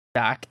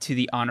back to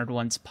the Honored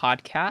Ones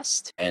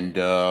podcast. And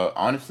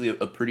honestly,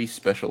 a pretty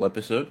special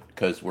episode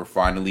because we're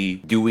finally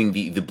doing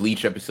the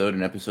Bleach episode,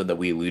 an episode that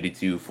we alluded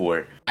to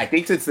for, I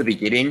think, since the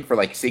beginning, for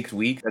like 6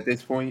 weeks at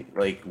this point.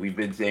 Like, we've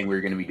been saying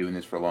we're going to be doing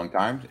this for a long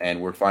time,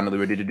 and we're finally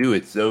ready to do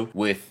it. So,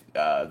 with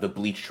the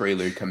Bleach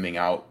trailer coming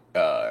out,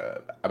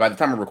 by the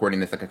time we're recording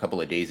this, like a couple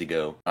of days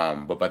ago,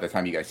 but by the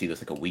time you guys see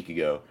this, like a week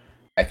ago,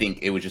 I think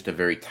it was just a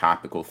very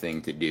topical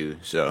thing to do.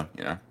 So,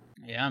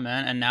 Yeah,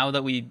 man. And now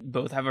that we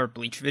both have our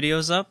Bleach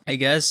videos up, I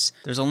guess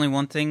there's only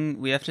one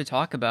thing we have to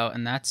talk about,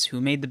 and that's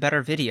who made the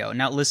better video.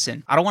 Now,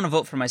 listen, I don't want to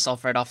vote for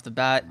myself right off the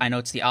bat. I know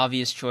it's the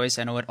obvious choice.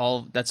 I know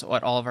that's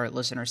what all of our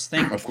listeners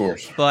think. Of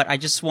course. But I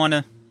just want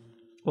to.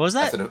 What was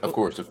that? I said, of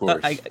course.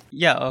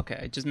 Yeah,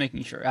 okay. Just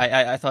making sure.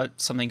 I thought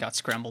something got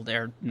scrambled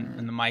there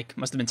in the mic.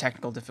 Must have been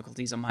technical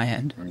difficulties on my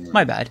end.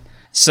 My bad.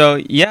 So,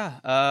 yeah,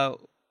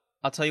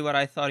 I'll tell you what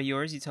I thought of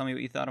yours. You tell me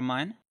what you thought of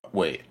mine.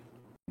 Wait,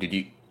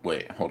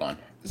 hold on.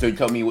 So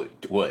tell me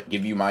what?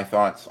 Give you my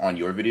thoughts on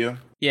your video?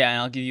 Yeah,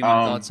 and I'll give you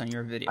my thoughts on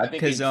your video. I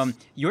think Because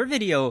your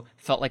video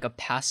felt like a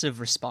passive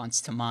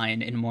response to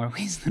mine in more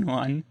ways than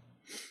one.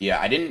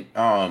 Yeah, I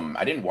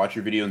didn't watch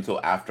your video until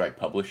after I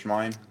published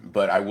mine,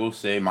 but I will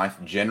say my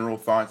general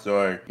thoughts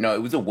are,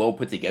 it was a well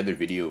put together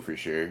video for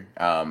sure.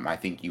 I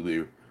think you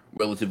were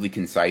relatively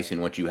concise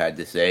in what you had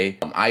to say.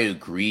 I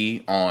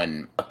agree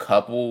on a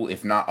couple,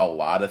 if not a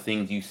lot of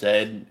things you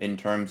said in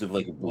terms of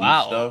like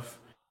Bleach stuff.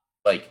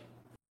 Like,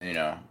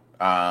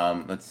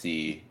 let's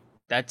see.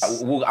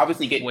 That's we'll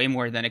obviously get way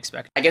more than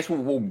expected. I guess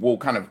we'll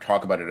kind of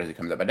talk about it as it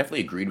comes up. I definitely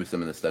agreed with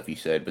some of the stuff you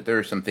said, but there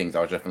are some things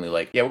I was definitely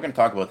like, yeah, we're gonna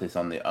talk about this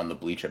on the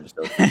Bleach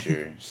episode for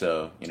sure.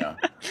 So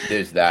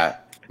there's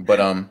that. But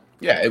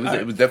yeah, it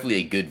was definitely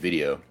a good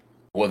video,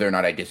 whether or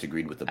not I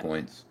disagreed with the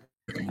points.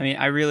 I mean,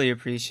 I really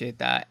appreciate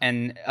that.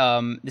 And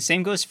the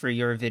same goes for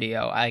your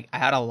video. I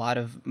had a lot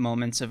of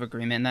moments of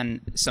agreement, and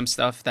then some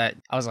stuff that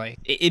I was like,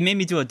 it made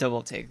me do a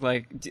double take,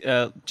 like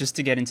just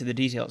to get into the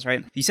details,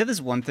 right? You said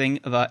this one thing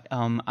about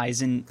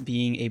Aizen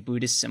being a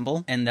Buddhist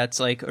symbol, and that's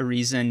like a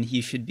reason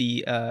he should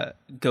be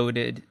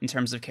goated in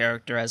terms of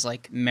character as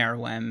like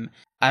Meruem.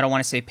 I don't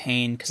want to say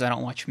Pain because I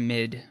don't watch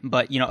Mid,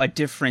 but a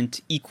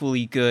different,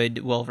 equally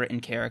good,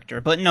 well-written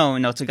character. But no,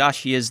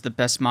 Togashi is the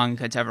best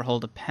mangaka to ever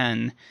hold a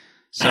pen.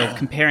 So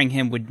comparing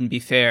him wouldn't be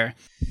fair.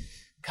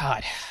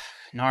 God,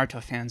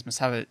 Naruto fans must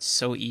have it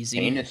so easy.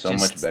 Pain is so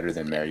much better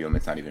than Meruem.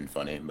 It's not even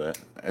funny, but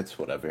it's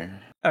whatever.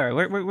 All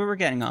right, we're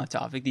getting off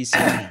topic. These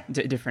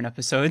different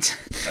episodes.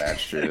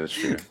 That's true.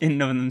 In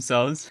and of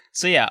themselves.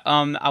 So yeah,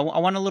 I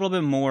want a little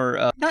bit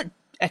more, not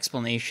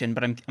explanation,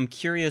 but I'm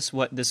curious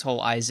what this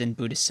whole Aizen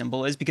Buddhist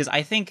symbol is, because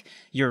I think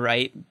you're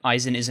right.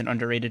 Aizen is an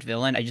underrated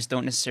villain. I just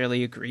don't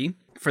necessarily agree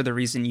for the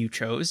reason you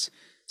chose.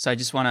 So I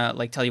just want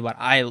to tell you what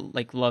I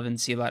love and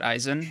see about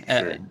Aizen,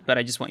 sure. But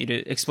I just want you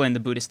to explain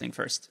the Buddhist thing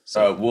first.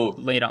 So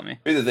lay it on me.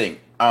 Here's the thing.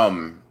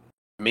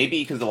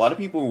 Maybe because a lot of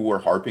people were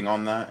harping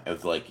on that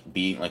of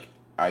being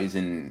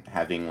Aizen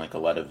having a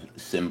lot of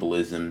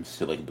symbolisms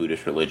to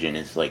Buddhist religion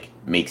is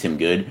makes him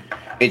good.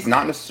 It's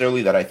not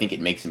necessarily that I think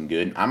it makes him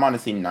good. I'm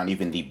honestly not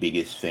even the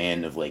biggest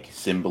fan of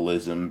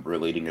symbolism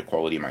relating to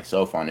quality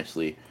myself.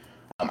 Honestly,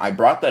 I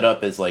brought that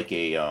up as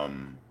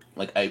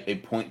a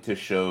point to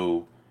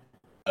show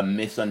not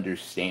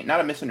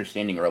a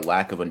misunderstanding or a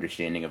lack of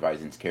understanding of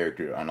Aizen's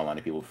character on a lot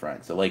of people's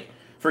front. So,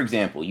 for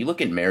example, you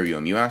look at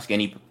Meruem, you ask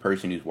any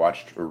person who's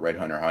watched or read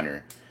Hunter x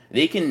Hunter,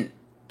 they can,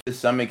 to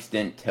some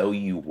extent, tell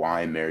you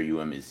why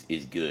Meruem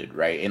is good,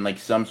 right? In,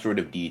 some sort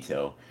of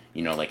detail.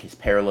 His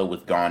parallel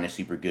with Gon is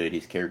super good,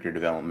 his character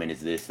development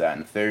is this, that,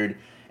 and the third,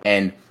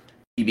 and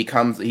he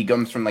comes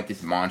from,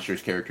 this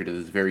monstrous character to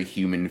this very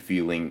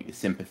human-feeling,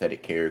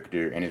 sympathetic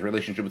character, and his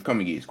relationship with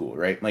Komagi is cool,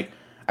 right?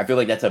 I feel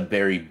like that's a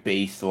very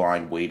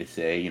baseline way to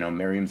say,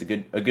 Meruem's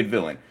a good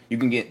villain. You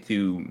can get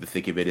to the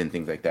thick of it and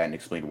things like that and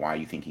explain why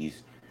you think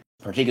he's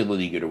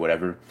particularly good or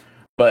whatever.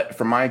 But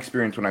from my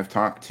experience when I've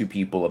talked to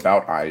people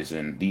about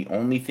Aizen, the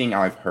only thing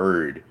I've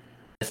heard,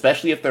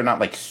 especially if they're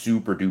not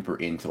super duper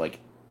into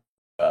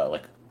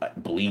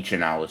Bleach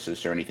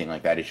analysis or anything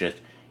like that, is just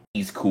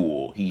he's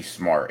cool, he's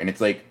smart, and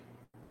it's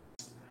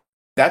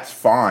that's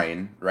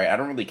fine, right? I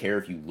don't really care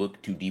if you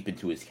look too deep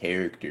into his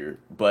character,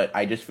 but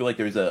I just feel like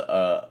there's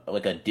a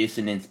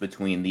dissonance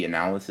between the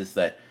analysis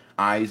that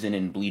Aizen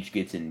and Bleach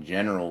gets in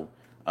general,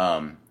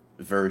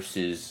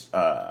 versus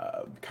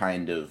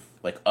kind of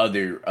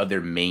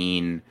other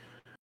main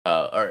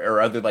or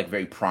other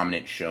very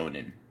prominent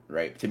shonen,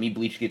 right? To me,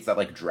 Bleach gets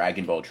that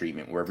Dragon Ball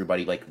treatment where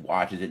everybody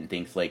watches it and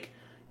thinks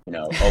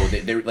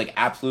they're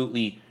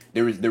absolutely.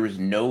 There was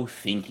no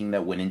thinking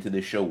that went into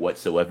this show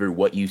whatsoever.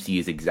 What you see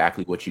is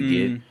exactly what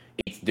you get.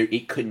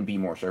 It couldn't be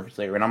more surface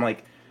layer. And I'm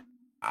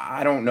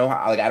I don't know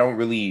how. I don't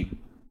really.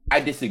 I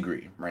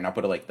disagree. Right? I'll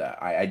put it like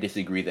that. I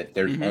disagree that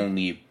there's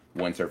only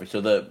one surface. So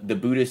the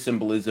Buddhist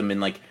symbolism in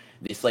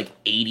this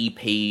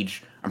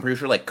 80-page, I'm pretty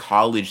sure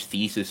college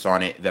thesis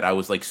on it that I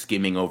was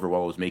skimming over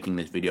while I was making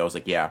this video. I was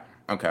yeah,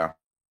 okay.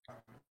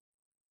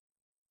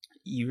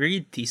 You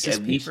read thesis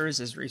At least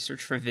papers as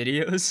research for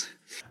videos?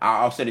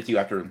 I'll send it to you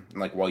after,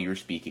 like, while you're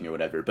speaking or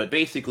whatever. But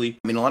basically,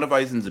 I mean, a lot of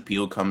Aizen's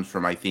appeal comes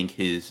from, I think,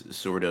 his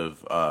sort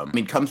of,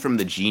 comes from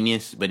the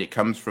genius, but it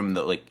comes from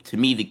the, like, to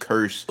me, the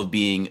curse of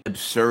being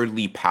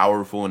absurdly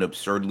powerful and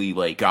absurdly,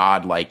 like,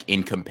 godlike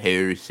in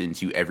comparison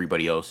to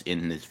everybody else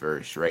in this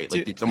verse, right?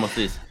 Like, Dude, it's almost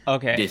this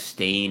okay.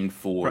 disdain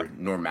for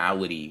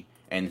normality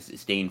and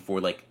disdain for,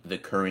 like, the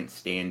current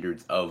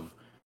standards of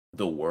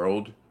the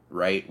world,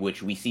 right?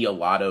 Which we see a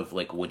lot of,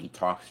 like, when he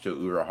talks to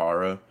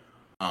Urahara.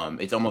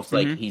 It's almost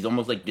like he's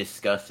almost like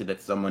disgusted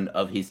that someone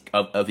of his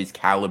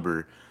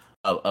caliber,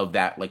 of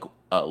that, like,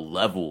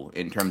 level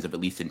in terms of at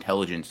least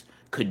intelligence,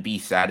 could be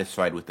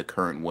satisfied with the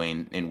current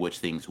way in which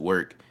things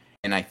work.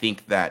 And I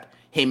think that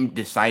him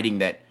deciding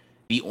that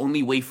the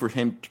only way for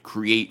him to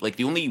create, like,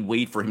 the only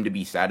way for him to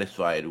be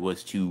satisfied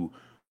was to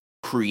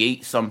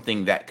create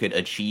something that could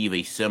achieve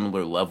a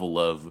similar level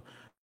of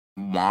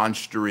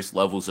monstrous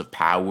levels of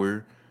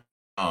power,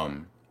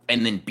 and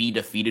then be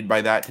defeated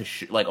by that, to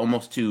like,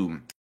 almost to,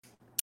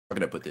 how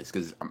can I put this?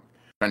 Because I'm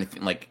trying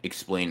to like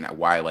explain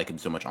why I like him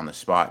so much on the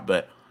spot.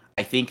 But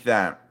I think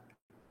that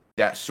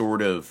that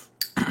sort of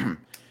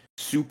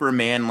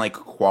Superman like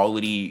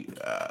quality.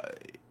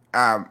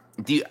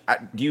 Do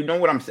you know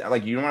what I'm saying?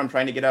 Like, do you know what I'm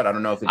trying to get at? I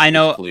don't know if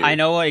it's clear. I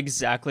know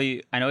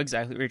exactly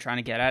what you're trying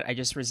to get at. I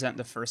just resent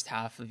the first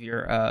half of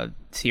your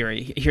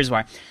theory. Here's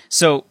why.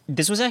 So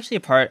this was actually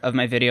a part of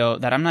my video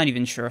that I'm not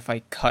even sure if I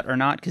cut or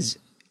not, because,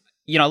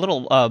 you know, a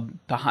little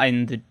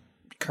behind the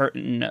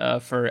curtain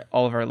for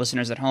all of our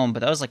listeners at home,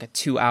 but that was like a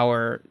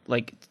 2-hour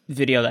like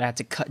video that I had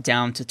to cut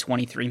down to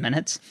 23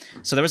 minutes.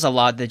 So there was a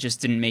lot that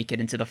just didn't make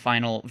it into the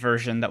final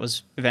version that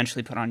was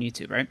eventually put on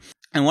YouTube, right?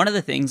 And one of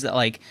the things that,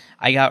 like,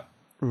 I got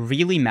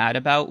really mad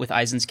about with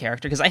Aizen's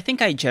character, because I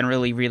think I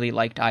generally really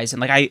liked Aizen.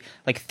 Like,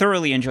 I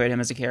thoroughly enjoyed him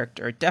as a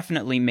character. It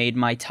definitely made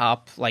my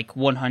top like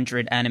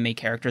 100 anime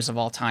characters of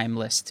all time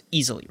list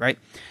easily, right?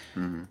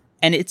 Mm-hmm.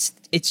 And it's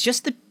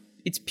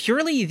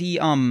purely the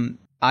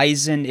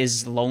Aizen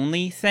is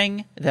lonely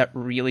thing that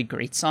really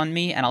grates on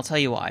me, and I'll tell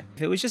you why.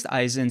 If it was just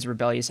Aizen's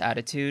rebellious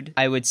attitude,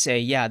 I would say,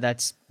 yeah,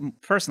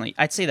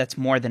 I'd say that's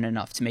more than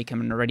enough to make him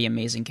an already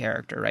amazing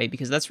character, right?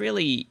 Because that's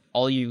really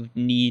all you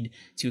need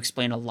to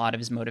explain a lot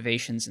of his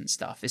motivations and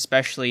stuff,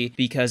 especially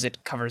because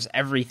it covers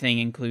everything,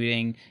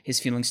 including his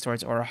feelings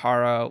towards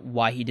Urahara,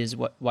 why he did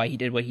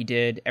what he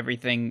did,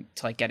 everything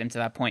to, like, get him to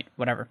that point,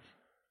 whatever.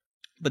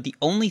 But the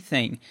only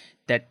thing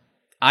that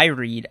I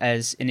read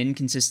as an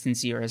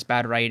inconsistency or as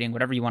bad writing,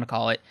 whatever you want to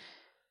call it,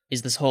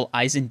 is this whole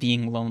Aizen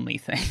being lonely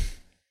thing.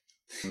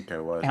 Okay,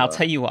 what? And I'll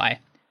tell you why.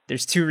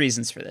 There's 2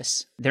 reasons for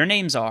this. Their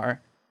names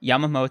are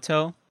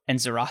Yamamoto and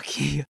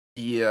Zaraki.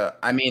 Yeah,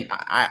 I mean,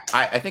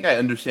 I think I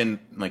understand,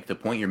 like, the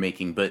point you're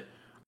making, but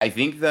I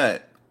think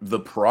that the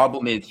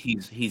problem is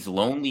he's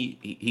lonely.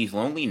 He's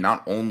lonely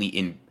not only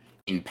in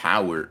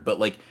power, but,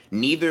 like,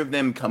 neither of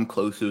them come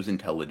close to his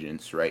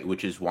intelligence, right?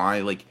 Which is why,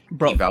 like,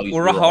 bro, he values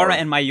Urahara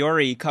and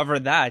Mayuri cover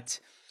that.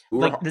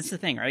 Like, that's the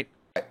thing, right?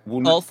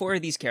 Well, all 4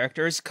 of these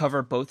characters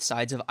cover both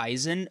sides of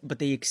Aizen, but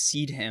they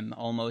exceed him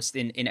almost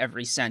in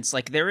every sense.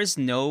 Like, there is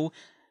no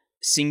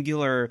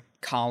singular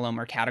column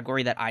or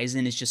category that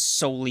Aizen is just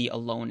solely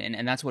alone in,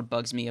 and that's what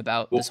bugs me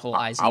about this whole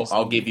Aizen.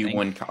 I'll give you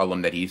one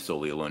column that he's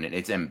solely alone in.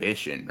 It's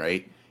ambition,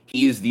 right?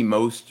 He is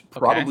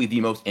probably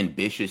the most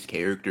ambitious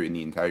character in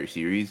the entire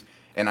series.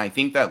 And I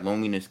think that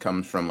loneliness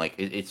comes from, like,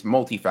 it's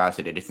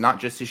multifaceted. It's not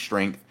just his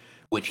strength,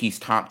 which he's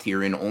top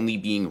tier in, only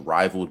being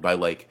rivaled by,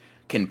 like,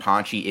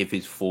 Kenpachi if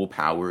his full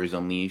power is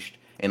unleashed,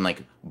 and,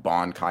 like,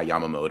 Bankai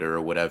Yamamoto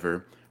or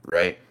whatever,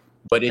 right?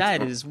 But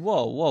that is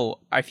whoa.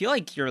 I feel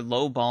like you're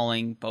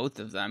lowballing both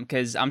of them,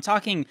 because I'm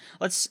talking.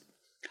 Let's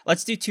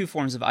do 2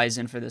 forms of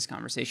Aizen for this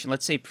conversation.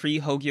 Let's say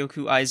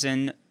pre-Hogyoku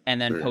Aizen and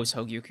then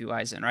post-Hogyoku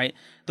Aizen, right?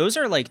 Those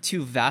are, like,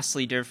 2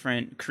 vastly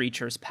different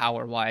creatures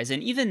power-wise.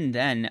 And even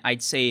then,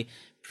 I'd say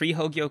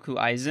pre-Hogyoku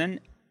Aizen,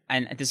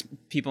 and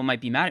people might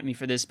be mad at me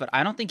for this, but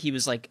I don't think he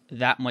was, like,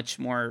 that much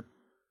more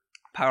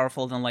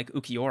powerful than, like,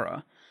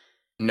 Ukiura.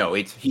 No,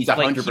 he's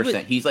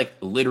 100%. He's, like,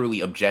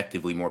 literally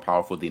objectively more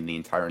powerful than the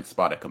entire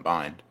Spada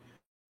combined.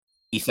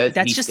 He says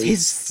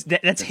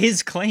that's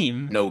his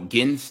claim. No,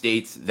 Gin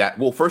states that.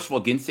 Well, first of all,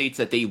 Gin states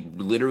that they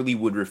literally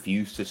would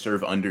refuse to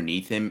serve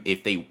underneath him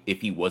if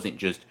he wasn't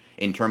just,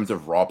 in terms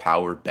of raw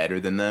power, better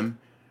than them,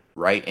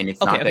 right? And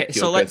it's not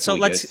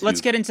that.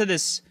 Let's get into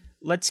this.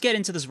 Let's get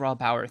into this raw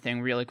power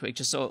thing really quick,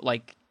 just so,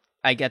 like,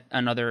 I get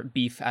another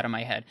beef out of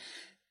my head.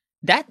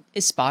 That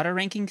Espada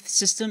ranking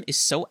system is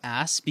so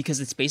ass because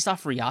it's based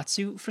off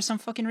Ryatsu for some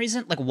fucking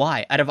reason. Like,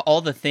 why? Out of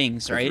all the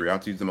things, right?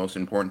 Ryatsu's the most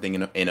important thing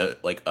in a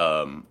like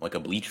a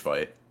Bleach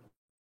fight.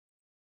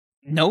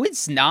 No,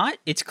 it's not.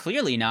 It's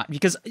clearly not,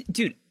 because,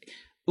 dude,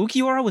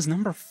 Ukiura was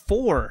number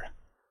 4.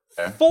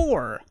 Okay.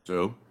 4.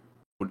 So,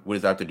 what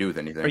does that have to do with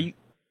anything?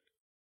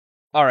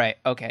 All right.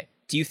 Okay.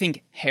 Do you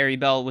think Harry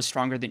Bell was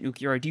stronger than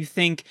Ukiura? Do you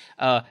think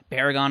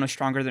Baragon was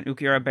stronger than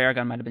Ukiura?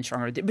 Baragon might have been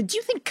stronger. But do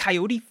you think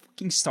Coyote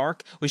fucking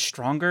Stark was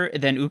stronger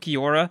than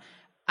Ukiura?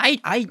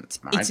 I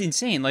it's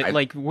insane. Like,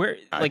 I where,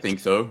 I like, think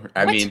so.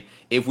 I what? mean,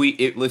 if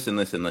we listen.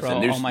 Bro,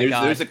 oh my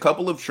There's God. a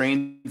couple of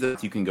trains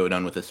that you can go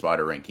down with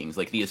Espada rankings.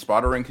 Like the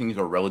Espada rankings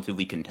are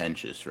relatively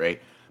contentious,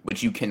 right?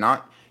 But you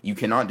cannot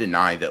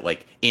deny that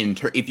like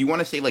if you want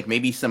to say like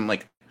maybe some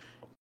like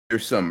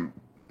there's some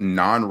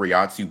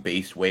non-Ryatsu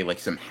based way, like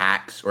some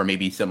hacks or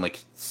maybe some like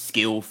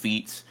skill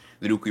feats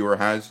that Ukiura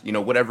has,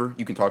 whatever,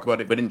 you can talk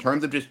about it. But in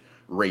terms of just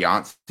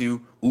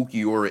Ryatsu,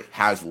 Ukiura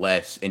has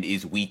less and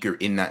is weaker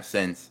in that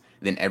sense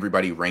than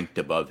everybody ranked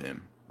above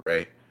him,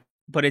 right?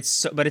 But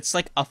it's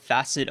like a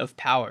facet of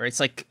power. It's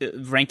like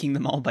ranking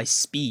them all by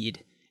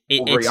speed.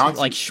 Well, It's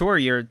like, sure,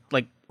 you're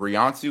like,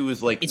 Ryatsu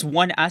is like it's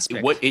one what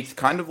aspect. it's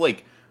kind of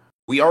like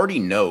we already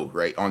know,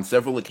 right, on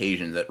several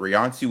occasions that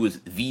Ryatsu is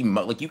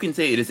like you can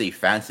say it is a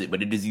facet,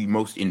 but it is the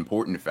most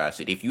important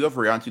facet. If you have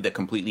Ryatsu that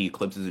completely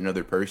eclipses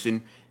another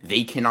person,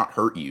 they cannot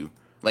hurt you.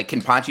 Like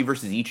Kenpachi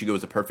versus Ichigo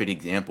is a perfect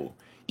example.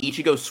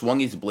 Ichigo swung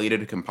his blade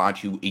at a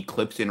Kenpachi who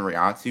eclipsed in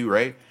Ryatsu,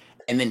 right?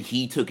 And then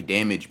he took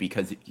damage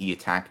because he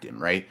attacked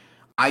him, right?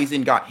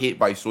 Aizen got hit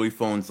by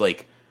Soifon's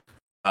like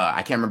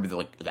I can't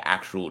remember the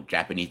actual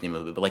Japanese name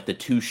of it, but like the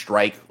two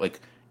strike like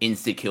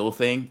insta kill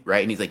thing,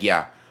 right? And he's like,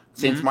 yeah,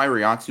 since Hmm. my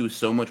Ryatsu is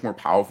so much more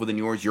powerful than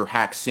yours, your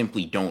hacks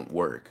simply don't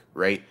work,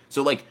 right?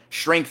 So like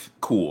strength,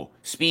 cool,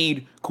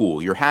 speed,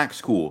 cool, your hacks,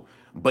 cool,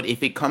 but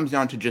if it comes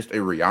down to just a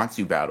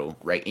Ryatsu battle,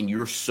 right, and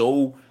you're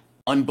so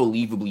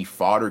unbelievably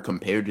fodder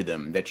compared to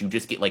them that you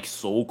just get like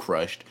soul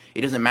crushed,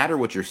 it doesn't matter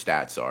what your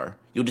stats are,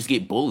 you'll just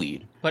get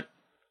bullied. But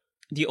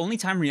the only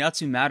time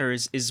Ryatsu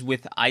matters is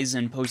with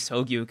Aizen post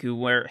Hogyoku,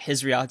 where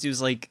his Ryatsu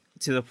is like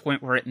to the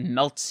point where it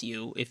melts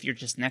you if you're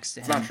just next to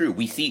It's not him. true.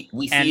 We see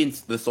And in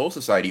the Soul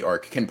Society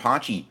arc,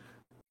 Kenpachi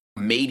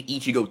made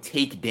Ichigo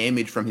take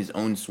damage from his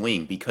own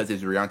swing because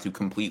his Ryatsu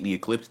completely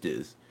eclipsed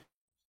his.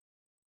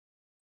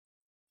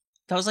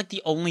 that was like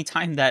the only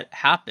time that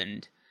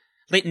happened.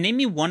 Like, name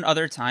me one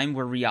other time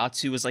where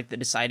Ryatsu was like the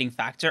deciding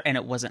factor and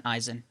it wasn't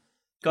Aizen.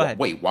 Go ahead.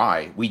 Wait,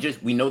 why? We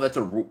know that's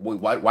a rule.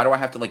 Why do I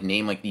have to like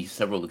name like these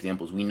several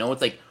examples? We know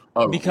it's like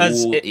a rule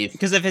if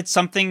Because if it's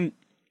something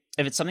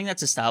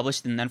that's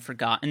established and then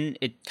forgotten,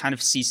 it kind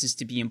of ceases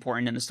to be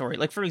important in the story.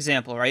 Like, for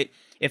example, right?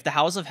 If the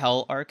House of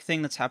Hell arc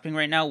thing that's happening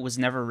right now was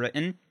never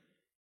written,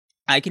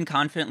 I can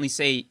confidently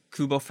say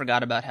Kubo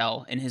forgot about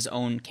Hell in his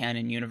own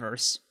canon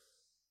universe.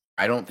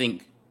 I don't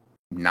think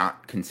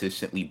not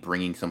consistently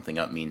bringing something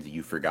up means that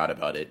you forgot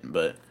about it,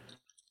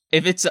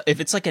 If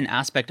it's like an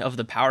aspect of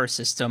the power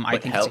system, I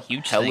but think it's a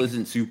huge hell thing.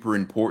 isn't super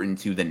important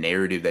to the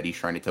narrative that he's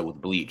trying to tell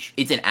with Bleach.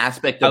 It's an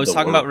aspect I of was the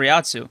talking about world.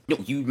 Ryatsu. No,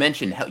 you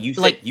mentioned hell.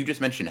 Like, You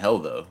just mentioned hell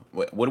though.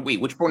 Wait,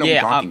 which point are we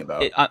yeah, talking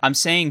about? I'm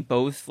saying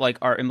both like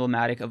are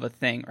emblematic of a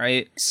thing,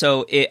 right?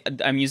 So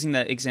I'm using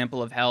the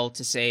example of Hell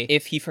to say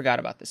if he forgot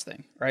about this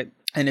thing, right,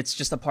 and it's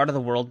just a part of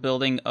the world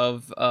building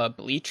of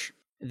Bleach,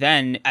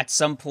 then at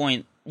some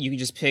point you can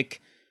just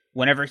pick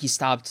whenever he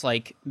stopped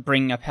like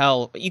bringing up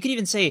Hell. You could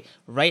even say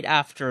right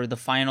after the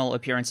final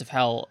appearance of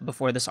Hell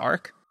before this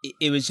arc.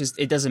 It was just,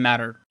 it doesn't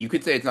matter. You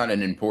could say it's not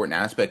an important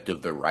aspect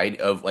of the right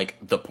of like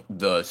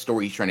the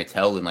story he's trying to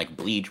tell in like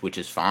Bleach, which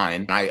is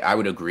fine. I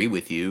would agree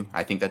with you.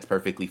 I think that's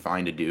perfectly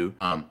fine to do.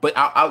 But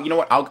I'll you know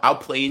what I'll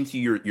play into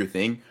your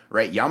thing,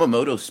 right?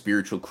 Yamamoto's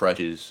spiritual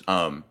crushes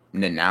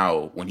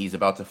Nanao when he's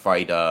about to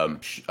fight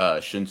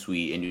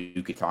Shunsui and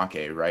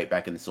Yukitake, right,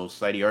 back in the Soul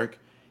Society arc.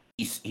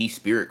 He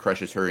spirit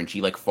crushes her and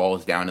she like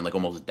falls down and like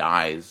almost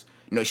dies.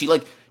 She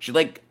like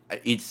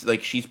it's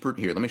like here.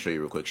 Let me show you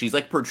real quick. She's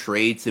like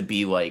portrayed to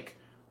be like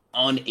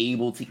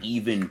unable to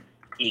even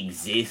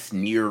exist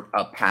near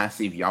a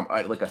passive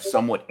like a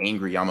somewhat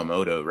angry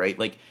Yamamoto, right?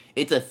 Like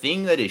it's a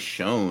thing that is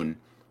shown,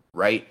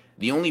 right?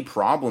 The only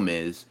problem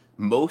is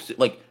most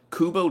like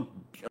Kubo,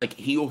 like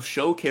he'll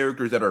show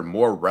characters that are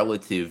more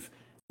relative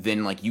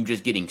than like you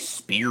just getting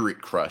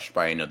spirit crushed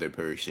by another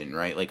person,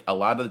 right? Like a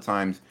lot of the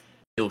times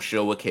he'll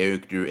show a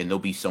character and they'll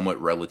be somewhat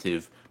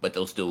relative, but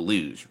they'll still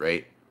lose,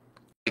 right?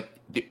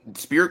 Like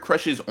spirit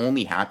crushes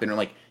only happen, or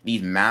like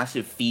these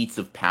massive feats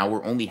of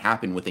power only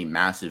happen with a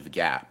massive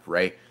gap,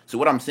 right? So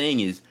what I'm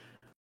saying is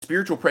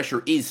spiritual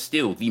pressure is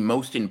still the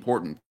most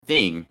important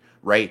thing,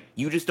 right?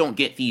 You just don't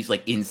get these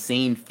like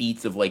insane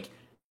feats of like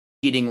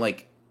getting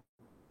like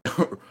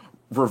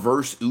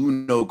reverse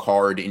Uno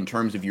card in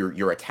terms of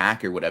your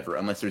attack or whatever,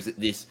 unless there's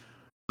this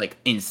like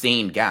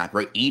insane gap,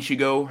 right?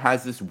 Ichigo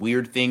has this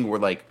weird thing where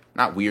like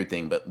not weird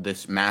thing, but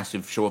this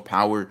massive show of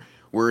power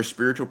where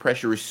spiritual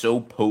pressure is so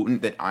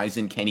potent that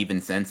Aizen can't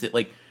even sense it.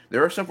 Like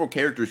there are several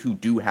characters who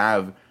do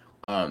have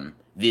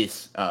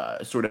this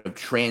sort of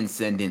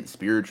transcendent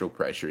spiritual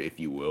pressure, if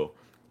you will.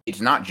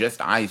 It's not just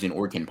Aizen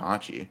or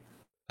Kenpachi.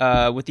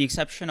 With the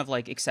exception of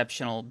like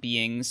exceptional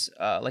beings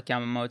like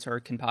Yamamoto or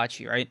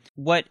Kenpachi, right?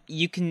 What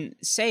you can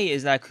say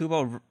is that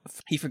Kubo,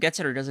 he forgets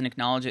it or doesn't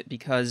acknowledge it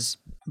because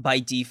by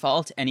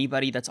default,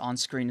 anybody that's on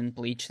screen in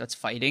Bleach that's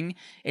fighting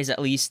is at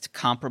least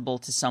comparable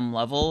to some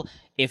level,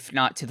 if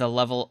not to the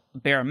level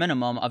bare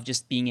minimum of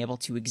just being able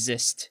to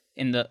exist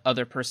in the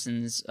other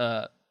person's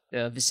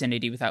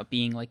vicinity without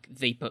being like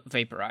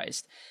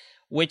vaporized,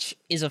 which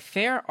is a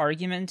fair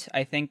argument,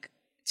 I think,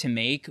 to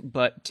make,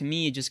 but to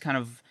me, it just kind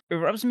of it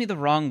rubs me the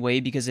wrong way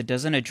because it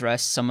doesn't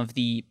address some of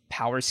the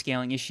power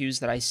scaling issues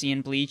that I see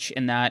in Bleach.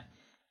 In that,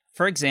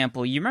 for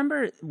example, you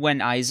remember when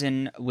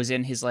Aizen was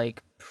in his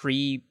like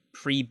pre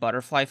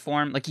butterfly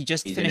form, like he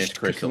just He's in his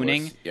finished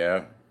cocooning, chrysalis.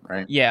 Yeah,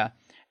 right. yeah,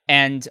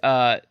 and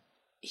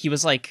he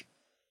was like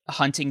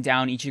hunting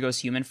down Ichigo's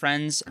human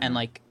friends, and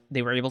like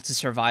they were able to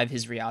survive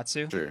his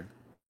Ryatsu. Sure.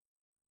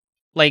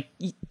 Like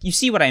you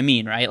see what I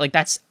mean, right? Like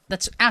that's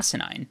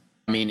asinine.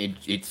 I mean,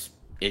 it's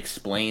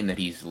explained that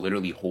he's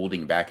literally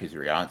holding back his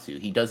Ryatsu.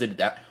 He does it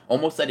that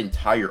almost that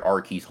entire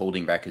arc. He's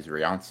holding back his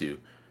Ryatsu,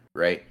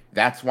 right?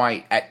 That's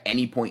why at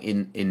any point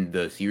in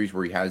the series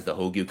where he has the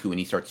Hogyoku and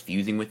he starts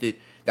fusing with it,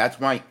 that's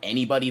why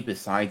anybody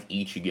besides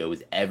Ichigo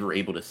is ever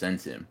able to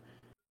sense him.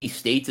 He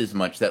states as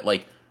much that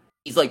like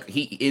he's like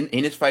he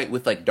in his fight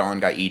with like Don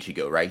Guy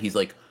Ichigo, right? He's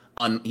like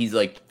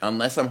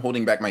unless I'm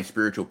holding back my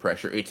spiritual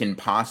pressure, it's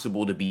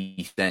impossible to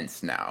be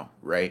sensed now,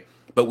 right?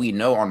 But we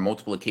know on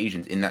multiple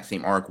occasions in that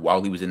same arc,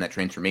 while he was in that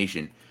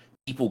transformation,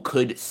 people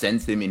could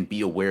sense him and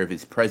be aware of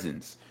his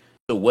presence.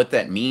 So what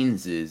that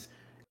means is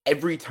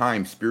every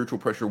time spiritual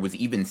pressure was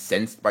even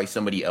sensed by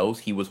somebody else,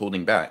 he was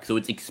holding back. So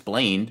it's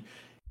explained.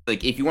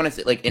 Like if you want to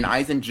say, like, and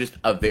Aizen just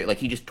a very like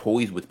he just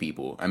toys with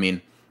people. I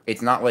mean,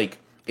 it's not like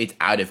it's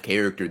out of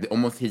character.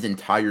 Almost his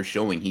entire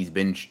showing, he's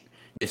been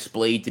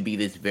displayed to be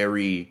this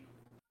very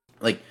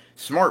like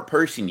smart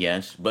person,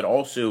 yes, but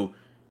also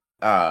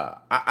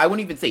I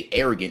wouldn't even say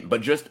arrogant,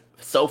 but just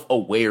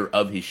self-aware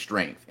of his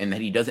strength and that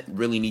he doesn't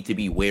really need to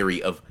be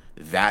wary of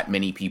that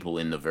many people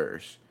in the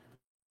verse.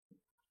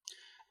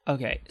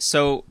 Okay,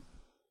 so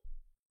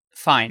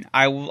fine.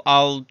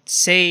 I'll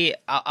say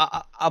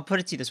I'll put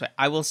it to you this way.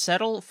 I will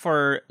settle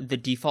for the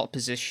default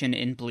position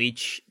in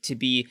Bleach to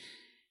be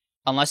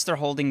unless they're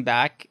holding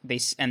back, they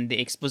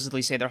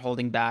explicitly say they're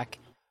holding back,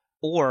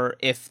 or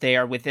if they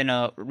are within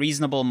a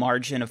reasonable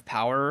margin of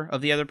power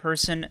of the other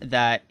person,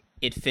 that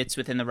it fits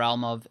within the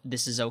realm of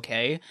this is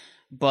okay.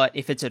 But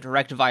if it's a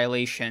direct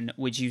violation,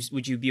 would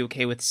you be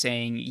okay with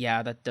saying,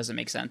 yeah, that doesn't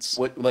make sense?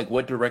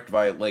 What direct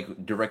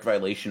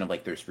violation of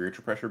like their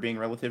spiritual pressure being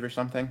relative or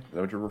something? Is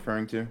that what you're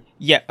referring to?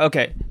 Yeah.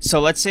 Okay. So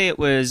let's say it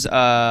was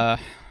God,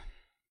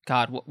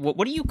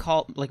 what do you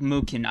call like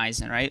Mukin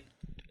Eisen, right?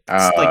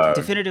 It's like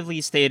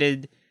definitively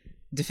stated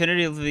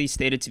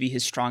to be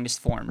his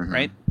strongest form,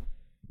 right?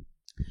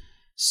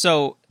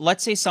 So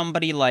let's say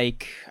somebody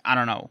like I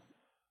don't know.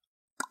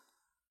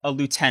 A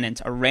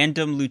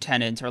random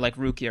lieutenant, or like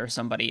Rukia or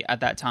somebody at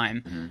that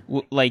time,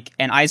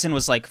 and Aizen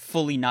was like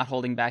fully not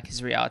holding back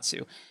his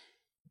Ryatsu.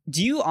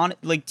 Do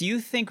you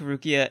think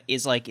Rukia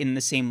is like in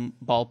the same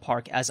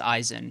ballpark as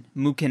Aizen,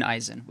 Mukin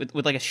Aizen,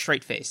 with like a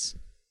straight face?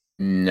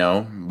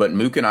 No, but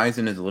Mukin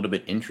Aizen is a little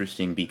bit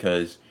interesting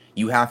because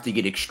you have to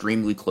get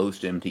extremely close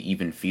to him to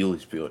even feel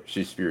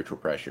his spiritual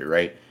pressure,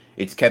 right?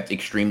 It's kept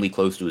extremely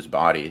close to his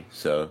body,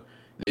 so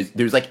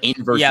there's like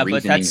inverse yeah,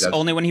 reasoning. But that's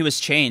only when he was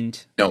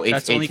chained. No,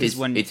 that's only because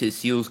when it's his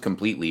seals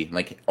completely,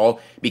 like all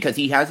because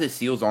he has his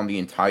seals on the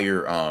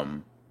entire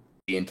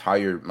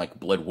like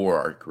Blood War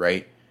arc,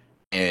 right?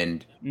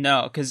 And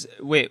no, because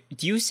wait,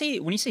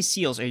 when you say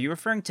seals, are you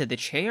referring to the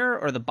chair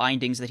or the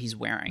bindings that he's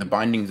wearing? The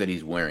bindings that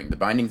he's wearing. The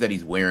bindings that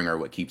he's wearing are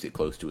what keeps it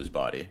close to his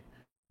body.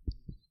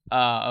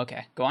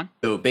 Okay, go on.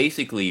 So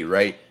basically,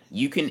 right,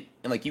 you can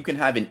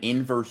have an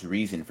inverse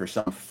reason for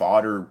some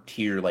fodder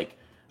tier like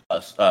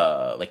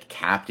like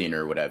captain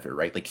or whatever,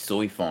 right? Like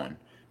Soifon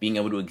being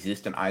able to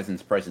exist in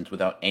Aizen's presence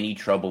without any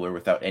trouble or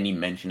without any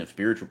mention of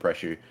spiritual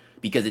pressure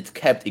because it's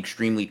kept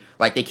extremely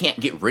like they can't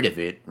get rid of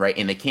it, right?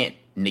 And they can't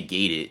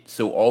negate it.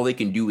 So all they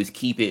can do is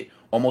keep it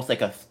almost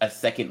like a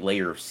second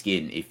layer of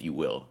skin, if you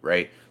will,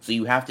 right? So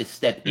you have to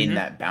step in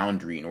that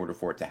boundary in order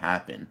for it to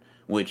happen,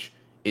 which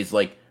is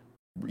like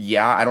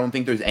yeah, I don't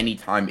think there's any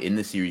time in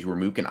the series where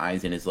Mook and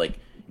Aizen is like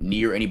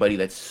near anybody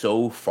that's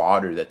so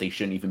fodder that they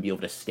shouldn't even be able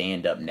to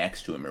stand up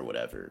next to him or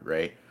whatever,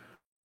 right?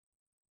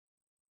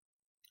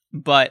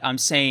 But I'm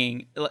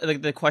saying,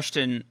 like, the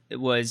question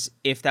was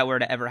if that were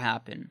to ever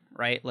happen,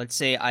 right? Let's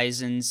say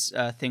Aizen's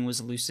thing was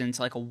loosened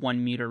to like a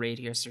 1 meter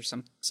radius or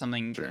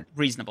something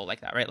reasonable like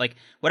that, right? Like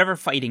whatever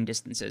fighting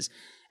distance is,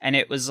 and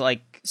it was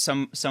like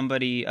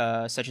somebody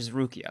such as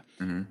Rukia,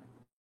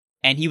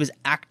 and he was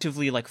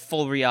actively like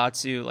full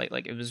Ryatsu,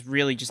 like it was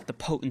really just the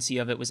potency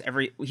of it was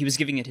he was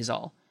giving it his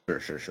all.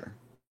 Sure.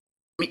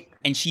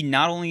 And she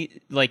not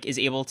only like is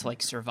able to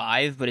like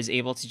survive, but is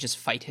able to just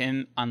fight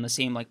him on the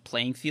same like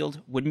playing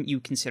field. Wouldn't you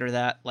consider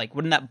that like?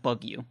 Wouldn't that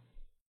bug you?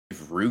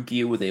 If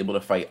Rukia was able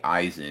to fight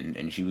Aizen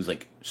and she was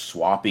like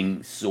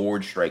swapping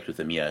sword strikes with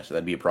him, yes,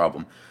 that'd be a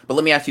problem. But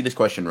let me ask you this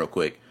question real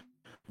quick.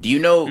 Do you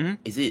know?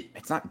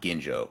 It's not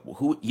Ginjo.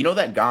 Who you know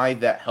that guy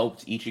that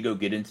helped Ichigo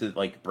get into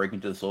like break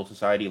into the Soul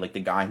Society, like the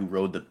guy who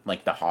rode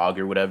the hog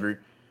or whatever?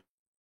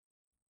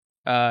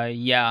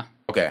 Yeah.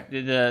 Okay.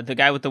 The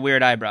guy with the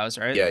weird eyebrows,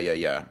 right?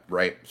 Yeah.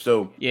 Right.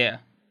 So yeah.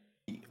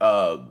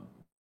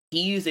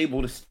 He is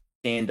able to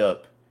stand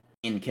up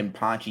in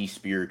Kenpachi's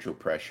spiritual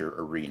pressure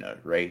arena,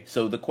 right?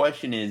 So the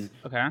question is,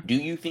 do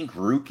you think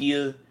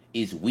Rukia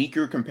is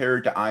weaker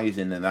compared to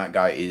Aizen than that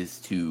guy is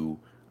to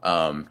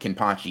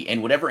Kenpachi,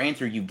 and whatever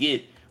answer you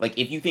get, like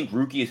if you think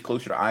Ruki is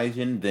closer to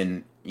Aizen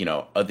than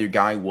other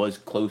guy was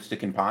close to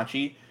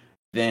Kenpachi,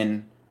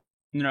 then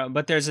No,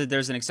 but there's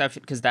an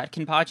exception because that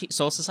Kenpachi,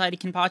 Soul Society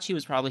Kenpachi,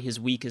 was probably his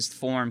weakest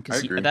form I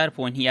because agree. at that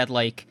point he had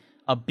like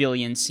a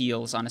billion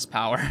seals on his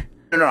power.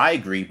 No, I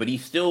agree, but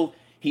he's still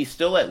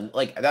at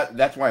like that.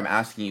 That's why I'm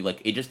asking you.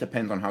 Like, it just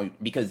depends on how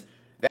because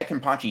that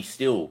Kenpachi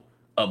still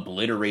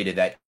obliterated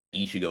that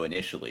Ichigo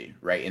initially,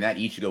 right? And that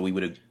Ichigo, we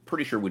would have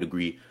pretty sure would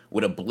agree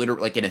would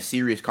obliterate like in a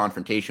serious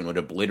confrontation would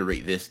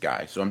obliterate this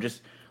guy. So I'm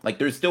just like,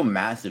 there's still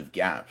massive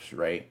gaps,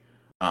 right?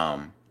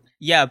 Um,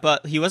 Yeah,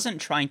 but he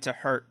wasn't trying to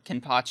hurt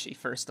Kenpachi,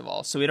 first of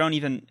all. So we don't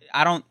even.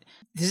 I don't.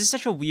 This is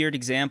such a weird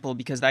example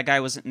because that guy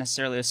wasn't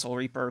necessarily a Soul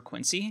Reaper or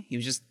Quincy. He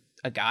was just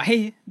a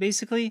guy,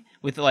 basically,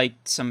 with like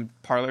some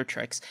parlor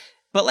tricks.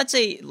 But let's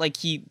say like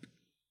he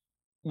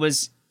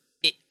was.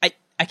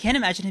 I can't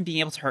imagine him being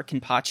able to hurt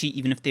Kenpachi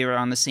even if they were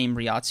on the same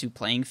Ryatsu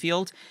playing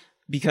field,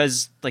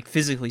 because like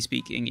physically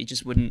speaking, it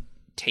just wouldn't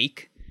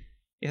take.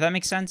 If that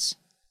makes sense.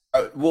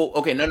 well,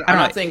 okay, no, I I'm don't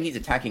not know. saying he's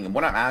attacking him.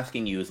 What I'm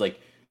asking you is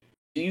like,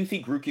 do you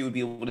think Ruki would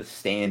be able to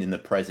stand in the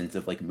presence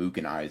of like Mook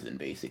and Aizen,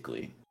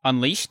 basically?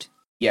 Unleashed.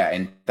 Yeah,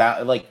 and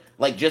that like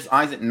just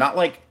Aizen, not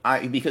like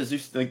I because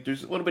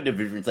there's a little bit of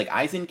difference. Like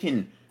Aizen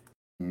can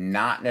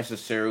not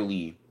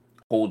necessarily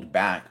hold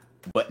back,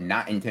 but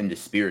not intend to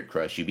spirit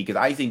crush you because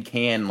Aizen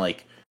can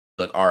like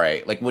all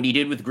right, like what he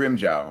did with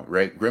Grimjow,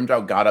 right?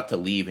 Grimjow got up to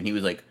leave, and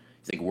he's like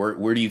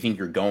where do you think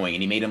you're going?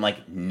 And he made him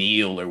like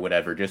kneel or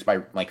whatever just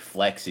by like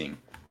flexing.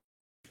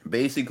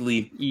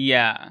 Basically,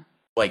 Yeah.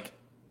 like,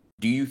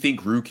 do you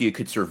think Rukia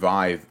could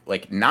survive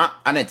like not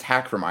an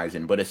attack from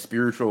Aizen, but a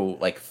spiritual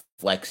like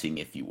flexing,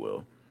 if you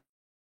will,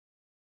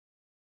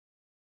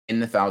 in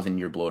the 1,000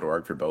 Year Blood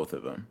arc for both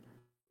of them?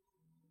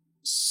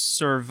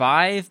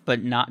 Survive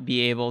but not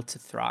be able to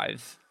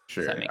thrive, if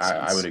that Sure, makes I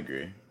would sense.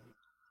 agree.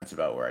 That's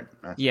about where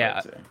that's what Yeah.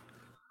 I'd say.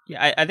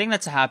 Yeah, I think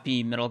that's a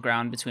happy middle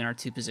ground between our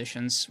two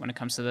positions when it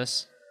comes to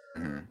this.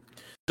 Hmm.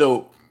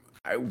 So,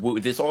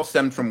 this all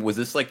stemmed from was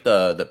this like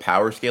the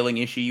power scaling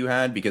issue you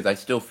had? Because I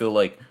still feel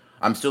like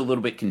I'm still a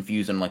little bit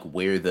confused on like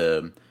where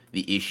the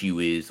issue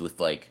is with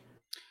like.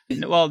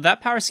 Well,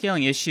 that power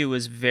scaling issue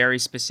was very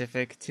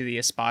specific to the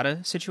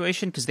Espada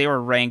situation because they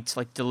were ranked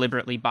like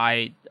deliberately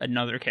by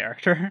another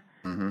character.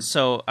 Mhm.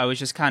 So I was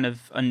just kind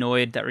of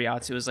annoyed that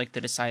Ryatsu was like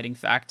the deciding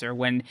factor.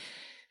 When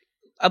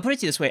I'll put it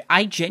to you this way,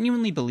 I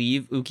genuinely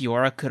believe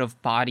Ukiura could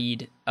have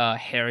bodied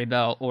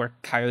Haribel or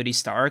Coyote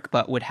Stark,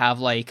 but would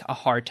have like a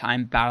hard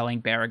time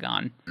battling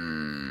Baragon.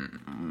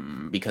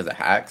 Because of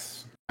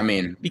hacks. I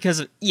mean,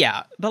 Because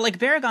yeah, but like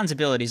Baragon's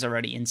ability is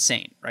already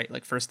insane, right?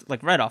 Like first,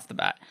 like right off the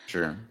bat.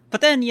 sure.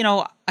 But then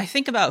I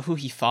think about who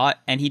he fought,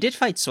 and he did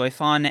fight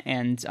Soifon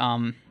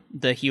and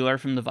the healer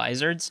from the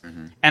Vizards.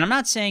 And I'm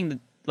not saying that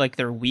like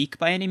they're weak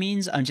by any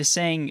means. I'm just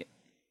saying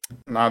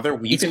No, you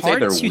it's can say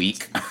hard they're to.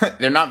 weak.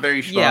 They're not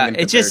very strong Yeah, in it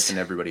comparison just. to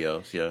everybody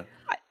else. Yeah.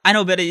 I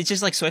know, but it's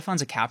just like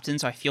Soifon's a captain,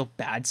 so I feel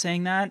bad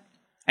saying that.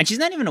 And she's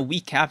not even a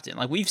weak captain.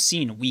 Like we've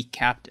seen weak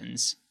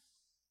captains,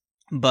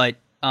 but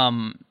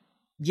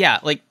yeah,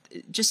 like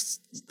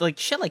just like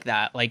shit like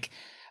that. Like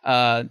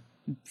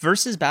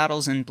versus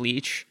battles in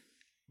Bleach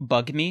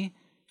bug me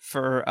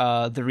for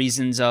the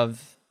reasons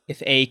of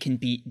if A can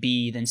beat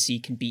B, then C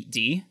can beat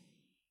D.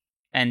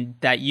 And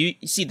that you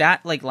see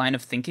that like line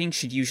of thinking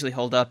should usually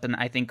hold up in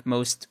I think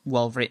most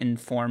well written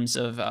forms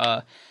of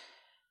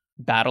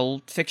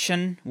battle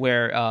fiction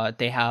where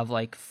they have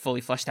like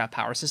fully fleshed out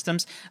power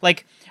systems.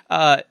 Like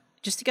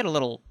just to get a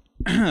little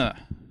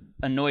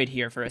annoyed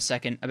here for a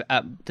second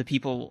at the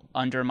people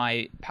under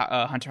my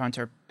Hunter x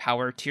Hunter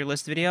power tier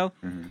list video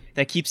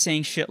that keep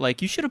saying shit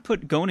like you should have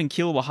put Gon and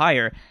Killua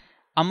higher.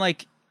 I'm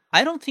like,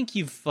 I don't think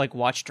you've like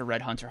watched or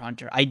read Hunter x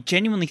Hunter. I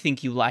genuinely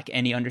think you lack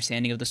any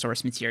understanding of the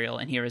source material,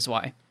 and here is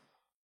why.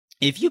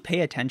 If you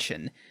pay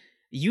attention,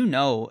 you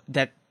know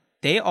that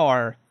they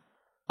are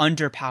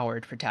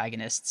underpowered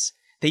protagonists.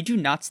 They do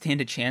not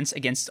stand a chance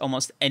against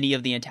almost any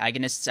of the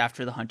antagonists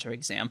after the Hunter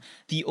exam.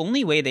 The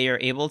only way they are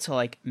able to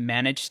like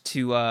manage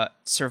to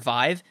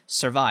survive,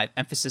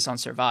 emphasis on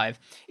survive,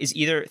 is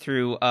either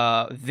through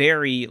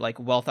very like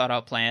well thought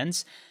out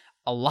plans,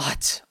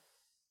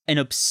 an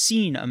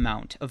obscene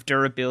amount of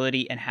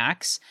durability and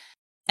hacks,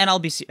 and I'll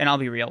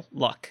be real,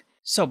 luck.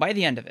 So by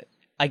the end of it,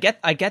 I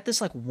get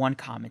this like one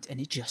comment, and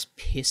it just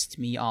pissed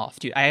me off,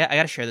 dude. I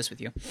gotta share this with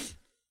you.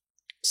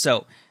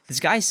 So this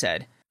guy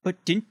said,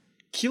 "But didn't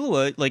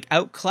Killua like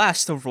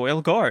outclass the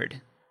Royal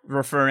Guard?"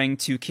 Referring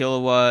to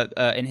Killua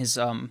in his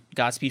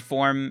Godspeed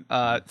form,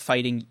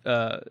 fighting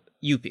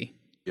Yuppie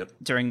Yep.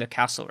 during the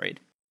castle raid,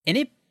 and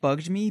it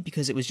bugged me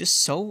because it was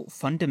just so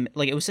fundamental.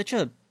 Like it was such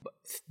a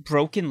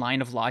broken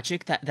line of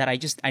logic that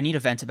I need to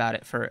vent about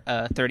it for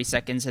 30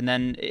 seconds, and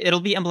then it'll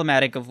be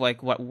emblematic of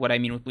like what I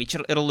mean with Bleach.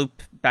 It'll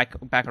loop back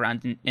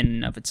around in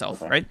and of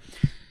itself, right?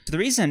 So the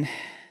reason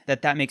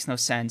that makes no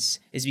sense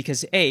is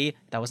because A,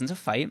 that wasn't a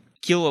fight.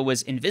 Killua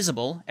was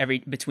invisible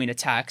between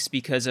attacks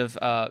because of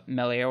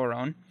melee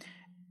Oron,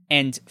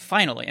 And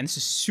finally, and this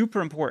is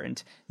super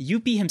important,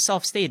 Yuppie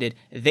himself stated,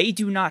 they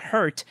do not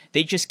hurt,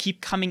 they just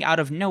keep coming out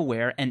of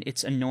nowhere, and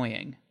it's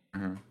annoying.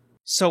 Mm-hmm.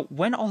 So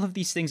when all of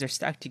these things are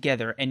stacked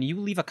together and you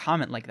leave a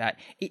comment like that,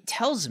 it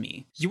tells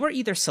me you are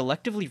either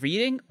selectively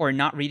reading or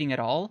not reading at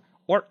all,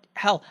 or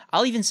hell,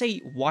 I'll even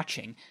say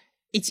watching.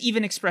 It's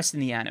even expressed in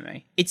the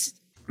anime.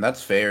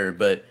 That's fair,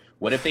 but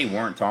what if they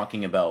weren't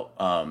talking about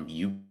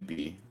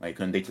Yuppie? Like,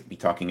 couldn't they be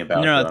talking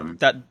about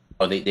that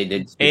Oh, they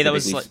did that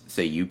was specifically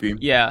say Yuppie?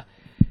 yeah.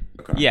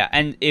 Okay. Yeah,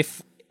 and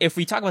if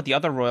we talk about the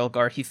other royal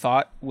guard he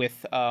fought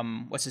with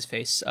what's his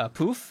face?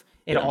 Poof,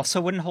 it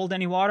also wouldn't hold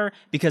any water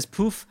because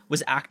Poof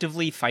was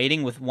actively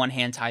fighting with one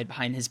hand tied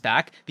behind his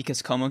back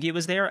because Komugi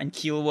was there and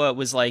Killua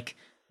was like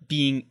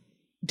being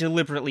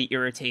deliberately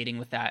irritating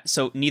with that.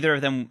 So neither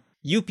of them,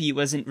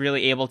 wasn't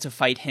really able to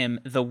fight him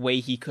the way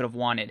he could have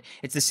wanted.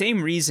 It's the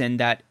same reason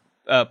that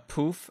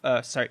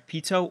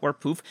Pito or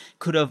Poof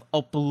could have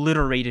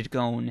obliterated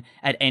Gon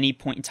at any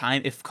point in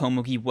time if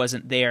Komugi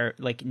wasn't there,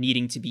 like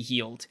needing to be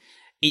healed.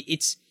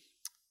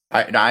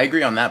 I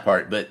agree on that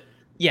part, but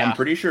yeah, I'm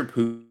pretty sure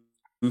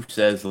Poof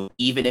says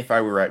even if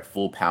I were at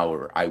full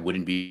power, I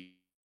wouldn't be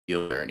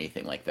healed or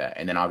anything like that.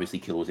 And then obviously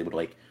Killua was able to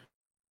like.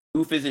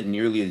 Poof isn't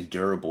nearly as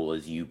durable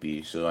as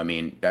Yuppie, so I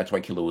mean that's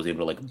why Killua was able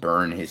to like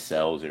burn his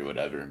cells or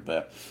whatever.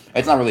 But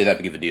it's not really that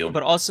big of a deal.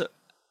 But also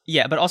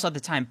at the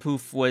time,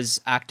 Poof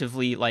was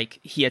actively like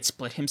he had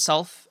split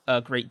himself a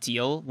great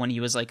deal when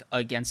he was like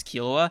against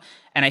Killua,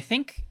 and I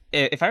think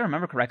if I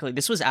remember correctly,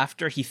 this was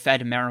after he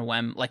fed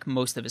Meruem like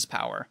most of his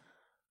power.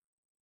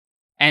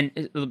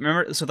 And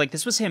remember, so like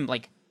this was him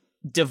like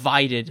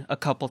divided a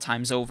couple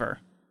times over.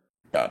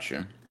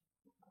 Gotcha.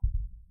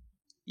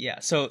 Yeah,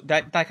 so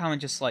that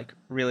comment just like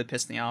really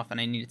pissed me off,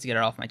 and I needed to get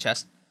it off my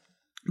chest.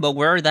 But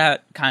where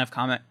that kind of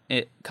comment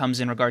it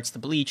comes in regards to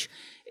Bleach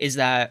is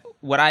that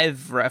what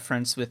I've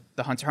referenced with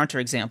the Hunter x Hunter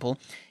example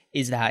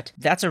is that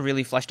that's a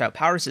really fleshed out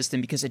power system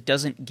because it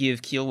doesn't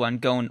give Killua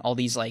and Gon all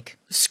these like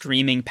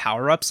screaming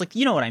power ups, like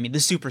you know what I mean, the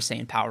Super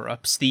Saiyan power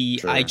ups,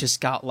 Sure. I just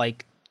got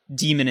like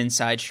demon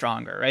inside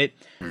stronger, right?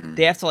 Mm-hmm.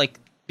 They have to like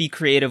be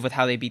creative with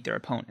how they beat their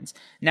opponents.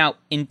 Now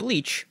in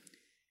Bleach,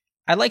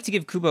 I like to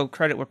give Kubo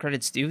credit where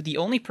credit's due. The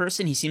only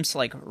person he seems to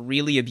like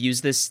really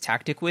abuse this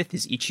tactic with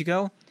is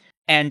Ichigo,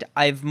 and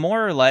I've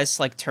more or less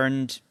like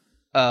turned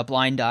a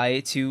blind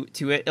eye to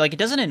it. Like it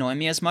doesn't annoy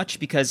me as much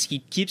because he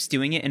keeps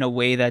doing it in a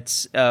way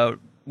that's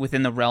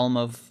within the realm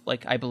of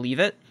like I believe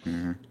it.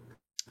 Mm-hmm.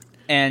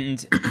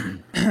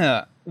 And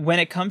when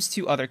it comes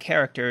to other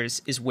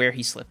characters is where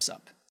he slips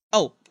up.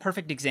 Oh,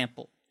 perfect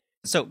example.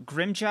 So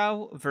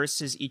Grimmjow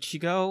versus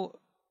Ichigo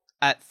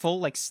at full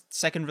like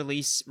second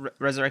release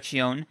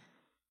Resurrection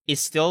is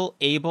still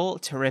able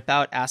to rip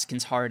out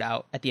Askin's heart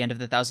out at the end of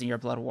the 1,000-Year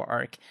Blood War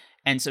arc.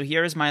 And so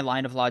here is my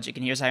line of logic,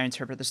 and here's how I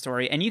interpret the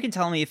story. And you can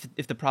tell me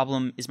if the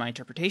problem is my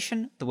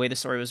interpretation, the way the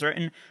story was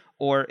written,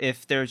 or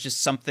if there's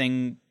just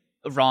something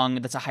wrong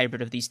that's a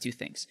hybrid of these two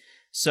things.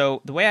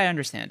 So the way I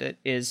understand it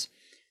is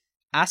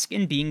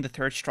Askin being the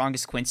third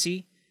strongest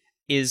Quincy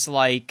is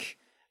like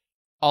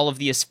all of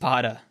the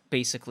Espada,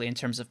 basically, in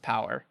terms of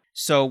power.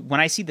 So when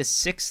I see the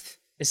sixth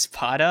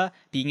Espada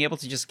being able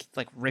to just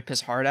like rip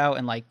his heart out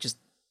and like just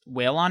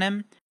wail on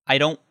him, I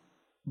don't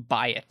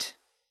buy it.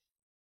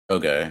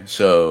 Okay,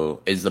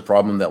 so is the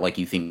problem that like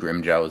you think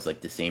Grimmjow is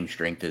like the same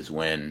strength as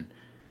when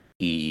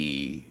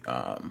he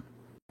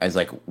as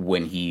like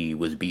when he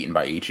was beaten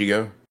by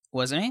Ichigo?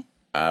 Wasn't he?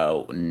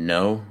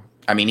 No.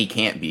 I mean he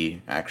can't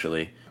be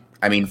actually.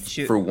 I mean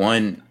Shoot. for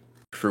one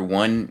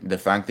the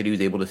fact that he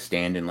was able to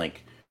stand in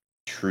like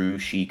true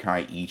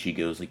Shikai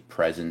Ichigo's like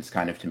presence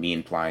kind of to me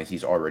implies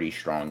he's already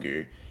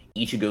stronger.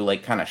 Ichigo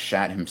like kind of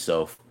shat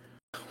himself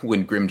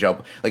when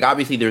Grimmjow like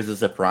obviously there's a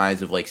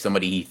surprise of like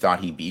somebody he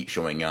thought he beat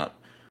showing up.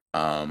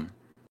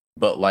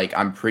 But like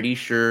I'm pretty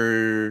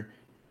sure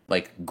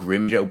like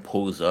Grimmjow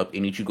pulls up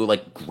and Ichigo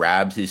like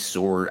grabs his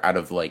sword out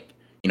of like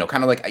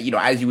kind of like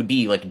as you would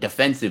be like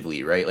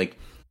defensively, right? Like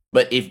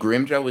but if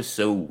Grimmjow was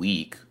so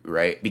weak,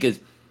 right? Because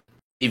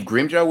if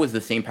Grimmjow was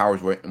the same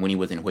powers when he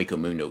was in Hueco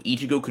Mundo,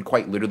 Ichigo could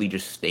quite literally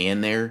just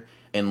stand there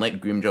and let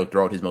Grimmjow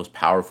throw out his most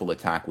powerful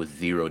attack with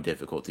zero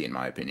difficulty, in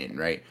my opinion,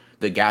 right?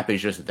 The gap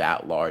is just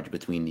that large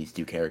between these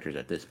two characters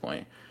at this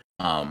point.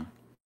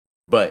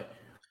 But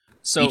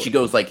so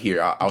Ichigo's like,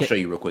 here, I'll show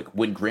you real quick.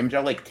 When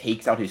Grimmjow like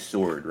takes out his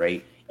sword,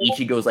 right?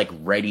 Ichigo's like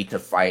ready to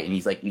fight, and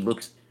he's like, he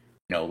looks,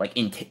 like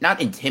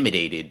not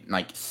intimidated,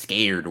 like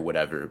scared or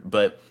whatever,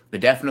 but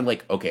definitely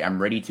like, okay,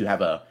 I'm ready to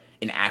have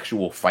an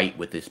actual fight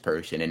with this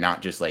person and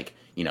not just like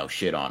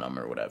shit on them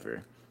or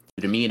whatever.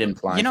 To me, it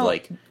implies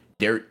like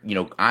they're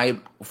I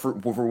for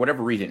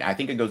whatever reason, I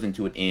think it goes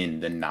into it in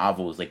the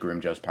novels, like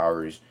Grimmjow's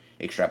powers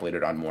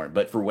extrapolated on more,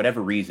 but for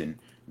whatever reason,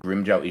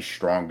 Grimmjow is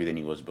stronger than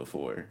he was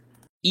before.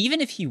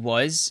 Even if he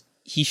was,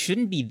 he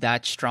shouldn't be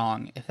that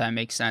strong, if that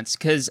makes sense.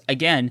 Because,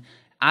 again,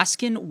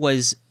 Askin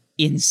was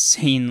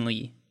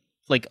insanely,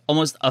 like,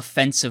 almost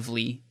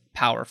offensively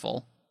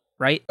powerful,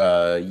 right?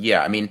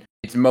 Yeah, I mean,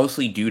 it's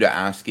mostly due to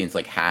Askin's,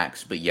 like,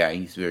 hacks, but yeah,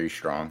 he's very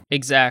strong.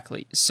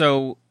 Exactly.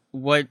 So,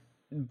 what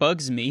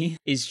bugs me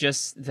is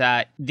just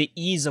that the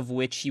ease of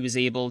which he was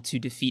able to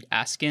defeat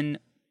Askin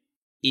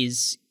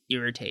is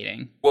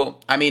irritating.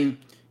 Well, I mean,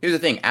 here's the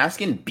thing.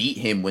 Askin beat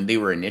him when they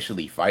were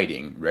initially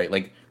fighting, right?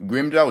 Like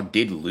Grimmjow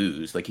did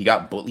lose. Like he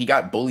got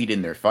bullied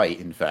in their fight,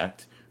 in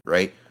fact,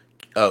 right?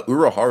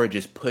 Urahara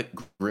just put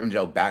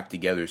Grimmjow back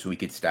together so he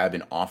could stab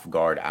an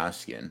off-guard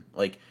Askin.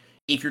 Like,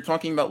 if you're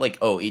talking about, like,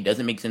 oh, it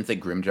doesn't make sense that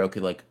Grimmjow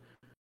could, like,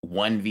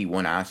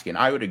 1v1 Askin,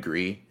 I would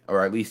agree.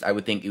 Or at least I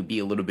would think it would be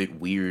a little bit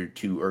weird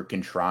or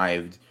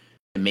contrived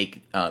to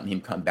make him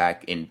come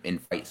back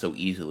and fight so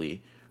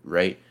easily,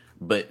 right?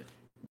 But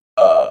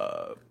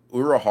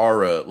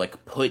Urahara,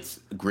 like,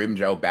 puts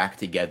Grimmjow back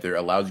together,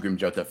 allows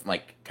Grimmjow to,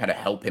 like, kind of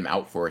help him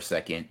out for a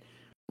second,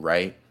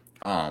 right?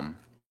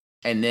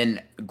 And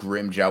then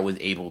Grimmjow was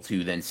able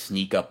to then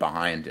sneak up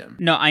behind him.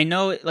 No, I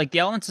know, like, the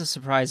elements of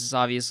surprise is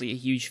obviously a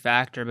huge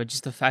factor, but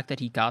just the fact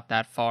that he got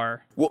that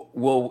far.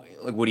 Well,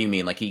 like, what do you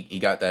mean? Like, he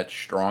got that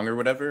strong or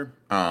whatever?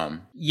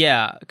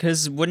 Yeah,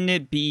 because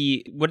wouldn't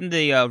the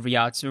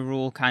Ryatsu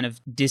rule kind of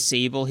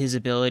disable his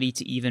ability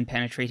to even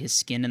penetrate his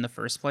skin in the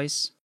first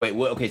place? Wait,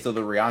 okay, so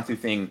the Ryatsu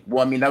thing,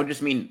 well, I mean, that would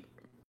just mean,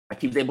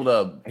 like, he was able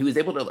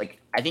to, like,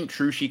 I think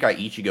True Shikai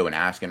Ichigo and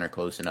Askin are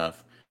close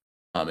enough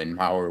in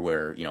power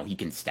where, you know, he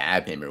can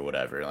stab him or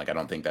whatever. Like, I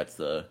don't think that's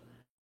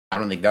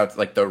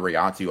like the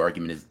Ryatsu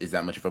argument is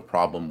that much of a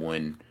problem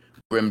when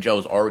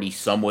Grimmjow's already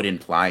somewhat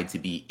implied to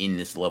be in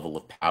this level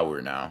of power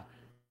now.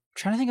 I'm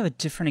trying to think of a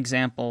different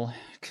example,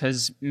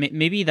 because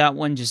maybe that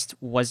one just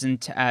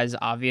wasn't as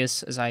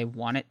obvious as I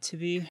want it to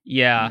be.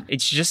 Yeah,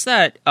 it's just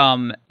that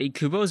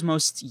Kubo's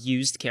most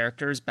used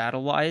characters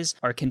battle-wise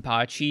are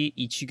Kenpachi,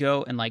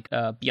 Ichigo, and like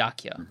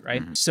Byakuya,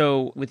 right? Mm-hmm.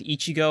 So with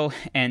Ichigo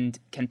and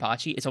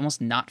Kenpachi, it's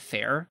almost not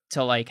fair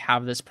to like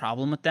have this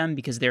problem with them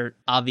because they're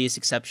obvious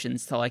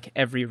exceptions to like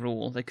every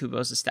rule that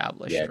Kubo's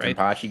established, right?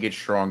 Kenpachi gets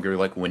stronger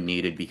like when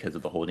needed because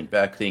of the holding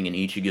back thing, and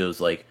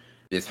Ichigo's like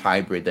this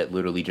hybrid that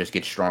literally just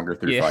gets stronger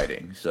through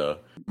fighting. So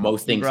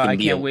most things can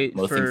be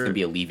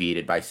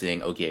alleviated by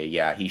saying, okay,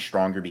 yeah, he's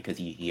stronger because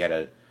he had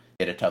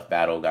a tough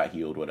battle, got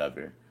healed,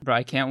 whatever. Bro,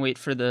 I can't wait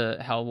for the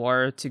Hell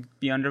War to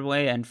be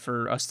underway and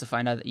for us to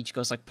find out that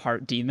Ichigo's like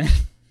part demon.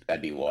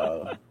 That'd be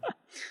wild.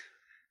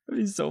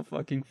 That'd be so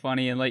fucking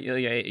funny. And like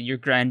your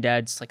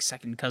granddad's like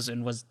second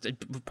cousin was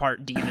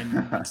part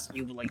demon.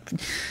 You like.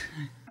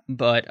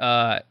 But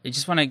I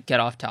just want to get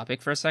off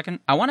topic for a second.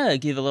 I want to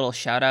give a little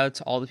shout out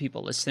to all the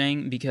people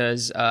listening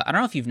because I don't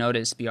know if you've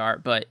noticed, BR,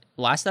 but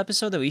last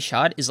episode that we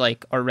shot is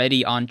like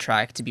already on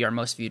track to be our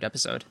most viewed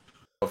episode.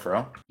 Oh, for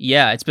real?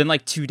 Yeah, it's been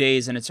like 2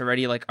 days and it's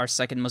already like our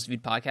second most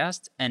viewed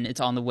podcast, and it's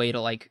on the way to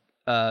like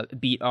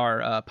beat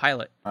our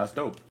pilot. That's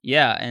dope.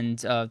 Yeah, and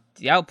the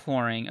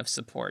outpouring of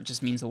support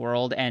just means the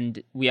world,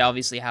 and we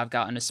obviously have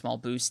gotten a small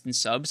boost in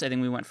subs. I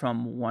think we went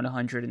from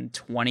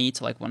 120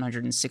 to like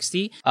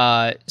 160.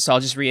 So I'll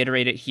just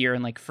reiterate it here,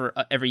 and like for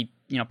every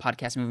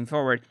podcast moving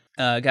forward,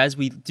 guys,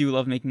 we do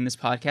love making this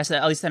podcast.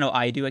 At least I know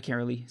I do. I can't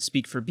really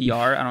speak for BR.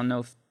 I don't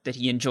know that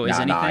he enjoys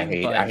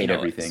anything. I hate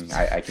everything.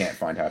 I can't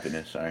find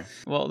happiness. Sorry.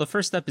 Well, the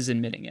first step is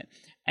admitting it.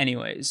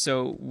 Anyway,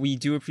 so we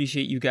do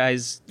appreciate you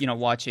guys,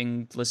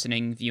 watching,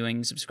 listening,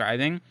 viewing,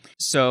 subscribing.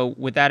 So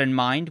with that in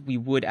mind, we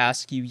would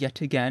ask you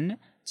yet again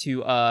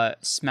to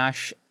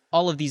smash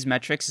all of these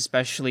metrics,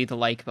 especially the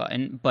like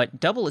button, but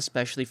double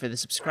especially for the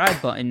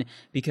subscribe button,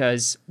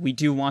 because we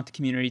do want the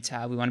community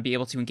tab. We want to be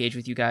able to engage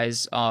with you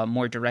guys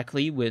more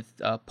directly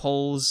with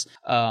polls,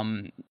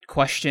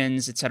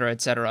 questions, etc.,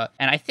 etc.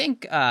 And I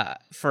think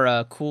for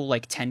a cool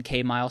like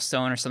 10K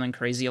milestone or something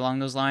crazy along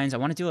those lines, I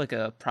want to do like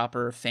a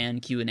proper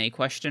fan Q&A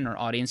question or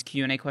audience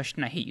Q&A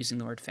question. I hate using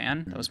the word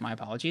fan. That was my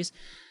apologies.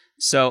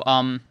 So,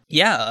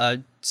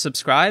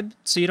 subscribe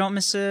so you don't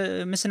miss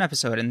an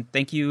episode. And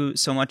thank you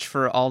so much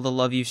for all the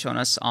love you've shown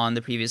us on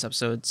the previous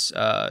episodes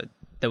that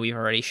we've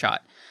already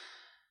shot.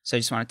 So I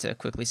just wanted to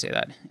quickly say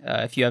that.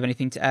 If you have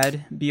anything to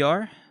add,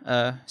 BR,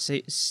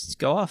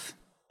 go off.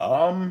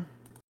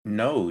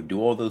 No,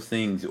 do all those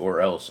things or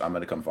else I'm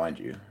going to come find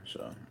you.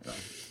 So,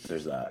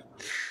 there's that.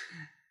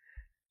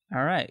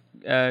 All right.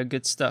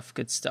 Good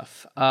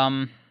stuff.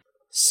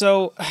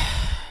 So...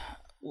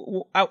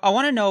 I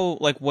want to know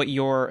like what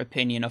your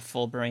opinion of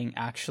Fullbring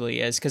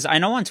actually is, because I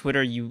know on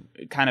Twitter you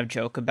kind of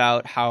joke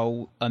about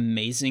how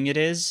amazing it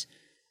is.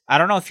 I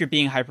don't know if you're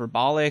being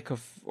hyperbolic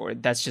or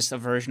that's just a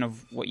version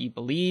of what you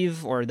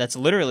believe, or that's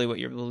literally what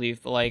you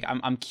believe. But like,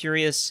 I'm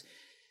curious,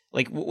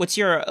 like, what's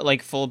your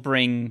like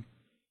Fullbring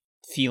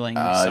feeling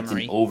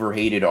summary? It's an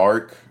overhated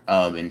arc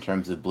in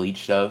terms of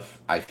Bleach stuff.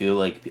 I feel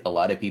like a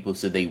lot of people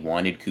said they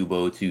wanted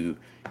Kubo to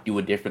do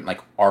a different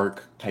like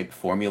arc type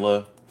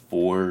formula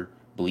for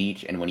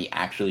Bleach, and when he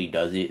actually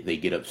does it, they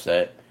get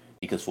upset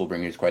because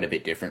Fullbringer is quite a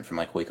bit different from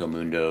like Hueco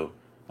Mundo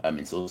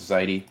in Soul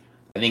Society.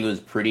 I think it was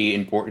pretty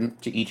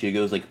important to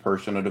Ichigo's like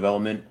personal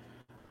development.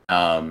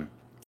 I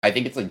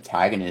think its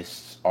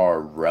antagonists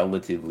are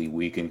relatively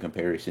weak in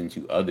comparison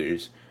to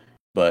others,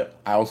 but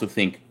I also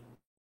think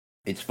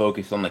its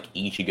focus on like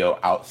Ichigo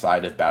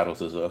outside of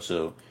battles is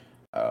also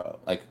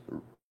like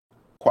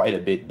quite a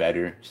bit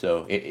better.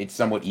 So it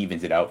somewhat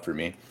evens it out for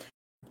me.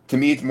 To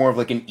me, it's more of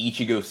like an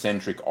Ichigo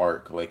centric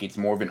arc. Like it's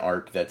more of an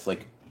arc that's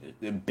like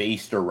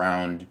based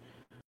around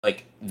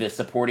like the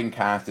supporting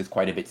cast is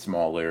quite a bit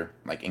smaller,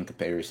 like in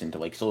comparison to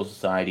like Soul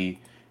Society.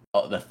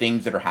 The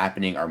things that are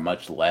happening are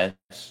much less.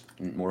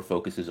 More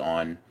focuses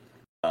on,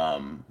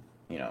 um,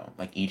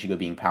 like Ichigo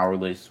being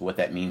powerless, what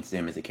that means to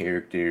him as a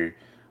character,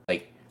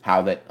 like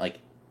how that like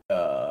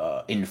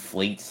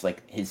inflates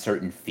like his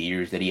certain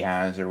fears that he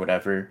has or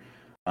whatever,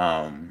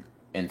 and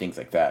things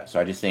like that. So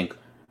I just think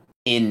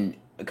in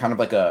kind of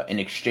like an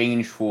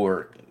exchange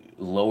for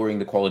lowering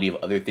the quality of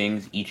other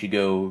things,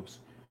 Ichigo's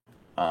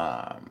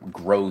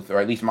growth, or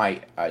at least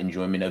my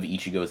enjoyment of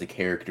Ichigo as a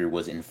character,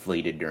 was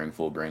inflated during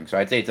Fullbring. So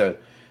I'd say it's a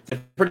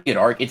pretty good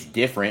arc. It's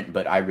different,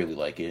 but I really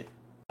like it.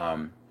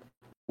 Um,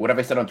 what have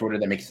I said on Twitter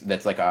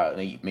that's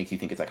like makes you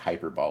think it's like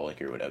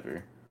hyperbolic or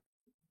whatever?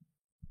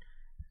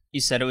 You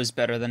said it was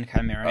better than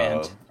Chimera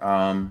Oh,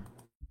 Ant.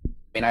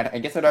 I mean, I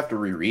guess I'd have to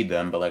reread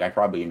them, but like I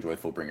probably enjoy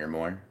Fullbringer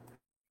more.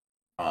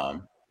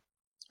 Um,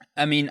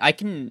 I mean, I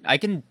can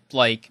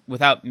like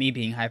without me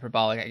being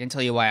hyperbolic, I can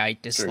tell you why I sure, go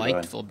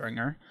disliked ahead.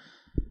 Fullbringer.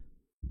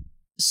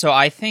 So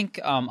I think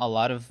a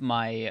lot of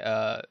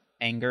my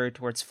anger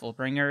towards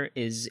Fullbringer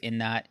is in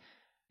that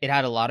it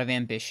had a lot of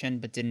ambition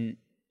but didn't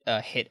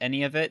hit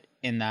any of it.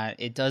 In that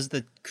it does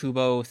the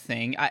Kubo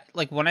thing.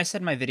 Like when I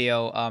said in my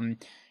video,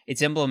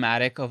 it's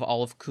emblematic of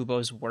all of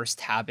Kubo's worst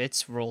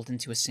habits rolled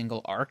into a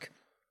single arc.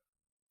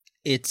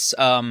 It's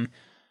a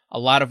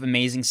lot of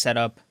amazing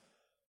setup,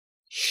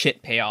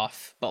 shit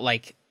payoff, but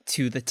like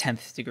to the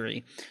 10th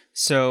degree.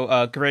 So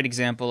a great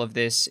example of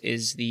this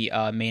is the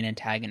main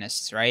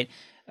antagonists, right?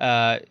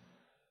 Uh,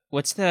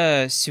 what's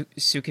the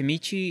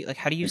Sukamichi? Like,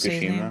 how do you say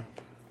his name?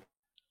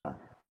 Fukushima.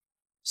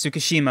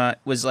 Tsukishima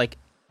was like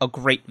a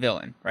great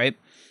villain, right?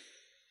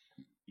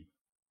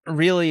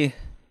 Really,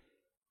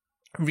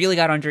 really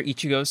got under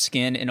Ichigo's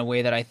skin in a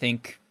way that I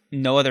think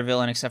no other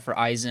villain except for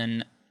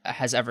Aizen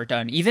has ever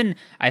done. Even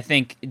I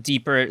think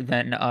deeper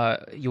than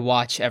you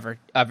watch ever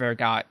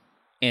got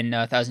in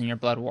Thousand Year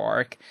Blood War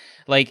arc.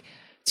 Like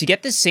to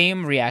get the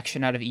same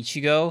reaction out of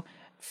Ichigo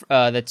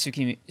that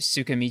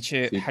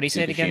Tsukamichi. How do you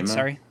say it again? Tsukushima.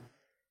 Sorry.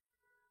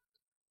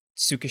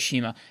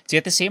 Tsukishima. To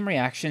get the same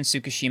reaction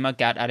Tsukishima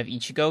got out of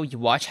Ichigo, you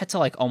watch had to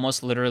like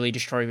almost literally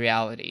destroy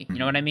reality. You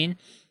know what I mean?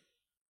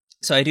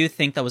 So I do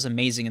think that was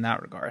amazing in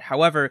that regard.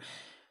 However,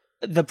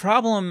 the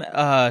problem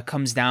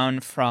comes down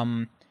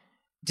from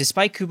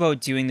despite Kubo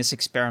doing this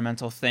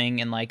experimental thing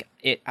and like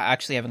it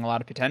actually having a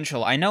lot of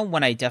potential. I know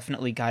when I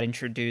definitely got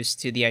introduced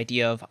to the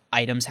idea of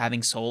items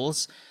having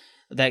souls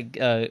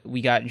that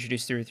we got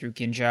introduced through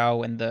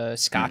Ginjao and the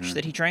scotch Mm-hmm.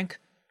 that he drank.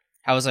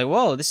 I was like,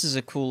 whoa, this is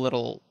a cool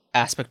little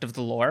aspect of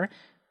the lore.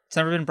 It's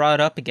never been brought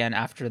up again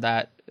after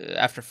that,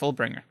 after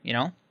Fullbringer, you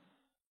know?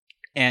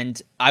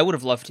 And I would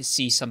have loved to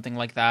see something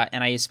like that.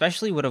 And I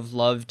especially would have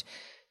loved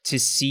to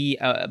see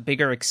a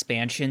bigger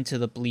expansion to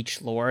the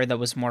Bleach lore that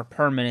was more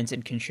permanent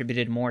and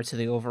contributed more to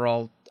the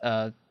overall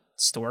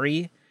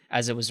story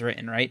as it was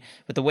written, right?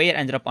 But the way it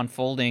ended up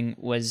unfolding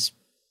was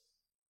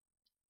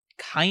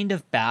kind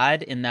of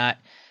bad in that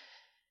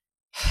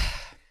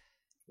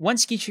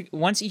once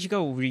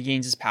Ichigo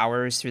regains his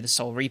powers through the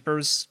Soul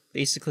Reapers,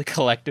 basically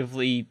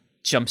collectively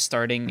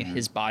jumpstarting Mm-hmm.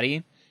 his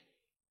body,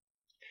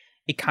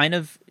 it kind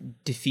of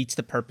defeats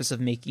the purpose of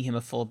making him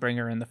a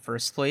Fullbringer in the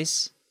first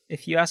place,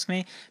 if you ask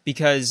me.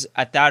 Because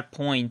at that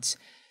point,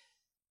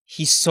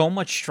 he's so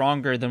much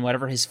stronger than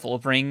whatever his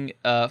Fullbring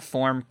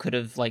form could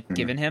have like Mm-hmm.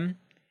 given him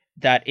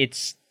that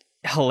it's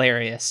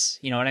hilarious.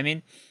 You know what I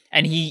mean?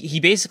 And he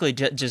basically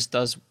just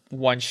does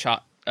one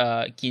shot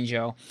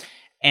Ginjo,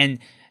 and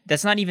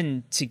that's not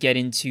even to get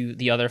into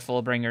the other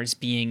Fullbringers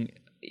being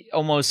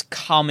almost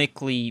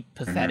comically Mm-hmm.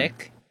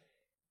 pathetic.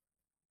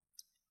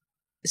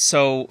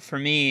 So for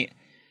me,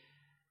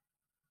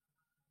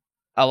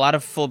 a lot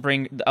of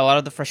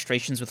the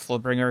frustrations with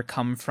Fullbringer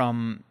come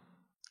from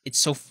it's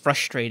so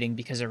frustrating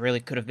because it really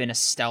could have been a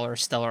stellar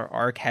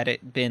arc had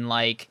it been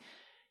like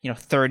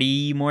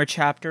 30 more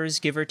chapters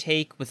give or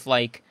take with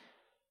like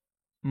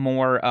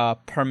more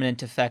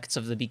permanent effects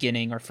of the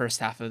beginning or first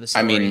half of the I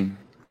story. mean,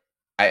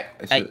 I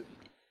I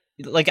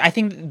so I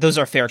think those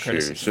are fair sure.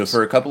 So criticisms.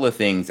 for a couple of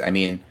things, I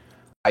mean,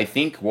 I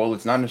think while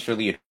it's not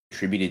necessarily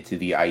attributed to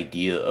the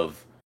idea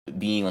of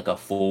being like a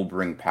full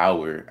bring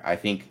power, I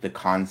think the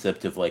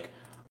concept of like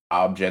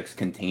objects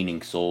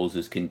containing souls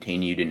is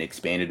continued and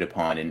expanded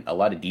upon in a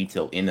lot of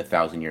detail in the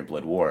Thousand Year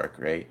Blood War arc,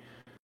 right?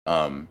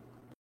 Um,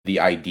 the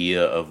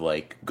idea of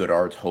like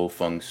Godard's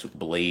Ho-Fung's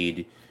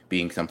blade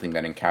being something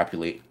that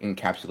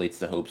encapsulates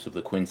the hopes of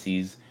the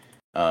Quincy's.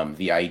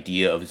 The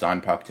idea of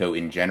Zanpakuto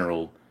in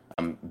general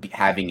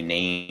having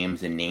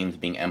names and names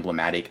being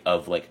emblematic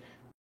of like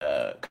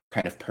uh,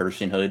 kind of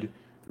personhood,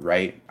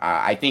 right?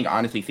 I think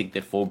honestly think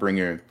that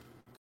Fullbringer.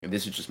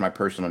 This is just my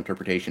personal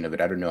interpretation of it.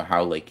 I don't know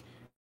how like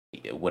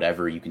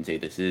whatever you can say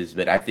this is,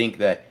 but I think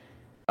that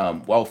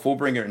while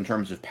Fullbringer in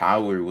terms of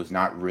power was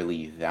not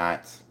really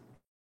that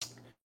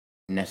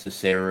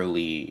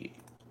necessarily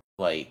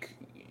like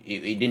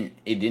it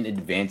didn't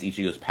advance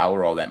Ichigo's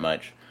power all that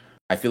much.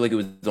 I feel like it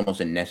was almost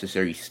a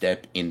necessary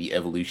step in the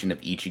evolution of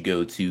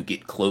Ichigo to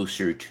get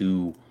closer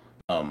to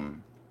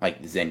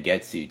like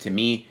Zangetsu. To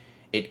me,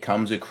 it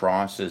comes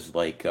across as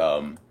like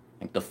the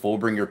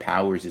Fullbringer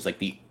powers is like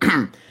the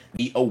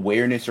the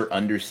awareness or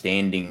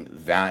understanding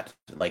that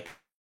like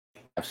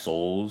have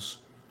souls,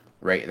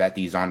 right? That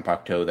these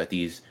Zanpakuto, that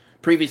these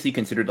previously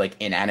considered like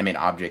inanimate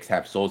objects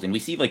have souls, and we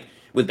see like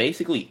with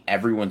basically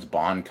everyone's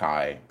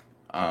Bankai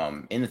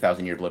in the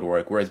Thousand Year Blood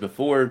War, whereas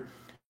before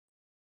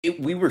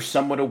we were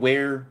somewhat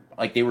aware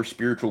like they were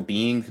spiritual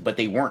beings, but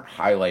they weren't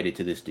highlighted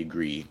to this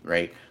degree,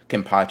 right?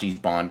 Kenpachi's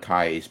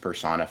Bankai is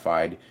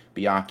personified,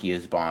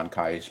 Byakuya's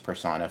Bankai is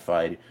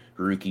personified,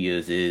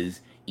 Rukia's is,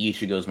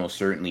 Ichigo's most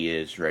certainly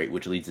is, right?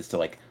 Which leads us to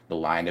like the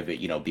line of it,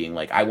 you know, being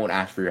like, I won't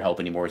ask for your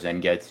help anymore,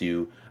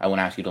 Zengetsu. I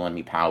won't ask you to lend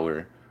me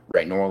power,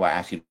 right? Nor will I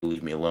ask you to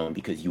leave me alone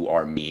because you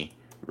are me,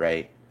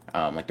 right?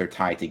 Like they're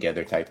tied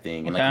together type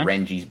thing. And like Okay.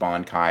 Renji's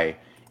Bankai,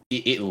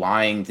 it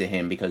lying to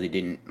him because it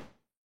didn't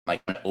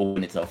like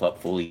open itself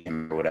up fully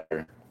or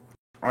whatever.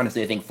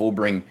 Honestly, I think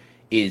Fullbring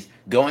is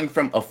going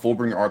from a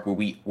Fullbringer arc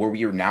where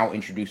we are now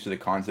introduced to the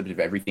concept of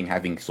everything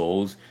having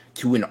souls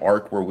to an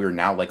arc where we're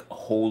now like,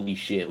 holy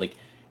shit, like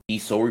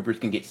these Soul Reapers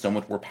can get so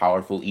much more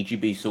powerful.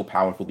 Ichibe is so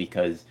powerful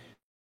because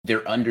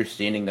they're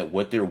understanding that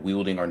what they're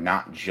wielding are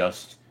not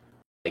just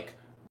like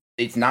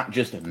it's not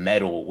just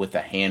metal with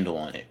a handle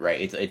on it,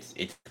 right?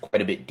 It's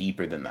quite a bit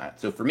deeper than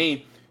that. So for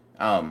me,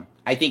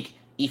 I think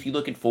if you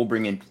look at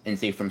Fullbring and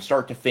say from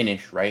start to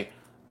finish, right,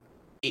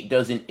 it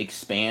doesn't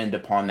expand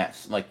upon that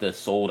like the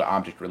soul to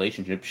object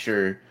relationship,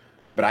 sure,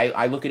 but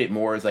I look at it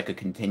more as like a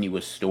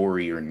continuous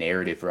story or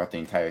narrative throughout the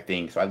entire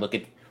thing. So I look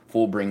at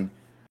Fullbring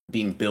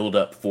being build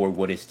up for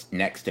what is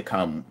next to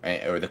come,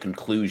 or the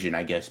conclusion,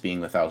 I guess,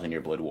 being the Thousand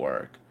Year Blood War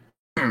arc.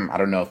 I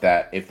don't know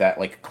if that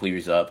like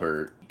clears up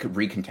or could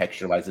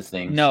recontextualizes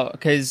things. No,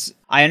 because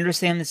I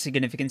understand the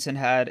significance it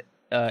had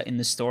in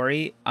the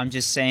story. I'm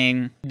just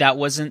saying that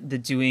wasn't the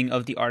doing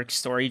of the arc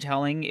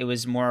storytelling. It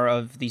was more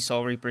of the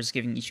Soul Reapers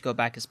giving Ichigo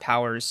back his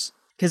powers.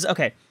 Because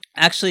okay,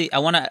 actually, I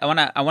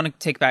wanna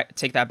take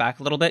that back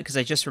a little bit because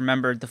I just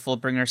remembered the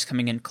Fullbringers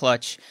coming in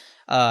clutch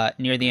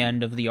near the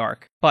end of the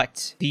arc.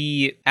 But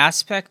the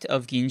aspect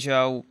of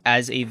Ginjo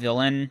as a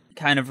villain,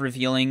 kind of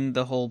revealing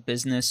the whole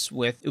business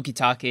with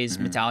Ukitake's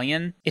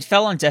medallion, it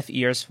fell on deaf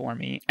ears for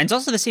me. And it's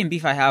also the same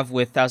beef I have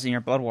with Thousand Year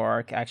Blood War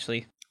arc,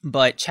 actually.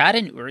 But Chad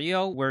and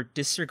Urio were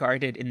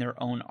disregarded in their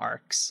own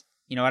arcs.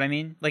 You know what I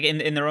mean? Like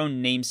in their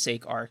own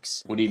namesake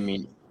arcs. What do you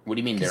mean? What do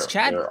you mean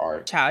Chad, there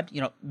are? Chad,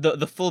 you know,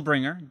 the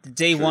Fullbringer, the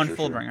day Sure, one sure,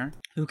 Fullbringer,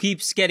 who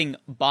keeps getting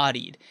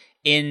bodied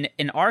in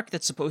an arc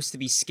that's supposed to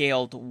be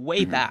scaled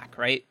way back,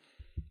 right?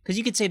 Because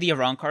you could say the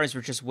Arankars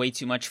were just way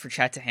too much for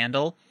Chad to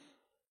handle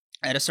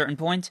at a certain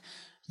point.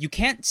 You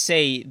can't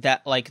say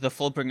that like the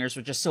Fullbringers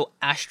were just so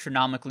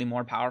astronomically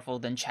more powerful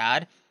than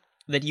Chad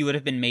that he would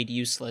have been made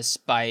useless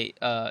by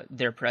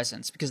their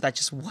presence, because that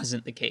just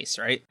wasn't the case,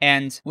 right?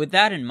 And with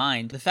that in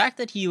mind, the fact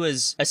that he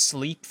was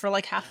asleep for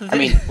like half of it... I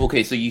mean,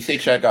 okay, so you say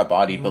Chad got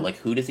bodied, but like,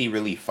 who does he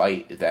really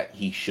fight that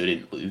he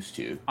shouldn't lose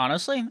to?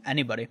 Honestly,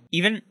 anybody.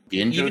 Even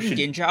Should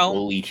Ginjo,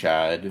 bully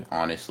Chad,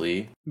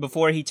 honestly.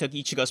 before he took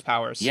Ichigo's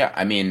powers. Yeah,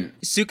 I mean...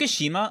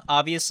 Tsukishima,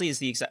 obviously, is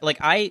the exact... Like,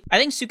 I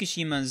think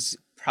Tsukishima's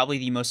probably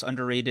the most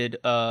underrated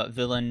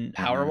villain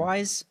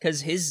power-wise,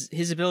 because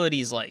his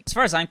ability is like, as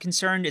far as I'm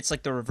concerned, it's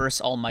like the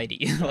reverse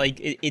almighty. Like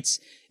it's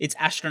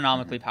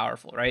astronomically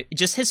powerful, right?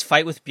 Just his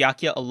fight with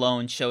Byakuya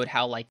alone showed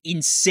how like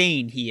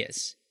insane he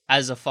is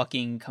as a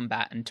fucking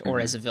combatant or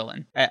as a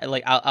villain.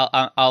 Like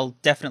I'll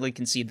definitely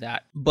concede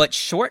that. But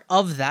short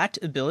of that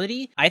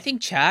ability, I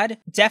think Chad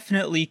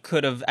definitely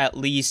could have at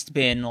least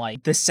been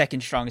like the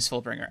second strongest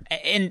Fullbringer.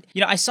 And you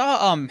know, I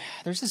saw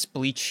there's this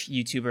Bleach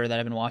YouTuber that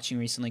I've been watching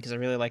recently because I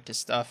really liked his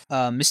stuff.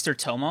 Mr.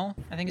 Tomo,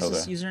 I think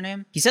is his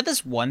username. He said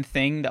this one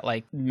thing that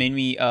like made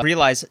me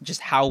realize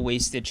just how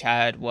wasted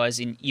Chad was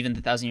in even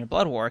the Thousand Year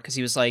Blood War, because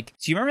he was like,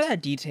 do you remember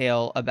that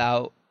detail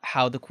about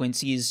how the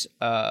Quincy's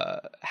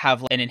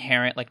have like, an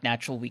inherent like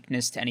natural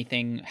weakness to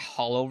anything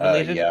hollow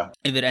related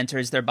if it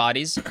enters their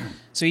bodies?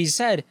 So he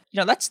said, you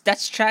know,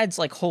 that's Chad's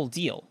like whole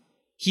deal.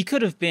 He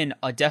could have been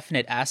a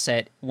definite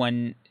asset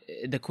when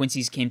the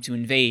Quincy's came to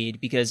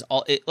invade, because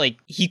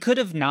he could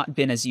have not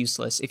been as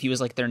useless if he was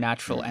like their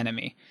natural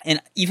enemy.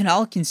 And even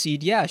I'll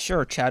concede, yeah,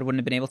 sure, Chad wouldn't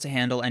have been able to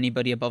handle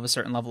anybody above a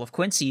certain level of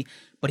Quincy,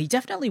 but he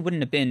definitely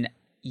wouldn't have been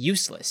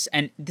useless.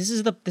 And this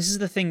is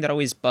the thing that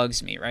always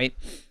bugs me, right?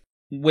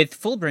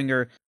 With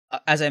Fullbringer,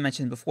 as I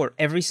mentioned before,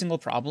 every single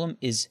problem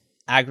is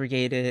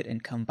aggregated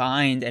and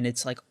combined, and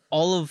it's like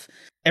all of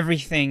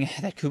everything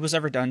that Kubo's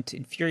ever done to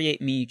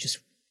infuriate me just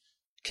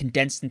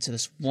condensed into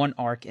this one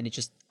arc, and it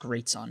just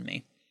grates on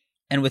me.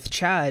 And with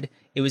Chad,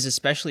 it was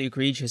especially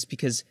egregious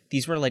because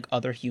these were like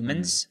other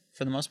humans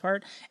for the most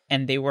part,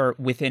 and they were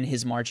within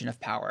his margin of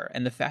power.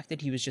 And the fact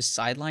that he was just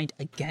sidelined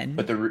again...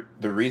 But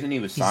the reason he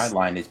was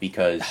sidelined is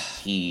because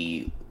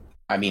he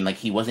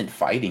wasn't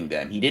fighting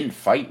them. He didn't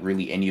fight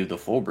really any of the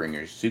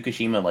Fullbringers.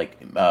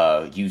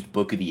 Tsukishima used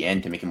Book of the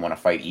End to make him want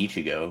to fight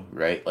Ichigo,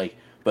 right? Like,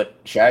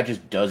 but Chad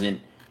just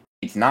doesn't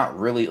it's not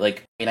really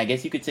like, and I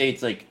guess you could say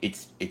it's like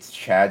it's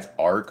Chad's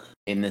arc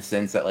in the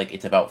sense that like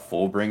it's about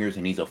Fullbringers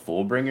and he's a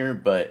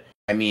Fullbringer, but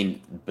I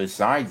mean,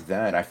 besides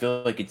that, I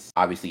feel like it's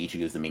obviously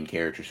Ichigo's the main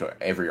character, so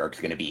every arc's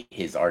going to be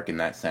his arc in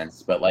that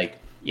sense. But like, I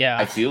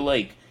Yeah. feel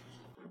like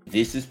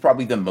this is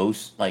probably the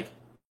most like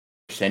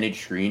percentage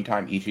screen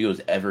time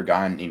Ichigo's ever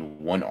gotten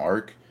in one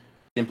arc,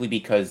 simply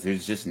because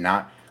there's just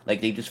not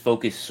like they just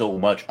focus so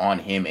much on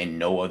him and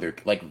no other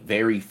like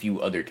very few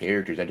other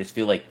characters. I just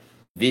feel like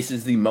this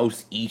is the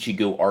most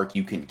Ichigo arc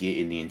you can get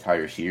in the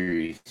entire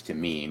series to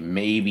me.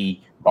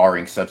 Maybe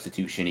barring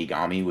Substitute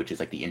Shinigami, which is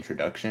like the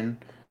introduction.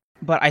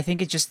 But I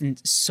think it's just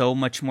so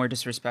much more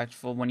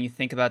disrespectful when you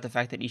think about the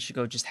fact that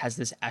Ichigo just has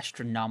this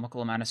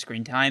astronomical amount of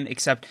screen time.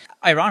 Except,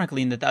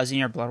 ironically, in the Thousand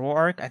Year Blood War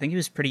arc, I think he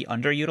was pretty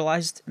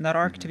underutilized in that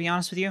arc, to be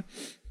honest with you.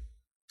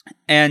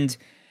 And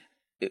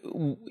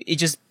it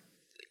just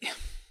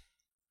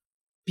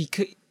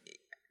because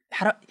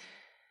how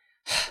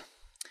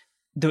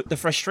do the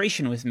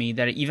frustration with me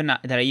that I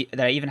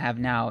even have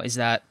now is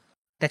that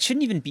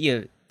shouldn't even be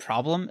a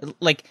problem.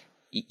 Like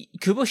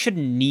Kubo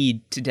shouldn't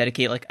need to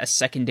dedicate like a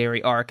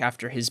secondary arc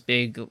after his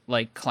big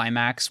like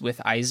climax with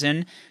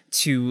Aizen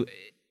to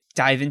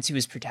dive into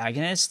his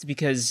protagonist,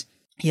 because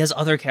he has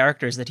other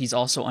characters that he's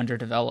also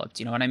underdeveloped.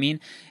 You know what I mean?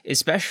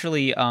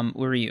 Especially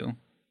Uryu,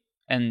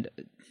 and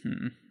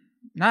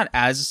not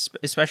as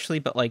especially,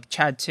 but like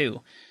Chad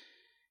too.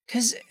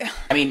 Because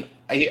I mean,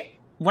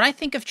 when I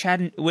think of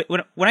Chad,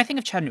 when I think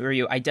of Chad and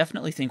Uryu, I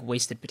definitely think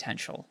wasted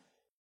potential.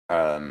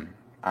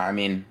 I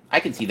mean, I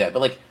can see that, but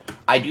like,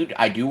 I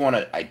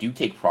do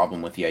take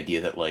problem with the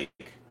idea that like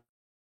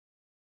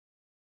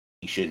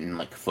he shouldn't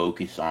like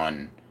focus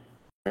on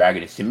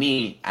protagonist. To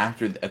me,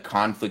 after a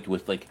conflict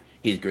with like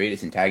his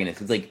greatest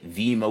antagonist, it's like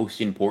the most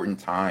important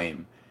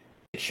time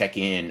to check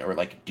in or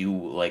like do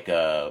like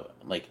a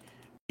like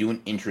do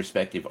an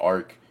introspective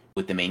arc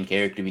with the main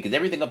character, because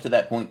everything up to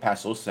that point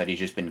past Soul Society has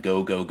just been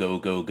go go go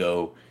go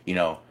go. You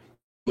know,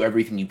 do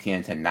everything you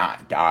can to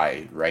not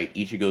die. Right?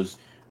 Ichigo's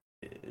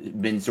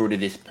been sort of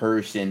this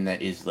person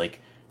that is like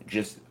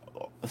just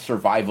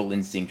survival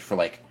instinct for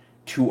like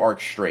two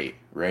arcs straight,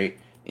 right?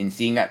 And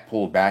seeing that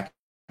pulled back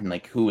and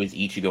like who is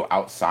Ichigo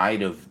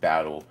outside of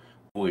battle,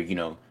 or you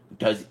know,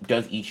 does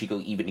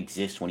Ichigo even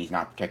exist when he's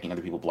not protecting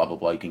other people? Blah blah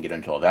blah. You can get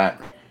into all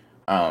that.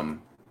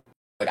 Um,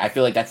 but I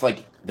feel like that's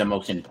like the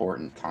most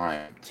important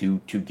time to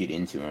get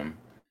into him.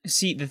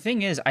 See, the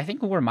thing is, I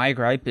think where my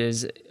gripe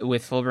is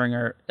with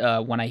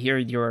Fullbringer, when I hear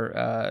your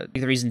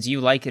the reasons you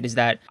like it, is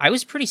that I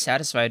was pretty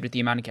satisfied with the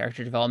amount of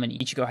character development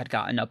Ichigo had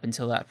gotten up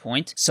until that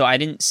point. So I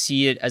didn't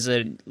see it as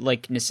a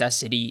like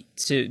necessity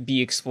to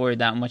be explored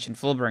that much in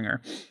Fullbringer.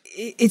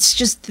 It's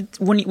just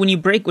when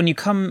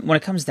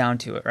it comes down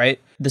to it, right?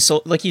 The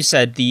soul, like you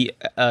said, the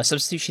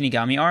Substitute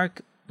Shinigami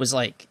arc was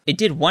like, it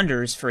did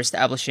wonders for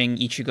establishing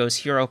Ichigo's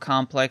hero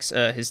complex,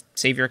 his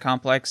savior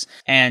complex,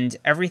 and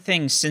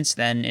everything since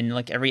then, and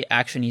like every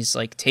action he's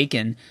like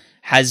taken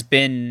has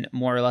been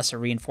more or less a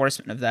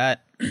reinforcement of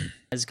that.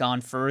 Has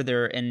gone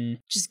further and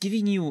just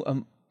giving you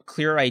a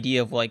clear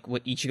idea of like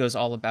what Ichigo's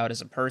all about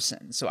as a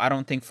person. So I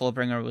don't think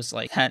Fullbringer was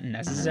like that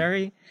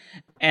necessary.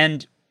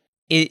 And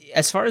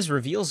as far as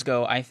reveals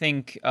go, I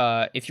think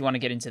if you want to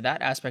get into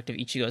that aspect of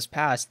Ichigo's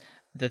past,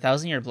 the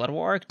Thousand Year Blood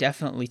War arc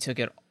definitely took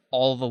it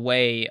all the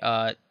way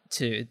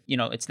to, you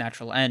know, its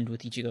natural end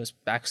with Ichigo's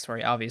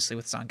backstory, obviously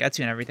with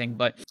Zangetsu and everything,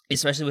 but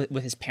especially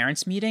with his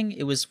parents meeting,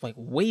 it was like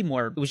way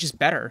more, it was just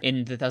better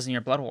in the Thousand Year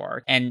Blood War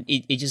arc, and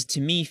it just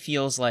to me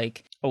feels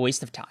like a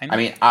waste of time. I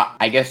mean,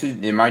 I guess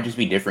it might just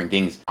be different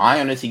things. I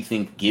honestly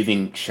think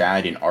giving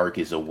Chad an arc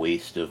is a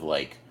waste of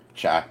like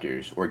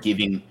chapters, or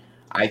giving.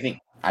 I think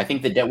I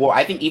think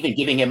even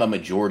giving him a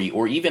majority,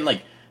 or even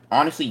like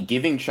honestly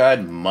giving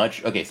Chad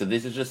much. Okay, so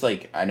this is just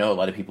like, I know a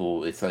lot of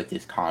people. It's like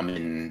this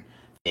common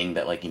thing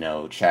that like, you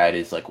know, Chad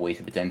is like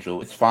wasted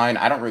potential. It's fine.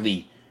 I don't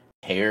really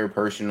care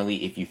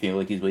personally if you feel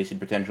like he's wasted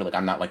potential. Like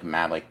I'm not like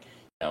mad like,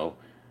 you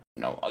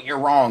know, oh, you're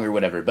wrong or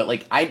whatever. But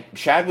like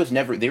Chad was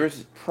never, there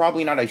was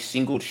probably not a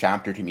single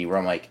chapter to me where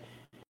I'm like,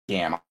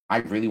 damn, I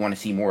really want to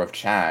see more of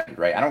Chad,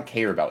 right? I don't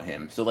care about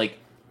him. So like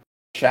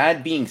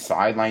Chad being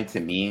sidelined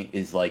to me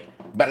is like,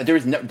 but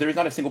there's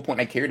not a single point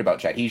I cared about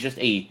Chad. He's just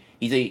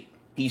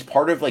he's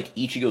part of like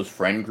Ichigo's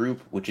friend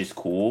group, which is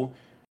cool,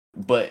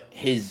 but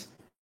his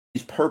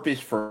purpose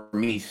for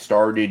me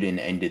started and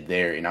ended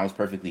there, and I was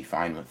perfectly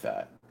fine with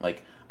that.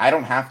 Like I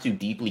don't have to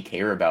deeply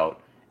care about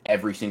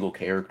every single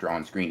character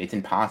on screen. It's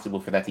impossible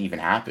for that to even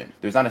happen.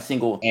 There's not a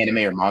single anime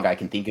or manga I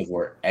can think of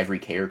where every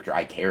character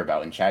I care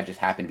about, and Chad just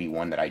happened to be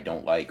one that I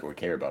don't like or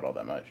care about all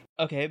that much.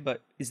 Okay,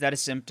 but is that a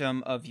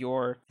symptom of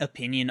your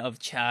opinion of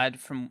Chad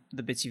from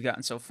the bits you've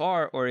gotten so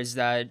far, or is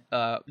that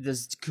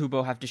does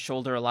Kubo have to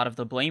shoulder a lot of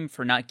the blame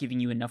for not giving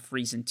you enough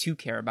reason to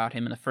care about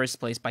him in the first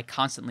place by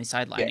constantly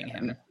sidelining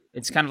him?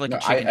 It's kind of like No,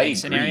 a chicken I egg agree,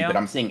 scenario. but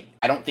I'm saying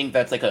I don't think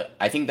that's like a.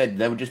 I think that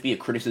would just be a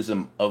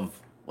criticism of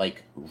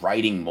like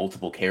writing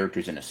multiple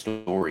characters in a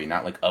story,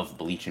 not like of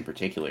Bleach in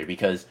particular,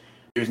 because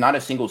there's not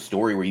a single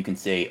story where you can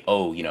say,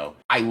 oh,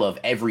 I love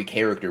every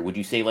character. Would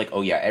you say like,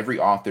 oh yeah, every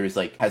author is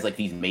like has like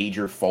these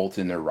major faults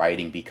in their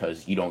writing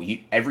because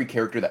every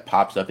character that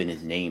pops up and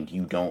is named,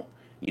 you don't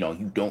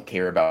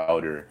care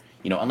about, or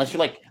unless you're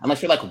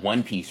like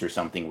One Piece or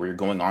something where you're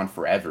going on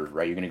forever,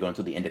 right? You're gonna go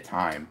until the end of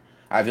time.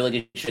 I feel like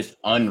it's just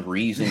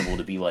unreasonable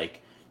to be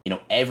like,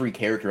 every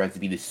character has to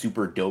be this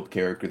super dope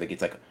character that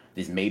gets like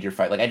this major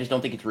fight. Like I just don't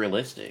think it's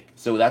realistic.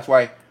 So that's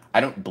why I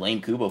don't blame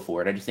Kubo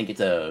for it. I just think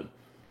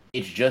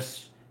it's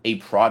just a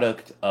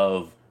product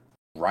of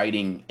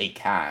writing a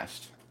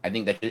cast. I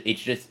think that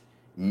it's just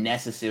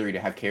necessary to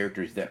have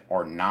characters that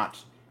are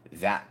not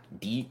that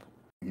deep,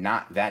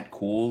 not that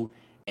cool,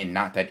 and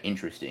not that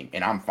interesting.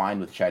 And I'm fine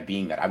with Chad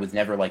being that. I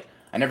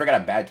never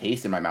got a bad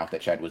taste in my mouth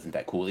that Chad wasn't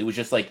that cool. It was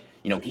just like,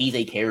 he's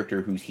a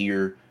character who's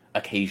here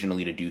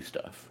occasionally to do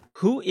stuff.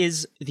 Who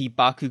is the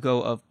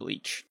Bakugo of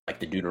Bleach? Like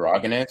the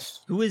Deuteragonist?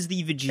 Who is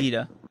the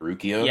Vegeta?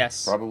 Rukia?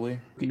 Yes. Probably?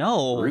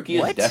 No.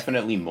 Rukia what? is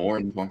definitely more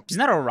important. Isn't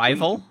that a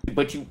rival?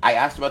 But I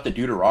asked about the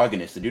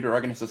Deuteragonist. The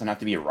Deuteragonist doesn't have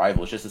to be a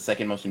rival. It's just the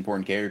second most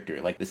important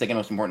character. Like, the second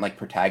most important, like,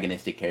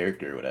 protagonistic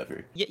character or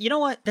whatever. You know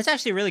what? That's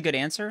actually a really good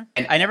answer.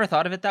 And I never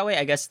thought of it that way.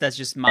 I guess that's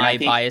just my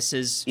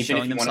biases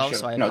showing themselves,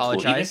 so I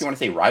apologize. Cool. Even if you want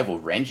to say rival,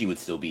 Renji would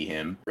still be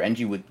him.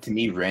 To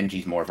me,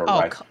 Renji's more of a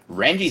rival.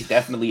 Renji's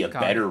definitely a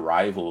better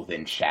rival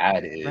than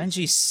Chad is.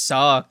 Renji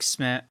sucks,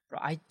 man.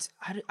 I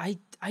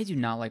do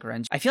not like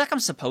Renji. I feel like I'm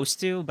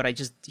supposed to, but he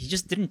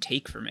just didn't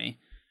take for me.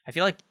 I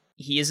feel like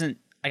he isn't.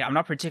 I'm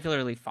not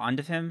particularly fond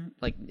of him.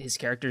 Like his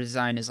character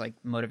design, his like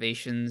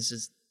motivations,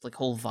 his like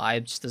whole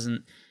vibe just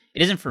doesn't.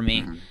 It isn't for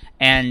me. Mm-hmm.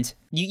 And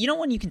you know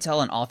when you can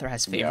tell an author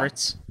has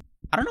favorites. Yeah.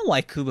 I don't know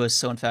why Kubo is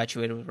so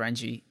infatuated with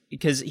Renji,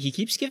 because he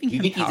keeps giving him.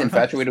 You think he's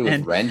infatuated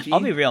with Renji? I'll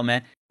be real,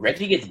 man.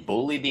 Renji gets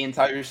bullied the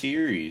entire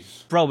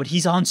series. Bro, but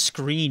he's on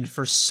screen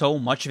for so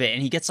much of it,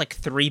 and he gets like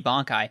 3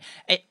 Bankai.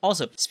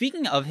 Also,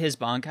 speaking of his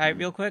Bankai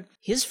real quick,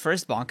 his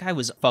first Bankai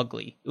was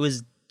ugly. It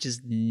was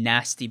just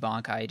nasty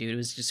Bankai, dude. It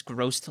was just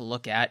gross to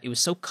look at. It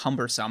was so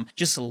cumbersome.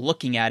 Just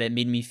looking at it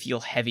made me feel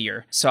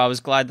heavier. So I was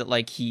glad that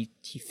like he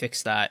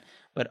fixed that.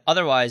 But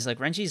otherwise, like,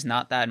 Renji's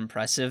not that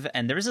impressive.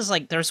 And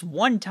there's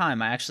one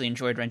time I actually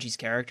enjoyed Renji's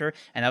character,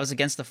 and that was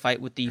against the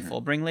fight with the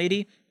Fullbring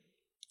lady.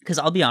 Because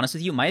I'll be honest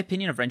with you, my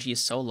opinion of Renji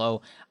is so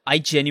low. I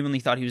genuinely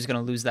thought he was going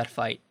to lose that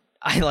fight.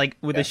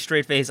 With a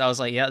straight face, I was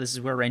like, yeah, this is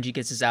where Renji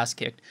gets his ass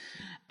kicked.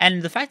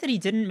 And the fact that he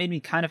didn't made me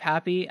kind of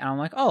happy. And I'm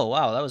like, oh,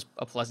 wow, that was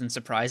a pleasant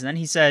surprise. And then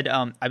he said,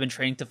 I've been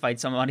training to fight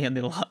somebody on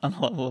the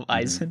level of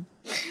Aizen.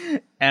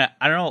 And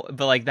I don't know,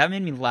 but like that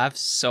made me laugh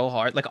so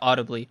hard, like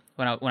audibly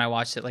when I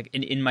watched it, like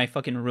in my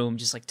fucking room,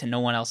 just like to no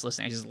one else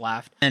listening. I just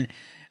laughed. And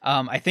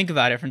I think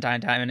about it from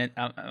time to time, and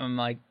I'm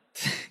like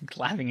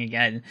laughing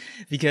again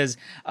because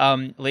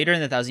later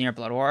in the 1,000-Year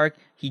Blood War arc,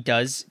 he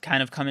does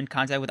kind of come in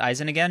contact with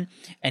Aizen again,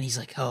 and he's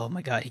like, oh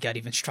my god, he got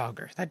even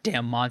stronger, that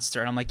damn monster.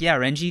 And I'm like, yeah,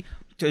 Renji,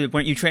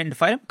 weren't you training to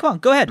fight him? Come on,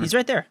 go ahead, he's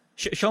right there.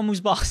 Show him who's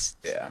boss.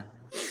 Yeah.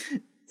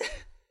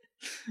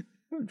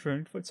 I'm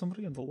trying to fight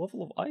somebody on the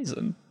level of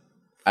Aizen.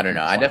 I don't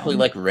know. I definitely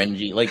like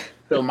Renji. Like,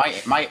 so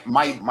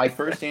my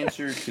first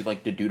answer to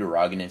like the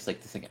Deuteragonist,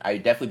 like the second,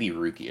 I'd definitely be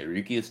Rukia.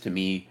 Rukia's to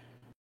me,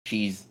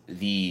 she's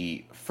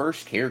the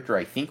first character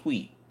I think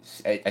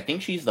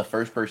she's the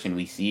first person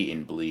we see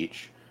in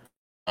Bleach.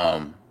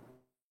 And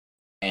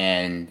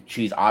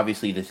she's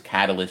obviously this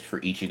catalyst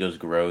for Ichigo's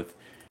growth.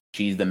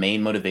 She's the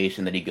main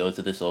motivation that he goes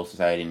to the Soul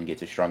Society and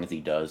gets as strong as he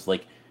does.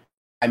 Like,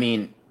 I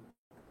mean,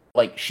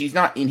 like, she's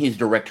not in his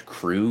direct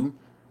crew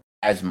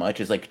as much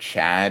as like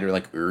Chad or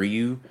like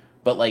Uryu,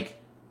 but like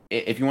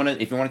if you want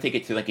to take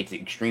it to like its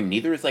extreme,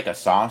 neither is like a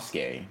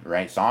Sasuke,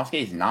 right? Sasuke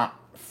is not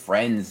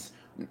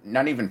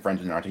even friends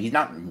with Naruto. He's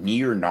not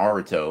near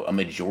Naruto a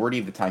majority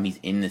of the time he's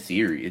in the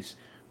series,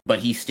 but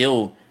he's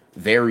still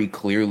very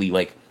clearly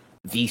like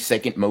the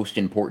second most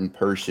important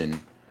person,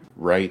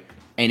 right?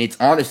 And it's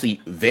honestly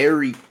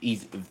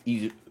he's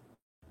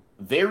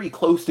very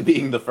close to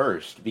being the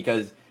first,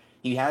 because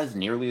he has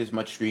nearly as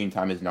much screen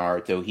time as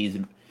Naruto.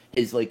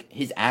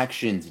 His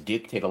actions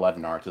dictate a lot of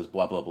Naruto's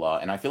blah blah blah,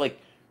 and I feel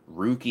like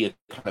Rukia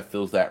kind of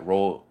fills that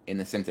role in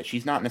the sense that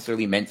she's not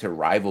necessarily meant to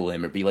rival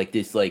him or be like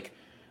this like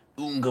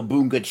Oonga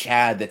Boonga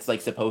Chad that's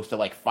like supposed to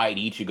like fight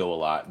Ichigo a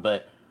lot.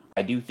 But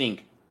I do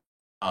think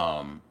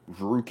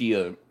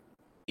Rukia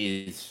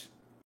is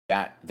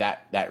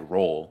that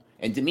role,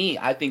 and to me,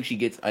 I think she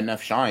gets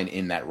enough shine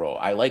in that role.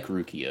 I like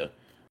Rukia,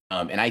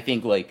 and I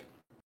think like,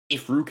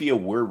 if Rukia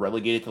were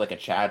relegated to like a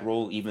Chad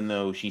role, even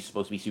though she's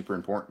supposed to be super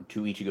important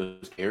to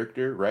Ichigo's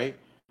character, right?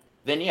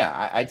 Then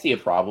yeah, I'd see a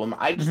problem.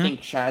 I just think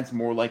Chad's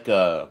more like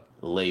a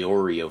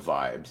Leorio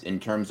vibes in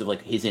terms of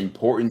like his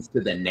importance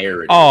to the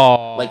narrative.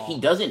 Oh, like he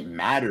doesn't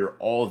matter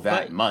all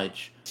that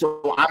much,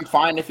 so I'm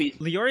fine if he.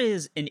 Leorio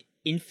is an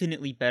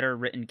infinitely better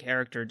written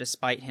character,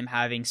 despite him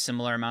having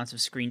similar amounts of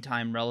screen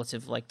time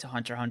relative like to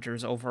Hunter x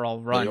Hunter's overall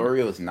run.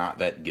 Leorio is not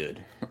that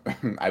good.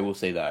 I will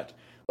say that.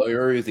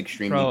 Leorio is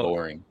extremely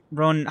boring.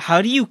 Bro,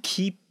 how do you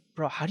keep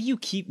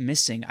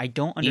missing? I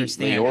don't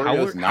understand.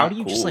 How do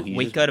you just like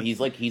wake up?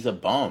 He's a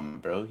bum,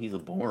 bro. He's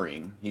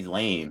boring. He's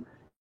lame.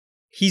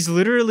 He's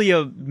literally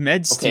a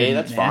med Okay, student,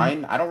 that's man.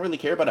 fine. I don't really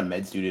care about a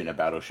med student in a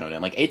battle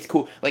shonen. Like it's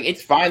cool. Like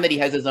it's fine that he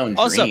has his own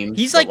Also, dreams, but like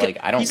he's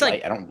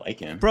like, I don't like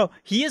him. bro,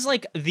 he is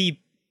like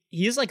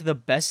the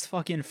best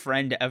fucking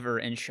friend ever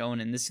in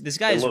shonen. This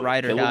guy is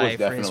ride or Killer was die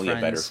for his definitely a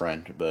better friends.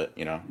 friend, but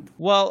you know,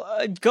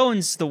 Well,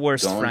 Gon's the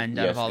worst Gon, friend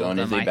out of yes, all of Gon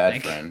is them, a I bad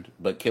think. friend,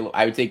 but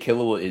I would say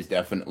Killua is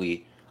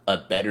definitely a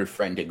better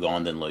friend to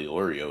Gon than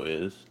Leorio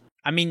is.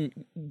 I mean,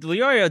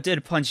 Leorio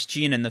did punch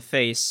Jean in the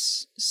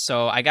face,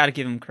 so I gotta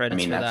give him I credits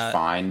mean, for that's that.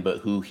 fine, but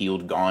who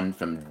healed Gon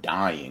from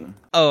dying?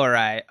 All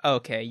right,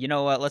 okay. You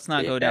know what? Let's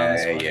not go down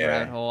this Yeah, fucking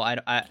rabbit yeah. hole.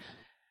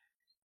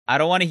 I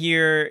don't want to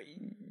hear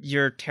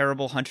your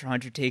terrible Hunter x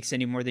Hunter takes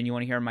any more than you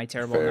want to hear my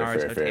terrible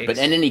Naruto Fair. But takes.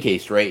 in any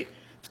case, right?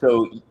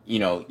 So you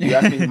know, you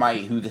asked me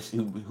who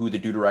the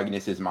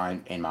Deuteragonist is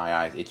mine in my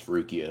eyes. It's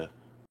Rukia.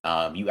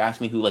 You asked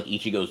me who like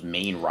Ichigo's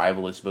main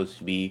rival is supposed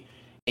to be.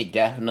 It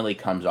definitely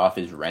comes off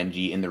as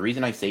Renji, and the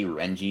reason I say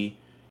Renji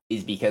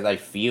is because I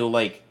feel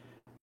like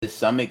to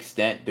some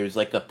extent there's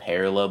like a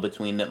parallel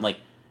between them. Like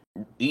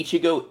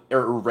Ichigo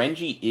or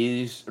Renji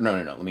is no.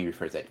 Let me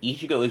rephrase that.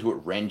 Ichigo is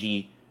what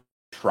Renji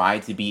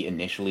tried to be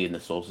initially in the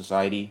Soul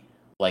Society,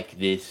 like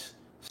this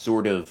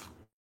sort of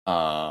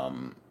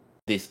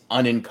this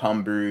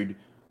unencumbered,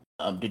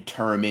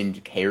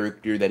 determined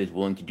character that is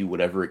willing to do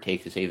whatever it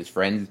takes to save his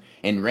friends.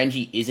 And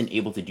Renji isn't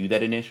able to do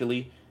that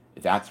initially.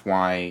 That's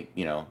why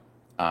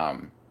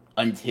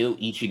until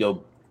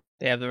Ichigo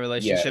They have the yeah,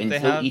 relationship they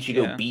until have.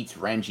 Ichigo Yeah. beats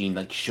Renji and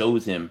like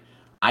shows him,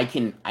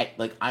 I'm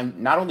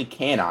not only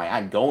can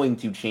I'm going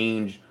to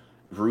change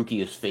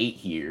Rukia's fate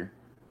here,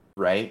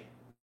 right?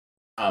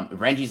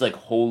 Renji's like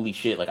holy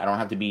shit, like I don't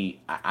have to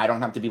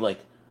be like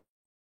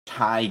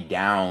tied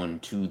down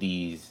to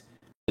the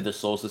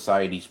Soul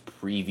Society's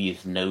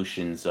previous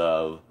notions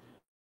of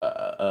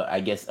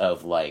I guess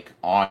of like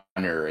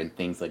honor and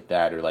things like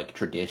that or like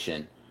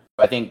tradition.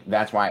 I think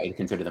that's why I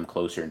consider them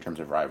closer in terms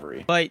of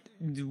rivalry. But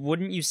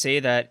wouldn't you say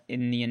that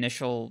in the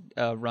initial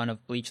run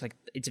of Bleach, like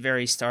its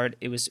very start,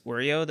 it was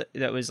Ureo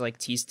that was like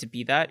teased to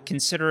be that,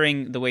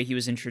 considering the way he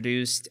was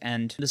introduced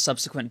and the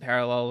subsequent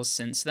parallels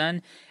since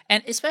then,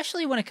 and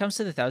especially when it comes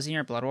to the Thousand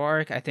Year Blood War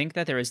arc, I think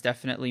that there is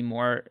definitely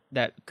more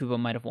that Kubo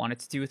might have wanted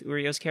to do with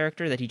Ureo's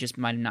character that he just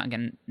might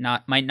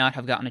not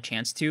have gotten a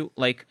chance to.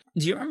 Like,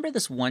 do you remember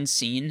this one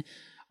scene?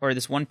 Or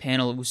this one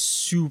panel, it was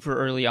super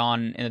early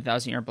on in the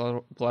Thousand Year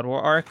Blood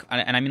War arc,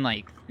 and I mean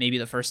like maybe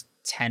the first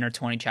 10 or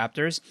 20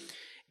 chapters.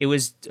 It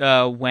was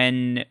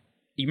when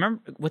you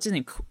remember what's his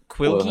name, Well,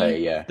 Quilky, hey,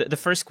 yeah. the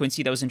first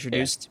Quincy that was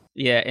introduced,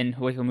 yeah, in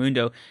Hueco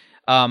Mundo.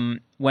 When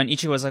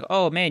Ichigo was like,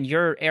 "Oh man,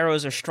 your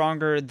arrows are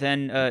stronger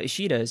than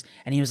Ishida's,"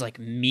 and he was like,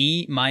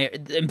 "Me, my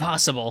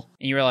impossible,"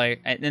 and you were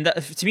like, and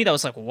that, to me that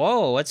was like,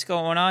 "Whoa, what's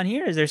going on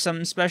here? Is there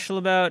something special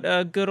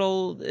about good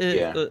old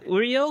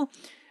Ureo?"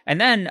 And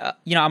then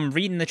I'm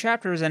reading the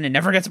chapters and it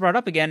never gets brought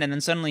up again. And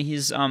then suddenly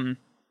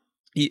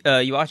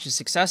you watch his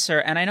successor,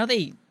 and I know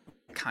they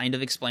kind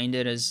of explained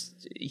it as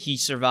he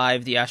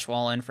survived the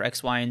Ashwallen for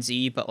X, Y, and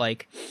Z, but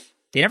like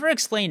they never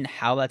explain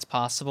how that's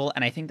possible,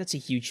 and I think that's a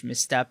huge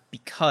misstep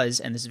because,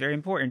 and this is very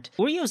important,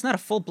 Oreo is not a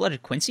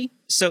full-blooded Quincy,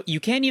 so you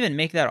can't even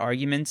make that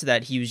argument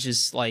that he was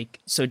just like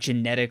so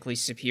genetically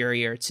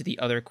superior to the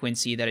other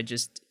Quincy that it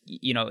just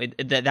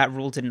that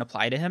rule didn't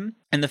apply to him.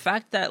 And the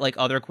fact that like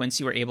other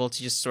Quincy were able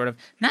to just sort of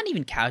not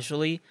even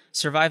casually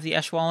survive the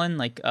Eshwallen,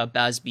 like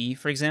Baz B,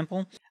 for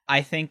example,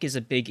 I think is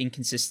a big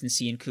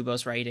inconsistency in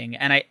Kubo's writing.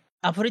 And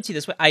I'll put it to you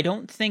this way: I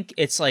don't think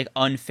it's like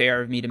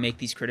unfair of me to make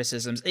these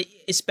criticisms,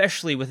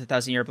 especially with the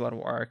Thousand Year Blood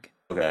War arc.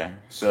 Okay,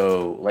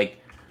 so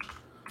like,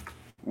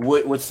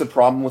 what's the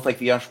problem with like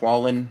the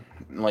Ashwallen,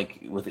 like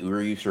with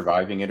Uryu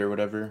surviving it or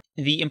whatever?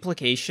 The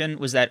implication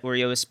was that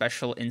Ureo is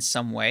special in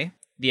some way.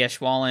 The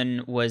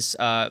Eshwallen was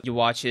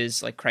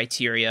Yuwatch's like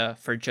criteria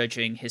for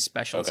judging his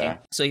specialty. Okay.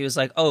 So he was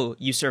like, "Oh,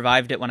 you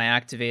survived it when I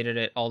activated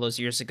it all those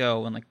years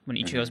ago when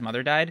Ichigo's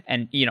mother died,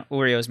 and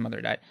Ureo's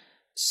mother died."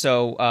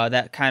 So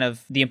that kind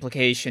of the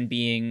implication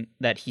being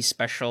that he's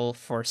special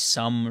for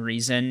some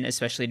reason,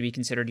 especially to be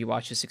considered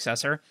Yuwatch's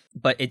successor.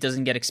 But it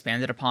doesn't get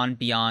expanded upon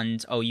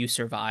beyond, "Oh, you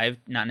survived,"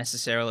 not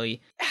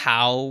necessarily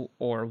how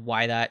or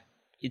why that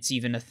it's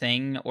even a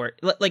thing, or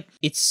like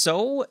it's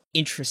so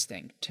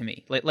interesting to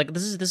me. Like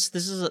this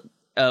is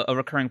a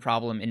recurring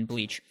problem in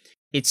Bleach.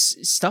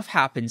 It's stuff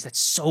happens that's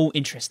so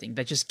interesting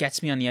that just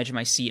gets me on the edge of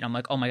my seat. I'm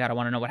like, oh my god, I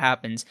want to know what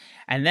happens.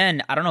 And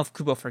then I don't know if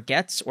Kubo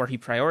forgets or he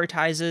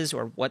prioritizes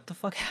or what the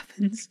fuck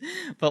happens,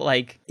 but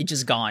like it's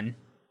just gone.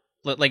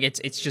 Like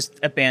it's just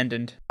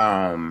abandoned.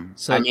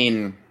 So I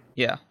mean,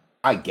 yeah,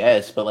 I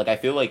guess, but like I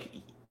feel like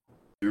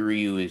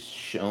Uryu is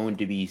shown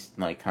to be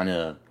like kind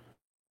of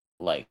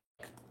like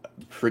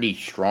pretty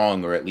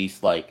strong, or at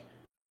least like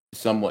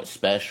somewhat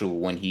special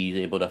when he's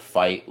able to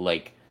fight,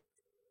 like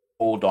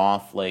hold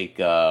off like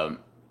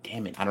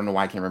damn it, I don't know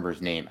why I can't remember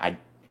his name.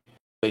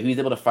 But he was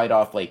able to fight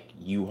off like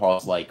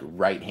U-Haul's like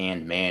right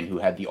hand man who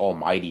had the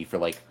Almighty for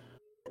like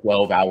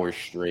 12 hours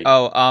straight.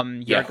 oh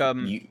Yeah,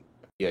 Yurgum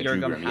yeah,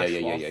 Yurgum Drugrim.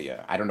 Hashwolf.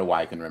 Yeah. I don't know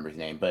why I couldn't remember his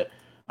name, but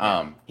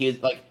Yeah. He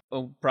is like,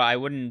 Oh, bro, I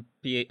wouldn't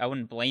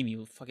blame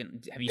you.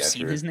 Fucking, have you yeah,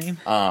 seen sure. his name?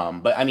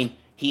 But I mean,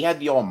 he had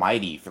the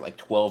Almighty for like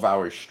 12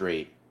 hours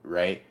straight,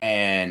 right?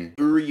 And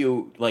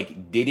Uryu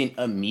like didn't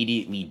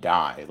immediately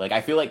die. Like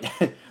I feel like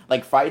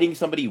like fighting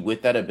somebody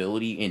with that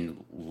ability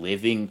and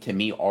living to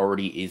me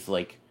already is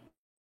like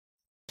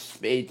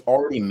it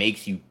already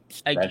makes you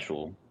Like,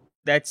 special.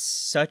 that's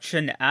such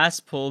an ass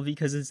pull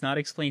because it's not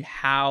explained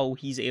how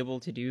he's able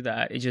to do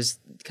that. It's just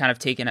kind of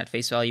taken at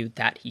face value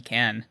that he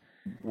can.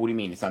 What do you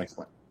mean it's not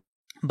explained?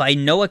 By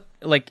no,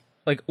 like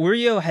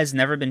Uryo has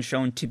never been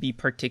shown to be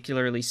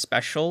particularly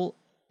special,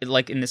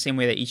 like in the same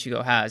way that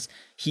Ichigo has.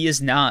 He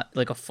is not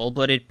like a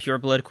full-blooded,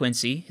 pure-blood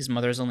Quincy. His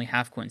mother is only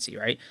half Quincy,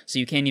 right? So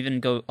you can't even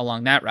go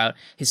along that route.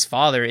 His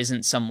father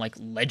isn't some like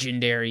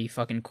legendary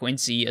fucking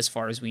Quincy, as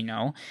far as we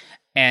know.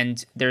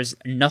 And there's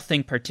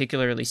nothing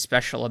particularly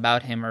special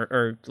about him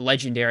or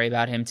legendary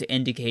about him to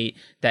indicate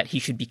that he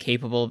should be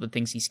capable of the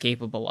things he's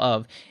capable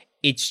of.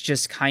 It's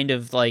just kind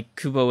of like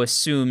Kubo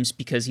assumes,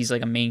 because he's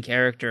like a main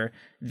character,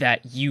 that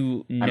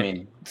I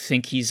mean,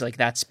 think he's like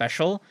that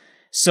special.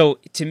 So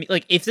to me,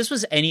 like if this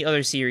was any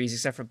other series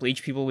except for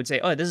Bleach, people would say,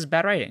 "Oh, this is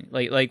bad writing."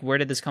 Like where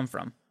did this come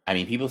from?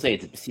 people say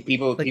it's Like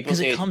people because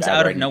it say it's comes bad out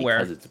of writing because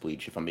nowhere. it's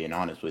Bleach. If I'm being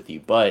honest with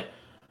you, but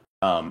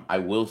I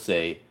will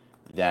say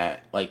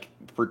that like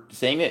for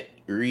saying that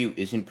Uryu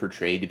isn't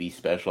portrayed to be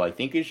special, I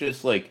think it's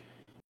just like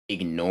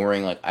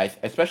ignoring like I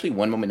especially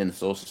one moment in the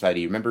Soul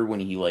Society. Remember when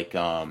he like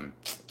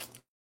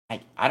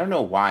I don't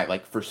know why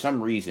like for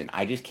some reason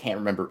I just can't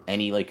remember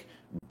any like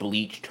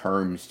Bleach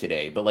terms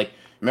today, but like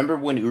remember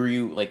when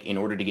Uryu like in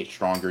order to get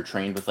stronger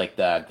trained with like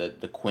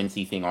the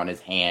Quincy thing on his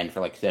hand for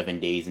like 7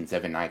 days and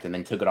 7 nights and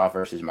then took it off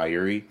versus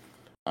Mayuri.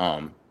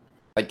 Um,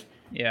 like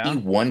he Yeah.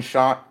 one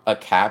shot a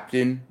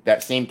captain,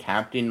 that same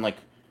captain, like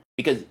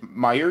because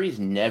Mayuri's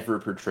never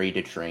portrayed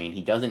to train.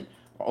 He doesn't.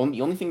 The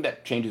only thing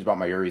that changes about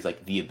Mayuri is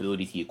like the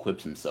abilities he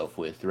equips himself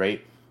with,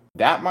 right?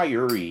 That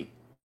Mayuri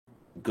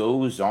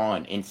goes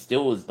on and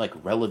still is like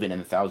relevant in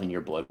the Thousand Year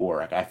Blood War.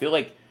 Like, I feel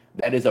like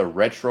that is a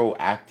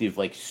retroactive,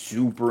 like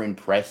super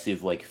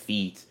impressive like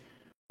feat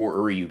for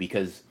Uryu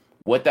because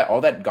what that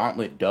all that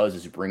gauntlet does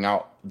is bring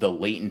out the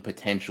latent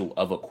potential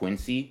of a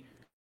Quincy,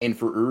 and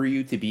for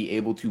Uryu to be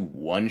able to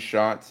one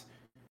shot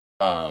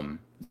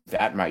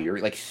that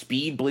Mayuri like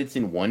speed blitz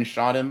and one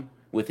shot him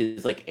with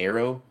his like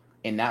arrow.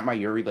 And that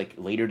Mayuri, like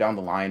later down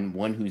the line,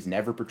 one who's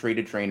never portrayed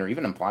a trainer,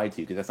 even implied to,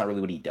 because that's not really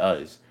what he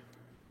does,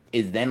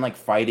 is then like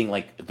fighting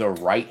like the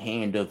right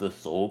hand of the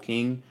Soul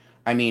King.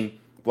 I mean,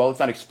 well, it's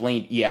not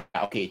explained. Yeah,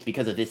 okay, it's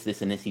because of this,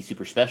 this, and this. He's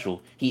super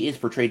special. He is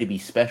portrayed to be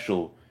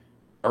special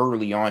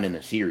early on in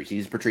the series.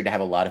 He's portrayed to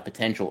have a lot of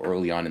potential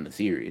early on in the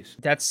series.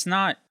 That's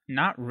not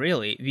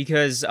really,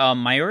 because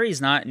Mayuri is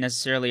not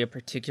necessarily a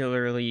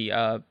particularly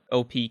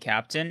OP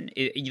captain.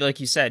 Like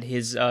you said,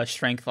 his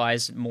strength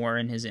lies more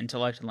in his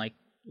intellect and like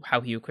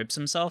how he equips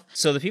himself.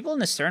 So the people in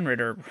the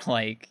Sternrid are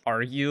like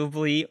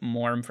arguably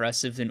more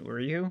impressive than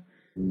Uryu.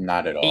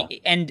 Not at all.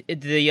 And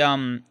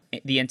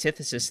the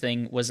antithesis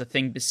thing was a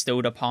thing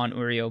bestowed upon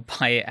Uryu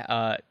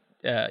by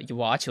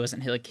Yuachi.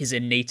 Wasn't like his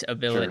innate Sure.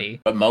 ability.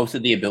 But most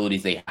of the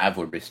abilities they have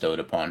were bestowed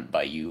upon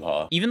by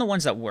Yuha. Even the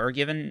ones that were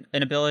given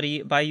an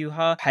ability by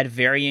Yuha had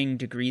varying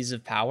degrees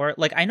of power.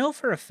 Like, I know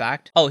for a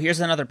fact. Oh,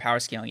 here's another power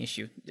scaling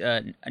issue.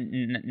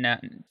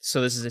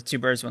 So this is a two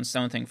birds, one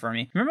stone thing for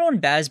me. Remember when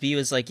Baz B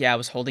was like, yeah, I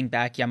was holding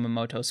back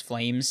Yamamoto's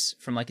flames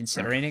from, like,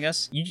 incinerating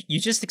us? You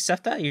just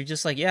accept that? You're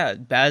just like, yeah,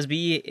 Baz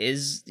B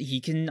he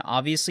can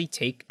obviously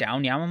take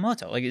down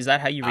Yamamoto. Like, is that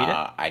how you read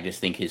it? I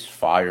just think his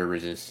fire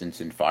resistance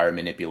and fire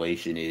manipulation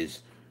is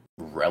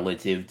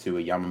relative to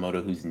a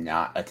Yamamoto who's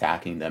not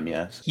attacking them.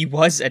 Yes, He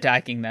was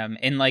attacking them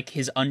in like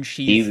his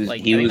unsheathed.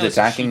 Like he I think was that was his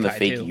attacking the Shikai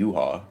fake too.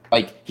 Yuha.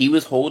 Like he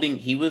was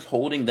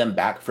holding them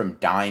back from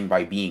dying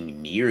by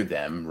being near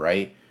them,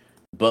 right?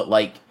 But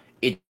like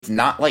it's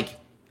not like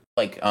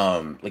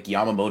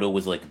Yamamoto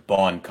was like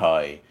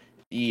Bonkai,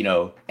 you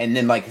know, and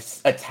then like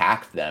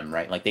attacked them,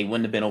 right? Like they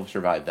wouldn't have been able to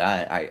survive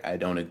that. I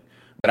don't,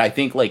 but I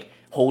think like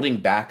holding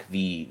back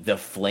the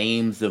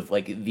flames of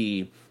like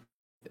the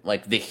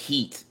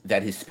heat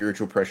that his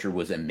spiritual pressure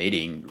was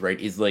emitting, right,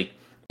 is like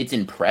it's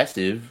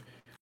impressive,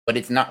 but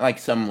it's not like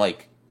some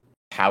like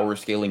power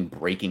scaling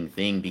breaking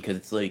thing because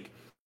it's like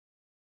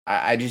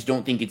I just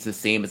don't think it's the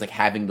same as like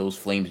having those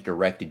flames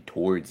directed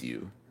towards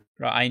you.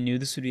 Bro, I knew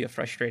this would be a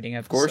frustrating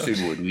Of course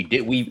episode. it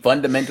would. We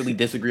fundamentally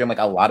disagree on like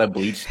a lot of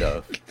Bleach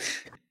stuff.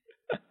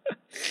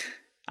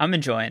 I'm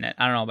enjoying it.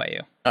 I don't know about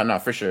you. Oh, no,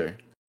 for sure.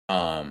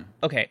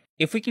 Okay,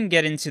 if we can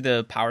get into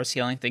the power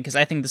scaling thing, because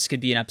I think this could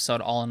be an episode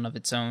all in of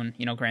its own.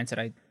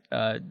 Granted,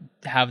 I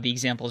have the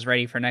examples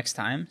ready for next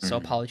time, so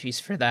apologies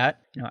for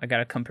that. I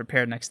gotta come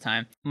prepared next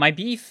time. My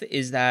beef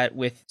is that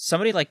with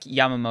somebody like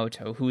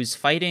Yamamoto, who's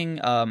fighting,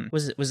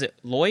 was it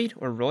Lloyd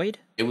or Royd?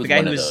 It was The guy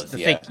one who of was those, the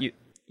yeah. fake.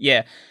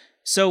 Yeah.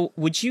 So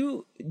would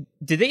you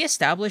did they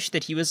establish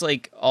that he was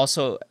like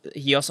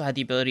he also had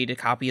the ability to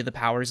copy the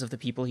powers of the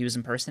people he was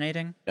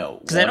impersonating? No,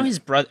 because I know his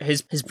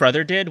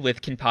brother did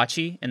with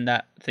Kinpachi in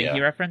that thing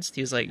he referenced.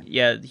 He was like,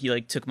 yeah, he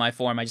like took my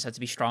form. I just had to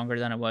be stronger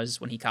than I was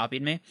when he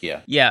copied me.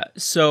 Yeah.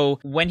 So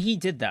when he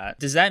did that,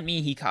 does that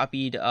mean he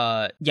copied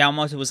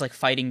Yamamoto was like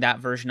fighting that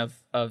version of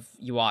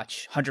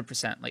Yuach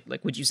 100%?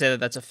 Like would you say that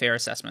that's a fair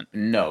assessment?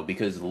 No,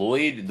 because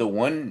Lloyd, the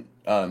one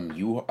not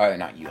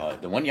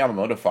Yuha, the one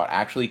Yamamoto fought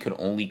actually could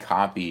only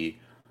copy,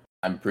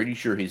 I'm pretty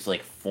sure, his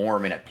like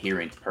form and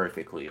appearance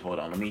perfectly. Hold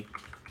on, let me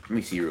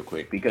see real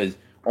quick, because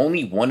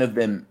only one of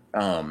them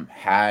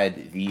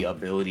had the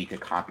ability to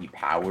copy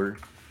power.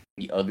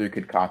 The other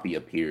could copy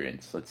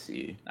appearance. Let's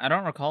see. I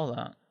don't recall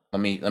that.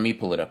 Let me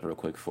pull it up real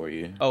quick for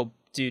you. Oh,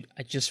 dude,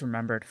 I just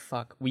remembered.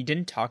 Fuck, we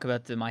didn't talk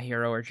about the My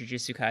Hero or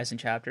Jujutsu Kaisen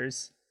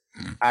chapters.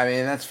 I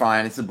mean, that's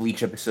fine. It's a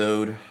Bleach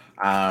episode.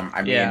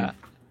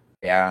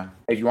 Yeah.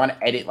 If you want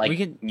to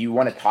edit, you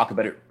want to talk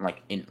about it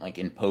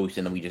in post,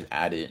 and then we just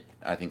add it,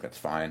 I think that's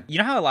fine. You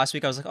know how last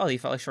week I was like, oh, they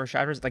felt like short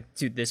chapters? Like,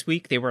 dude, this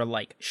week they were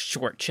like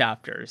short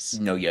chapters.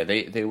 No, yeah,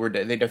 they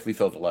definitely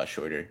felt a lot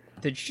shorter.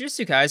 The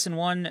Jujutsu Kaisen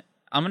one,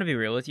 I'm gonna be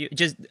real with you.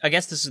 I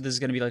guess this is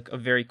gonna be like a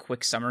very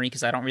quick summary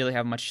because I don't really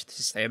have much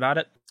to say about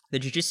it. The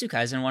Jujutsu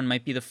Kaisen one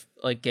might be the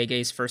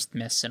Gege's first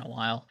miss in a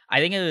while. I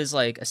think it was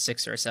like a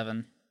 6 or a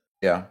 7.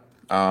 Yeah.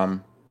 I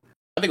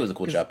think it was a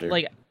cool chapter.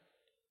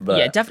 But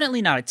yeah,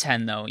 definitely not a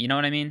 10 though. You know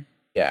what I mean?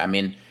 Yeah, I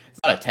mean, it's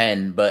not a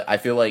 10, but I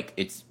feel like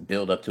it's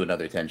build up to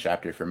another 10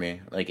 chapter for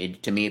me.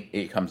 Like, to me,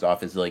 it comes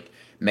off as like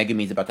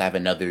Megumi's about to have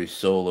another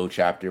solo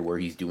chapter where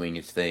he's doing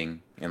his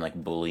thing and like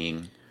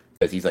bullying,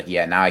 because he's like,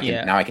 now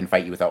I can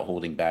fight you without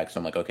holding back. So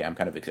I'm like, okay, I'm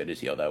kind of excited to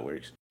see how that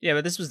works. Yeah,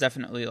 but this was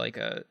definitely like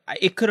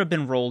it could have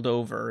been rolled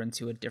over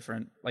into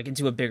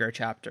into a bigger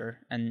chapter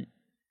and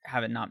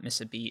have it not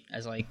miss a beat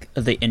as like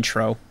the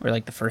intro or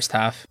like the first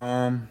half.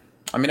 I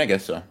mean, I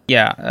guess so.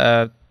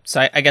 Yeah.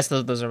 So I guess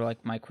those are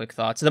like my quick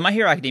thoughts. The My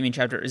Hero Academia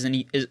chapter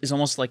is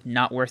almost like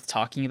not worth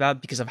talking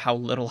about because of how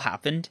little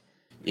happened.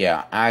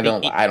 Yeah, I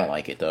don't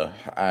like it though.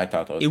 I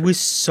thought that was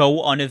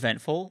so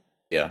uneventful.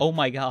 Yeah. Oh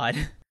my god.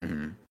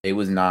 Mm-hmm. It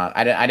was not.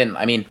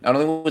 I mean, not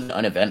only was it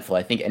uneventful,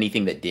 I think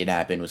anything that did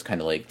happen was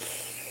kind of like,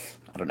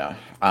 I don't know.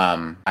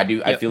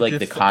 I feel like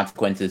the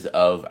consequences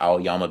of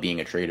Aoyama being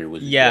a traitor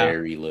was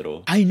very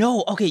little. I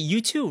know. Okay,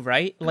 you too,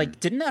 right? Like,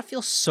 didn't that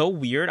feel so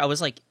weird? I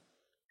was like,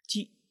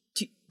 do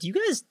you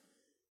guys?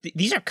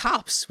 These are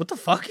cops. What the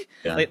fuck?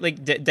 Yeah.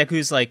 Like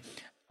Deku's like,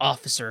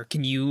 officer,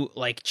 can you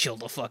like chill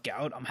the fuck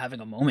out? I'm having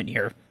a moment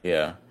here.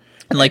 Yeah.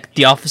 And like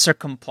the officer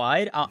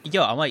complied. I'm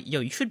like,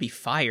 you should be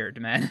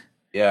fired, man.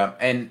 Yeah.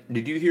 And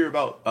did you hear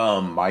about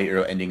My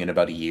Hero ending in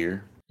about a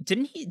year?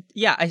 Didn't he?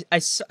 Yeah,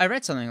 I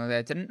read something like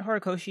that. Didn't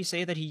Horikoshi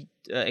say that he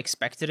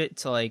expected it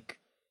to like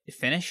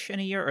finish in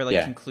a year or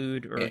like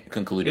conclude or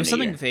conclude? It was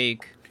something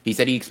vague. He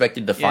said he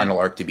expected the final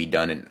arc to be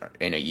done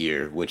in a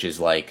year, which is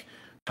like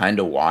kind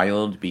of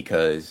wild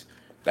because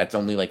that's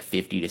only like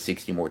 50 to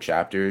 60 more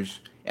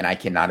chapters, and I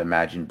cannot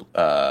imagine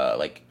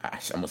like I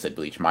almost said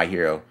Bleach, My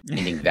Hero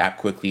ending that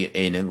quickly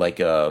in like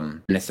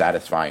in a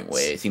satisfying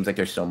way. It seems like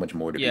there's so much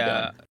more to be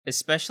done.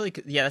 Especially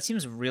that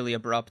seems really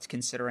abrupt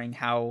considering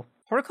how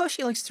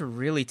Horikoshi likes to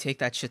really take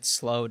that shit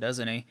slow,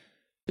 doesn't he?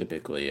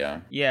 Typically,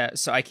 yeah. Yeah,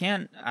 so I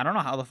don't know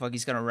how the fuck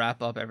he's gonna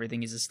wrap up everything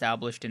he's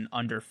established in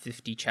under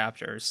 50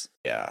 chapters.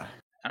 Yeah.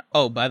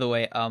 Oh, by the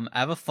way, I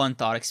have a fun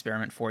thought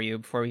experiment for you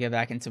before we get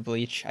back into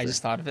Bleach. Sure. I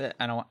just thought of it.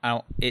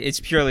 It's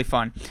purely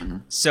fun. Mm-hmm.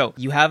 So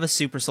you have a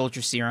super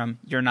soldier serum.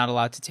 You're not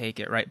allowed to take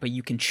it, right? But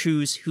you can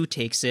choose who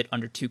takes it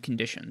under 2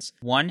 conditions.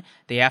 1,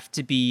 they have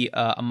to be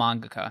a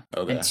mangaka.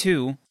 Okay. And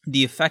 2,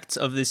 the effects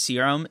of this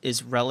serum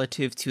is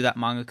relative to that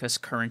mangaka's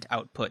current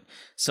output.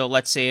 So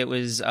let's say it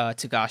was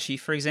Togashi,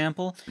 for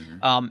example.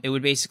 Mm-hmm. It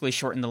would basically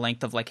shorten the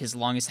length of like his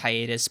longest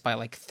hiatus by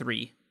like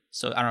 3.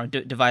 So I don't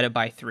know, divided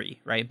by 3,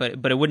 right?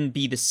 But it wouldn't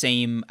be the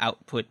same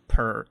output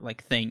per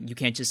like thing. You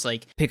can't just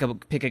like pick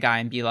a guy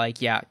and be like,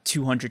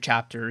 200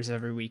 chapters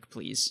every week,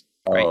 please.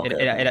 Right?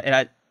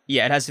 Okay.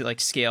 It has to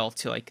like scale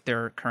to like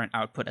their current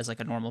output as like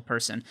a normal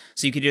person.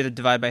 So you could either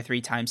divide by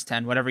 3 times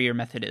 10, whatever your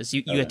method is.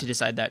 You have to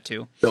decide that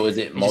too. So is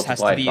it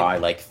multiplied by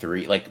like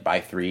 3, like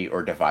by 3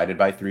 or divided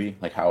by 3,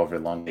 like however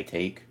long they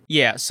take?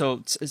 Yeah.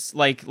 So it's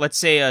like, let's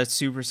say a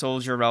super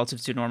soldier relative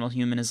to a normal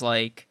human is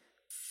like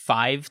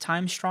 5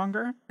 times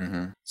stronger.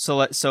 Mm-hmm.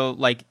 So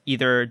like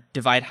either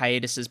divide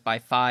hiatuses by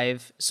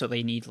 5, so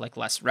they need like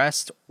less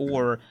rest,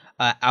 or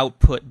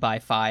output by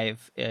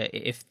 5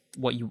 if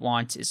what you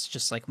want is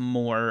just like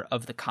more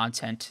of the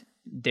content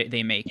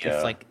they make.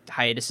 If like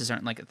hiatuses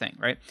aren't like a thing,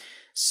 right?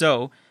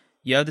 So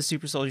you have the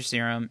super soldier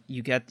serum,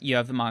 you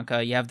have the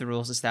manga, you have the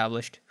rules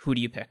established. Who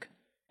do you pick?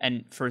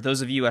 And for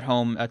those of you at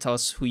home, tell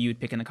us who you would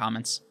pick in the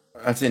comments.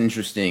 That's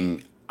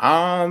interesting.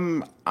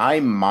 I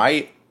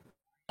might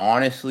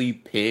honestly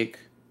pick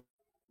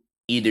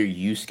either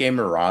Yusuke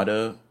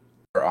Murata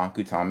or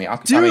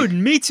Akutami. Dude,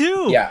 me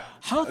too. Yeah.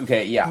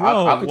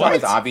 Akutami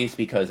is obvious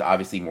because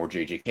obviously more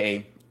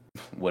JJK,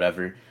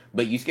 whatever.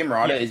 But Yusuke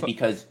Murata is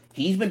because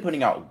he's been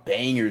putting out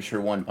bangers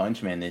for One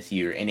Punch Man this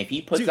year, and if he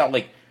puts out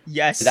like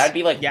Yes, That'd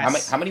be like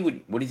yes. how many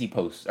what does he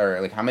post,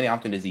 or like how many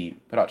often does he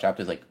put out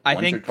chapters? Like I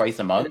once or think twice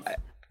a month?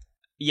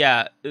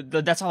 yeah,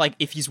 that's all. Like,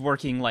 if he's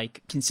working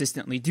like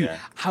consistently, dude.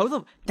 Yeah.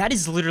 That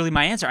is literally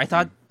my answer. I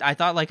thought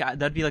like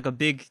that'd be like a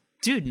big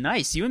dude.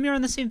 Nice, you and me are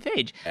on the same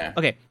page. Yeah.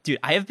 Okay, dude,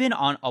 I have been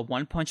on a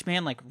One Punch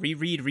Man like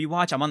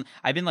rewatch.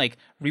 I've been like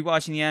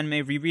rewatching the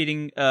anime,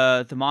 rereading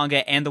the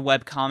manga and the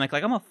web comic.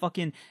 Like, I'm a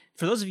fucking,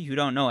 for those of you who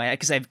don't know,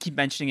 because I keep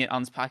mentioning it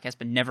on this podcast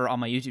but never on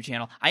my YouTube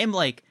channel. I am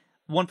like,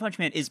 One Punch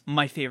Man is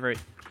my favorite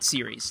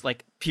series.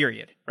 Like,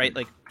 period. Right?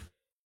 Like,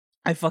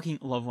 I fucking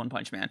love One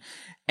Punch Man,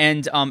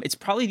 and it's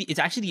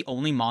actually the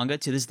only manga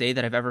to this day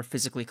that I've ever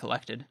physically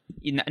collected.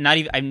 Not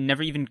even, I've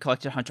never even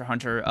collected Hunter x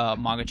Hunter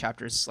manga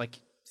chapters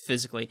like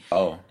physically.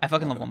 Oh. I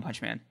fucking love One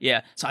Punch Man.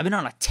 Yeah, so I've been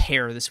on a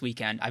tear this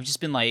weekend. I've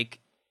just been like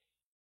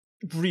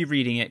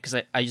rereading it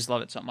because I just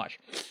love it so much,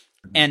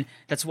 and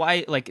that's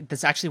why, like,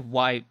 that's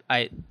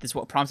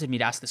what prompted me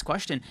to ask this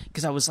question,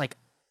 because I was like,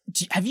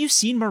 have you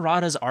seen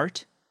Murata's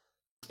art?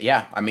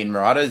 Yeah, I mean,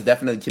 Murata is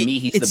definitely, to me,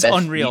 he's the It's best.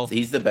 unreal.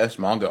 He's the best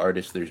manga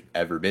artist there's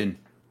ever been.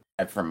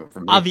 From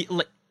me.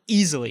 Like,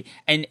 easily,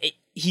 and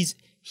his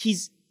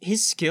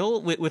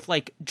skill with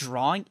like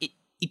drawing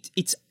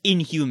it's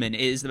inhuman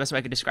is the best way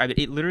I could describe it.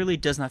 It literally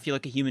does not feel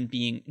like a human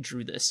being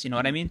drew this. You know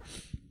what I mean?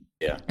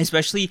 Yeah.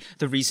 Especially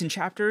the recent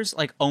chapters.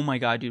 Like, oh my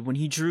god, dude, when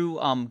he drew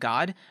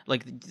God,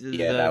 like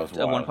that was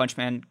the One Punch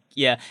Man.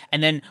 Yeah,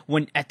 and then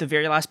when at the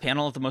very last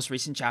panel of the most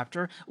recent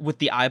chapter with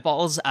the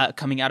eyeballs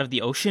coming out of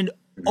the ocean,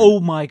 oh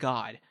my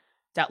god,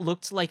 that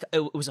looked like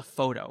it was a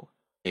photo.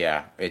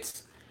 Yeah,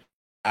 it's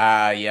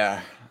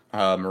yeah.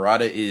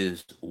 Murata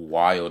is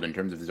wild in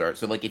terms of his art.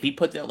 So like if he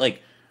puts out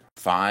like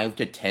 5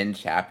 to 10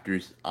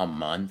 chapters a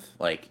month,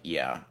 like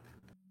yeah.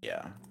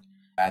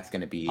 That's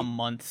gonna be A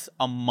month.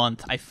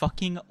 I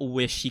fucking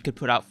wish he could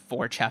put out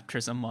 4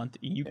 chapters a month.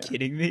 Are you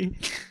kidding me?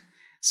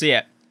 So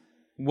yeah,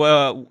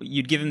 well,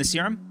 you'd give him the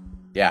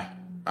serum? Yeah,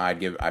 I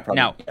probably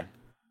Now, yeah.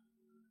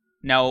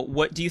 Now,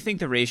 what do you think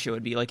the ratio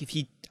would be? Like, if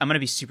I'm gonna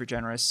be super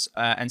generous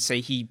and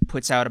say he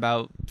puts out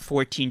about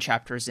 14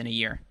 chapters in a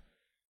year.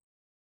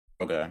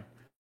 Okay.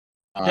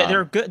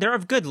 They're good. They're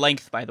of good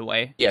length, by the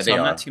way. Yeah, so they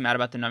I'm are. not too mad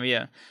about the number.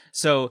 Yeah.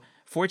 So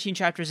 14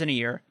 chapters in a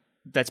year.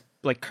 That's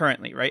like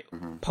currently, right?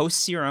 Mm-hmm. Post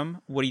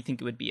serum, what do you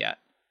think it would be at?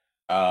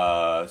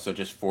 So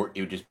just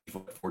it would just be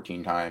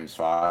 14 times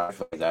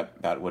 5. Is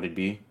that what it'd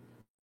be?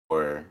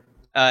 Or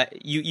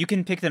You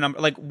can pick the number,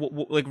 like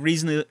like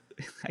reasonably.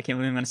 I can't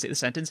believe I'm gonna say the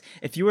sentence.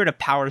 If you were to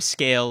power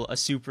scale a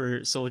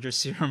super soldier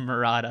serum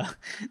Murata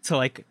to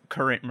like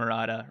current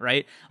Murata,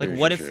 right? Like,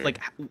 what if like,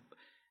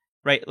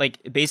 right, like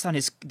based on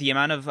the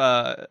amount of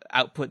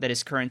output that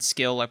his current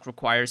skill like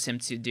requires him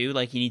to do,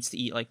 like he needs to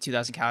eat like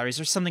 2,000 calories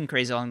or something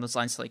crazy along those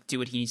lines to like do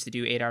what he needs to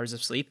do, 8 hours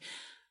of sleep.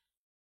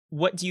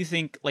 What do you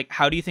think? Like,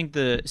 how do you think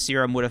the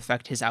serum would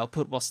affect his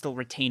output while still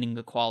retaining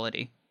the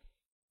quality?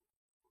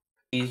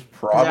 he's It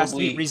has to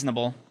be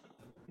reasonable.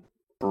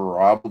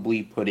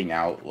 probably putting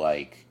out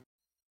like,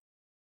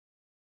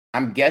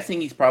 I'm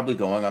guessing he's probably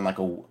going on like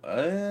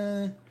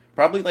a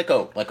probably like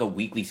a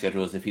weekly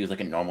schedule as if he was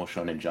like a normal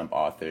Shonen Jump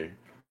author.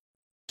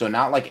 So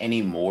not like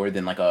any more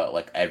than like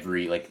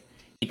every like,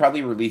 he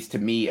probably released, to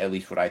me at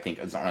least what I think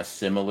is on a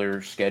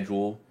similar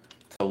schedule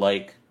to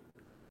like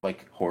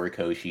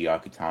Horikoshi,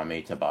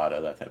 Akutame,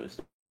 Tabata, that type of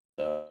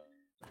stuff.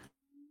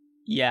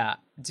 Yeah,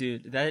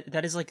 dude,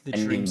 that is like the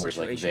dream Ending was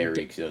situation. like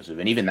very explosive,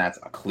 and even that's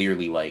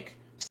clearly like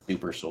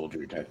super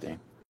soldier type thing.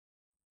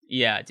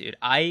 Yeah, dude,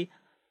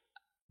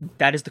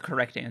 that is the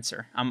correct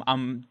answer.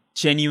 I'm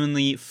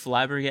genuinely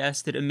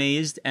flabbergasted,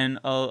 amazed, and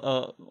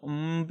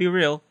be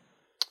real,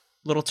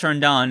 little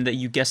turned on that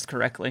you guessed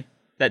correctly.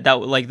 That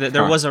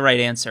there was a right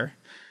answer.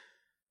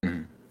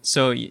 Mm-hmm.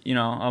 So you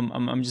know,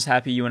 I'm just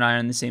happy you and I are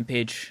on the same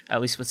page, at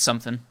least with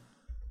something.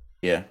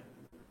 Yeah,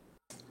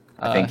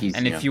 I think he's.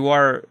 And if you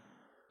are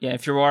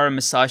a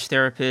massage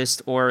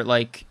therapist or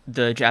like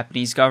the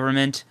Japanese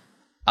government,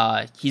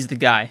 he's the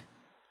guy.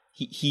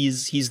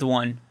 He's the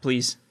one.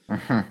 Please.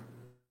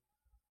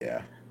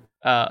 Yeah.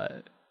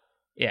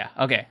 Yeah.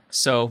 Okay.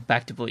 So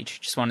back to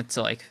Bleach. Just wanted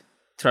to like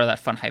throw that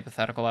fun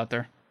hypothetical out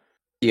there.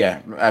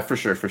 Yeah, for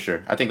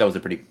sure. I think that was a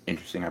pretty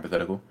interesting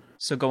hypothetical.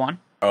 So go on.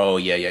 Oh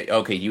yeah.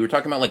 Okay, you were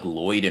talking about like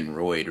Lloyd and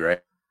Royd,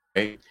 right?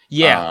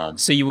 Yeah.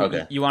 So you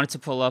wanted to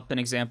pull up an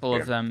example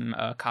of them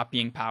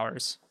copying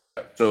powers.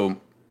 So,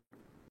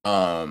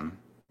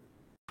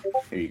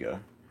 here you go.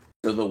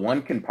 So the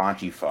one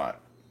Kenpachi fought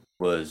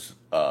was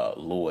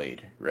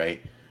Lloyd,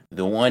 right?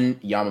 The one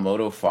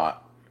Yamamoto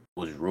fought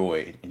was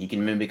Royd, and he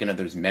can mimic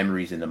another's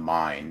memories in the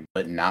mind,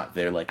 but not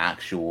their like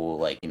actual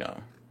like, you know,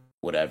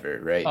 whatever,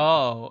 right?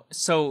 Oh,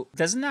 so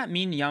doesn't that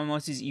mean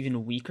Yamamoto's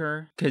even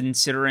weaker,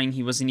 considering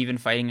he wasn't even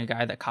fighting a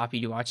guy that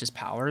copied Uachi's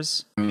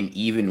powers? I mean,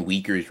 even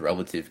weaker is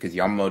relative, because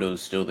Yamamoto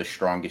is still the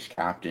strongest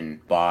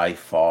captain by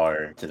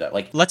far to that.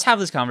 Like, let's have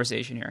this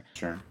conversation here.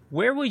 Sure.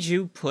 Where would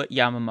you put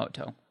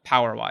Yamamoto,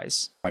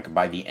 power-wise? Like,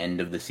 by the end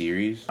of the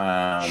series?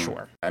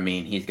 Sure. I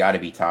mean, he's got to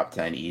be top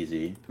 10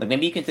 easy. Like,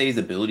 maybe you can say his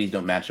abilities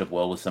don't match up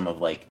well with some of,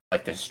 like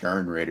the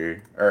Stern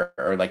Ritter,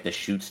 or like the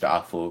Shoot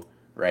Stoffel.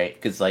 right?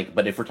 Because like,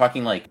 but if we're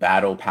talking like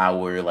battle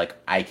power, like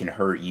I can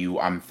hurt you,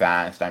 I'm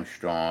fast, I'm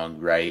strong,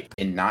 right?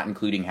 And not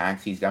including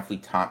hacks, he's definitely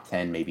top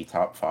 10, maybe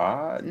top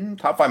 5.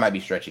 Top 5 might be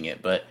stretching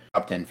it, but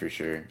top 10 for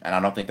sure. And I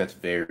don't think that's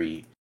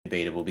very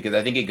debatable because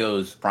I think it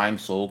goes Prime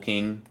Soul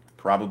King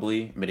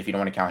probably, but if you don't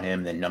want to count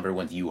him, then number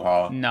one's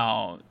Yuha.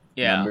 No.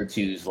 Yeah. Number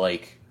two's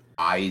like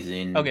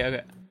Aizen.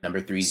 Okay. Number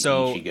three's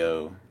So,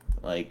 Ichigo.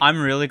 Like,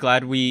 I'm really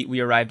glad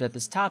we arrived at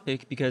this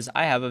topic because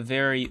I have a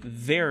very,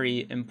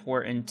 very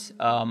important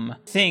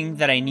thing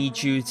that I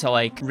need you to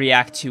like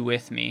react to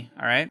with me.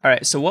 All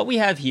right. So what we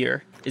have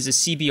here is a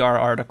CBR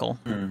article.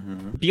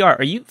 BR,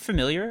 are you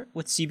familiar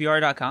with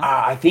CBR.com?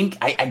 I think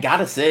I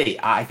gotta say,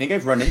 I think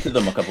I've run into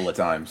them a couple of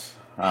times.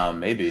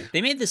 Maybe.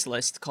 They made this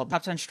list called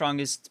Top 10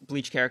 Strongest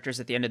Bleach Characters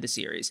at the end of the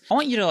series. I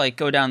want you to like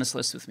go down this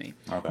list with me.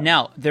 Okay.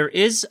 Now, there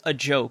is a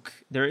joke.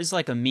 There is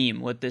like a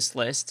meme with this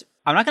list.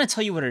 I'm not going to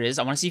tell you what it is.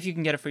 I want to see if you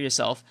can get it for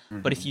yourself.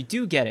 But if you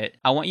do get it,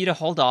 I want you to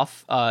hold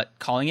off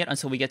calling it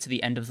until we get to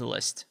the end of the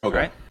list. Okay.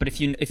 Right? But if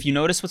you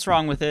notice what's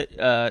wrong with it,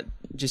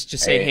 just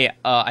say, hey,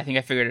 I think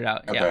I figured it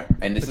out. Okay. Yeah.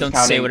 And this but is don't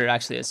say counting, what it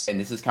actually is. And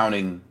this is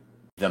counting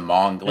the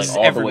manga, like This is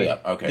all every the way week.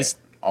 up. Okay. This-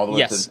 all the way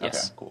yes, up to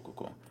yes. Okay.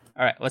 Cool.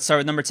 All right, let's start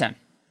with number 10.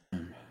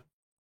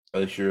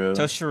 Toshiro.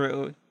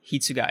 Toshiro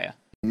Hitsugaya.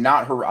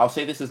 I'll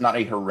say this is not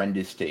a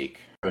horrendous take.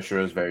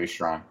 Toshiro is very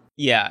strong.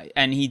 Yeah,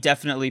 and he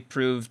definitely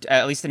proved,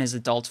 at least in his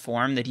adult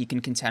form, that he can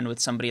contend with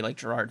somebody like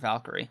Gerard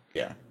Valkyrie.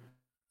 Yeah.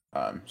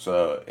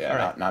 So yeah,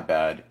 Right. not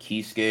bad.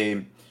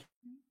 Kisuke,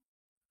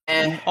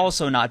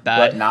 Also not bad.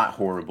 but not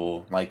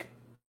horrible. Like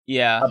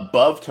Yeah.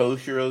 above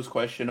Toshiro's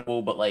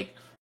questionable, but like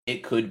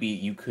it could be.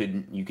 You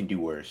can do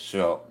worse.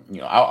 So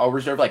I'll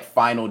reserve like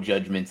final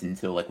judgments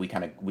until like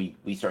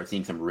we start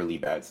seeing some really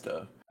bad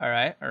stuff. All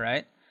right.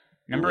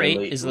 Number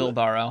 8 is Lil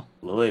Baro.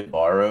 Lil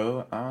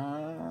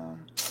Baro.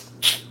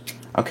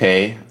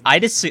 Okay. I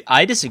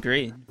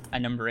disagree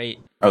at number 8.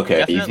 Okay.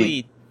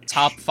 Definitely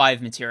top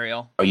 5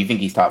 material. You think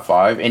he's top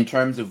 5 in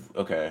terms of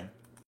okay?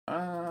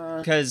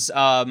 Because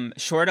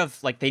short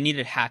of like they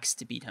needed hacks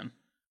to beat him.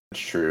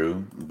 That's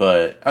true,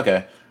 but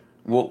okay.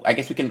 Well, I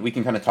guess we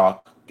can kind of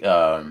talk.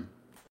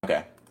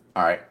 Okay.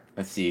 All right.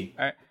 Let's see.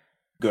 All right.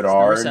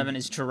 Godard. Number 7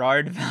 is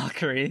Gerard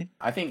Valkyrie.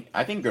 I think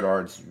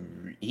Godard's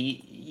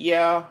he's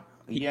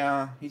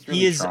really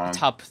He is strong.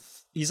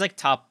 He's like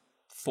top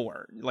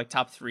 4, like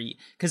top 3,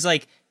 because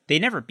like they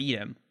never beat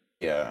him.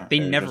 Yeah, They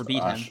it was never just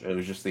beat him. It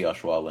was just the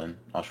Ashwaulan,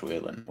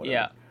 whatever.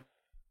 Yeah.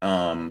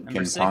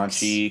 Number 6.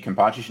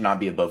 Kenpachi should not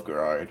be above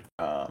Gerard.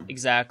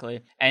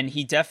 Exactly, and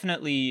he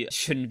definitely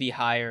shouldn't be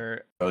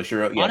higher.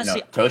 Toshiro,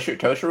 Honestly,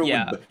 Toshiro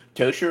yeah.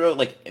 Toshiro,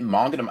 like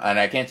manga to, and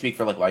I can't speak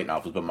for like light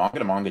novels, but manga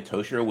to manga,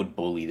 Toshiro would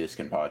bully this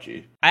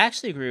Kenpachi. I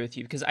actually agree with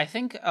you because I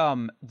think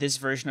this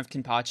version of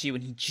Kenpachi,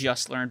 when he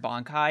just learned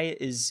Bankai,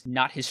 is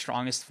not his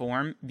strongest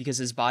form because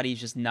his body is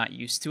just not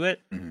used to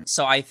it. Mm-hmm.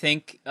 So I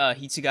think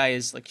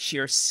Hitsugai's like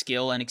sheer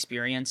skill and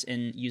experience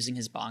in using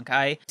his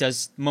Bankai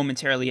does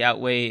momentarily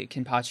outweigh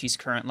Kenpachi's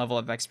current level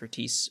of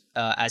expertise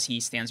as he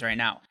stands right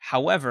now.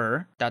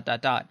 However,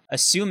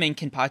 assuming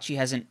Kenpachi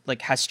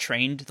has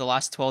trained the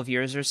last 12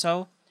 years or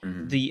so,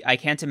 I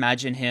can't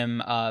imagine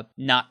him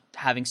not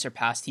having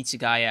surpassed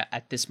Hitsugaya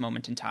at this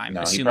moment in time,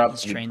 assuming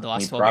he's trained the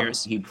last 12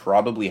 years. He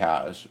probably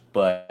has,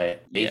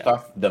 but based Yeah.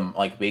 off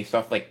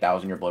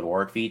 1,000-year blood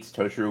war feats,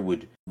 Toshiro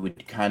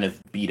would kind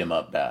of beat him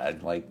up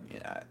bad. Like,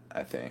 yeah,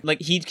 I think.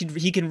 Like he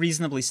can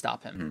reasonably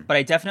stop him, but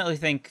I definitely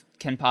think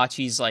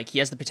Kenpachi's like he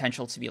has the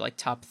potential to be like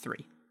top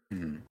 3.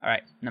 All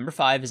right, number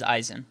 5 is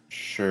Aizen.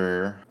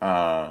 Sure.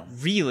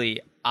 Really,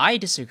 I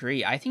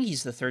disagree. I think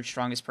he's the 3rd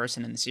strongest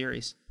person in the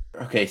series.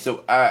 Okay,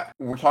 so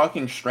we're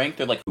talking strength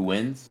or like who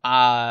wins?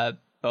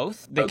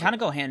 Both. They kind of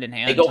go hand in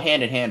hand. They go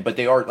hand in hand, but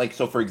they are like,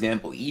 so for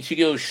example,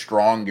 Ichigo is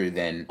stronger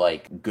than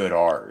like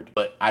Godard,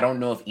 but I don't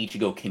know if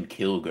Ichigo can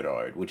kill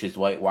Godard, which is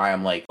why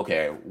I'm like,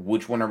 okay,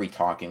 which one are we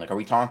talking? Like, are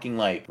we talking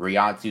like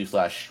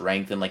Ryatsu /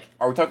 strength, and like,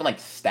 are we talking like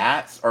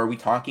stats, or are we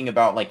talking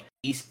about like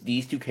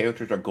these two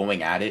characters are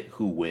going at it,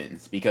 who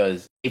wins?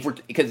 Because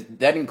because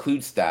that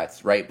includes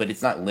stats, right? But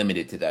it's not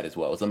limited to that as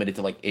well. It's limited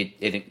to like it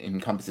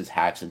encompasses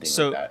hacks and things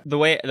like that. The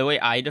way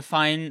I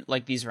define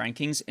like these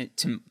rankings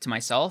to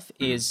myself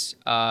is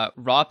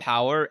raw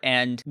power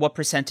and what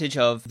percentage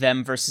of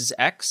them versus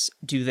X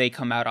do they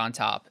come out on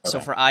top. Okay. So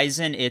for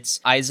Aizen, it's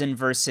Aizen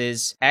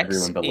versus X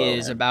Everyone below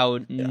is him.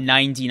 about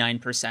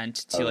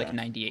 99% to like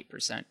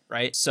 98%,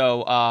 right?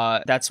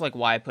 So that's like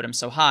why I put him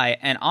so high.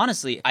 And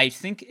honestly, I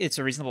think it's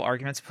a reasonable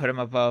argument to put him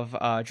above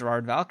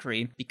Gerard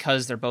Valkyrie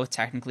because they're both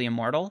technically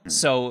immortal.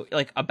 So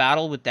like a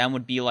battle with them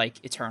would be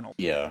like eternal.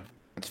 Yeah,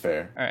 that's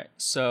fair. All right.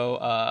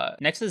 So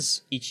next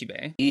is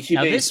Ichibe.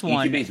 Now this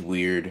one, Ichibe's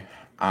weird.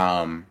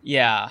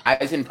 yeah,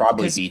 Aizen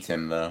probably beats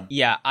him though.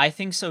 yeah, I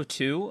think so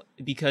too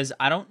because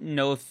I don't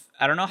know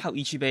how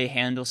Ichibe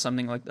handles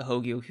something like the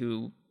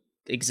Hogyoku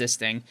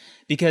existing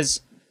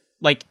because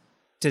like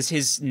does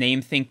his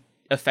name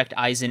affect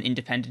Aizen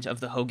independent of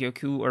the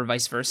Hogyoku or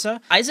vice versa?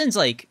 Aizen's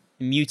like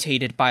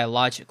mutated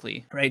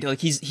biologically, right? Like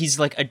he's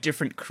like a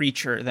different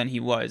creature than he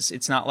was.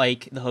 It's not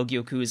like the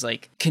Hogyoku is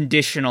like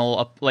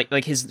conditional,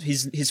 like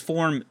his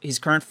form, his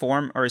current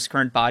form or his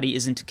current body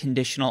isn't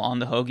conditional on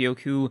the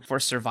Hogyoku for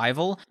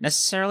survival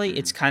necessarily.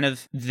 It's kind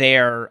of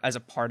there as a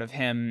part of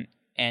him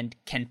and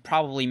can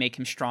probably make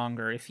him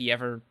stronger if he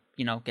ever,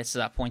 you know, gets to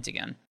that point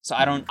again. So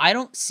I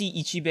don't see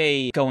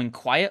Ichibei going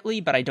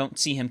quietly, but I don't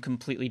see him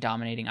completely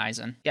dominating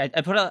Aizen. Yeah,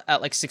 I put it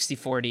at like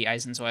 60-40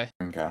 Aizen's way.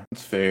 Okay,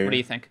 that's fair. What do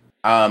you think?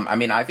 I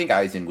mean, I think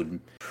Aizen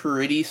would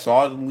pretty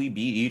solidly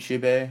beat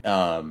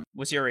Ichibei.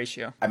 What's your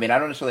ratio? I mean, I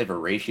don't necessarily have a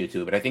ratio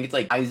to it, but I think it's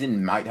like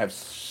Aizen might have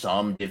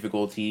some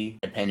difficulty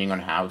depending on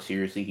how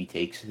seriously he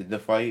takes the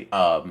fight.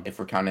 If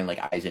we're counting like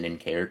Aizen in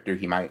character,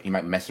 he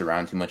might mess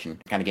around too much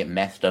and kind of get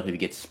messed up if he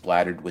gets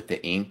splattered with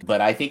the ink.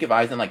 But I think if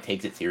Aizen like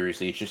takes it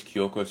seriously, it's just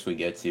Kyoko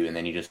Suigetsu, and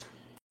then he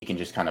can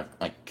just kind of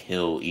like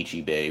kill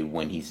Ichibei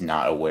when he's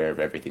not aware of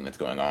everything that's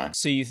going on.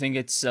 So you think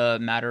it's a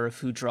matter of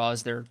who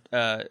draws their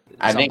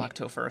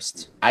Zanpakuto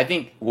first? I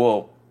think,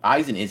 well,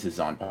 Aizen is his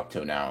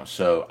Zanpakuto now,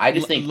 so I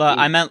just think...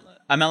 I meant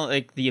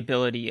like the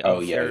ability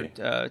of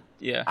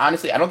yeah.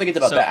 Honestly, I don't think it's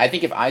about that. I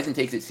think if Aizen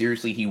takes it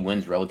seriously, he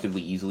wins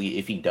relatively easily.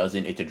 If he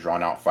doesn't, it's a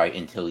drawn-out fight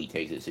until he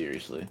takes it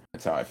seriously.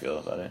 That's how I feel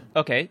about it.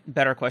 Okay,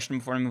 better question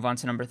before we move on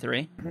to number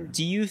 3.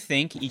 Do you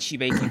think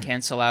Ichibei can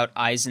cancel out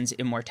Aizen's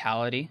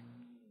immortality?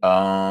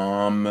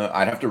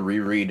 I'd have to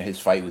reread his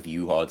fight with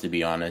Yuha, to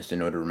be honest,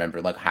 in order to remember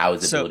like how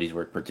his abilities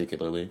work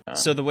particularly.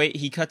 So the way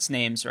he cuts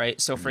names, right?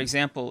 So for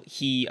example,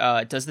 he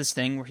does this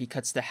thing where he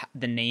cuts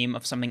the name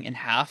of something in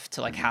half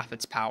to like half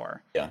its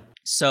power. Yeah.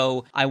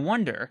 So I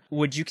wonder,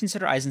 would you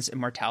consider Aizen's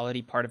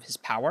immortality part of his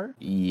power?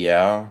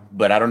 Yeah,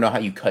 but I don't know how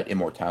you cut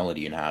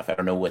immortality in half. I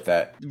don't know what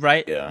that.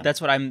 Right. Yeah. That's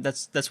what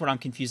I'm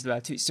confused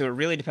about too. So it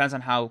really depends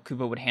on how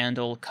Kubo would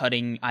handle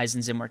cutting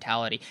Aizen's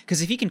immortality.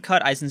 Because if he can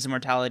cut Aizen's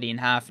immortality in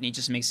half and he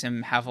just makes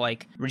him have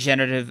like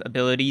regenerative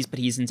abilities, but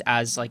he isn't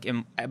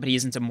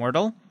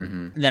immortal,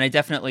 then I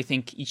definitely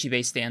think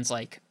Ichibei stands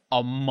like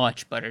a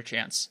much better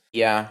chance.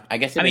 Yeah, I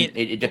guess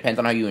it depends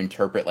on how you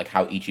interpret like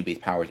how Ichibei's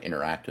powers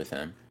interact with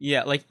him.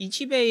 Yeah, like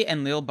Ichibei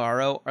and Lil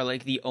Baro are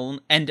like the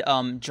only, and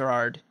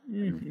Gerard,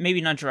 maybe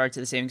not Gerard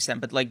to the same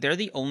extent, but like they're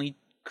the only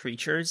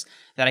creatures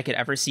that I could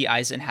ever see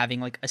Aizen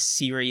having like a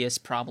serious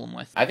problem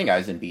with. I think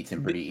Aizen beats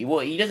him pretty well.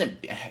 He doesn't.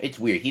 It's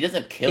weird. He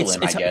doesn't kill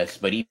him, I guess,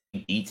 but he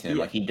beats him.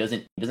 Yeah. Like he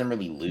doesn't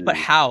really lose. But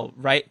how,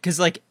 right? Because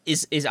like,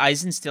 is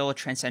Aizen still a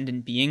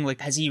transcendent being?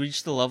 Like, has he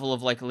reached the level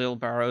of like Lil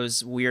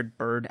Baro's weird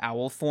bird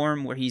owl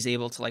form where he's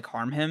able to like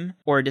harm him,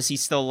 or does he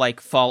still like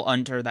fall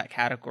under that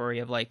category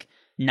of like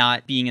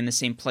not being in the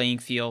same playing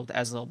field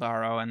as Lil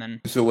Baro? And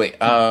then so wait,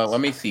 let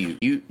me see.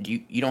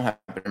 You don't have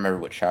to remember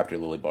what chapter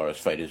Lil Baro's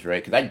fight is,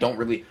 right? Because I don't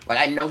really like.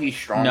 I know he's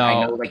strong. No.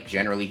 I know like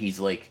generally he's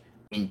like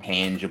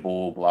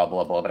intangible, blah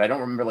blah blah. But I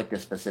don't remember like the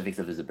specifics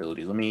of his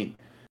abilities. Let me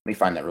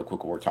find that real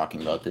quick while we're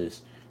talking about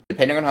this.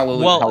 Depending on how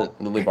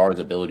Lily Baro's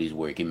abilities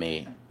work, it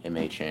may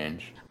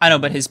change. I know,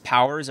 but his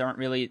powers aren't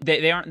really...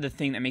 They aren't the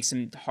thing that makes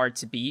him hard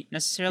to beat,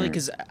 necessarily,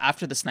 because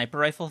after the sniper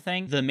rifle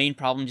thing, the main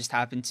problem just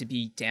happened to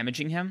be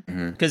damaging him.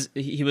 Because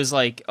he was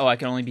like, oh, I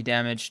can only be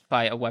damaged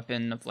by a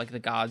weapon of, like, the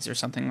gods or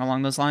something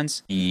along those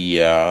lines.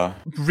 Yeah.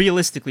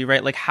 Realistically,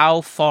 right? Like, how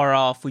far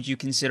off would you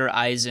consider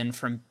Aizen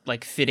from,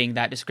 like, fitting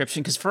that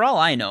description? Because for all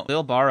I know,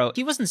 Lil Baro,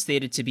 he wasn't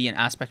stated to be an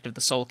aspect of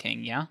the Soul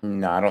King, yeah?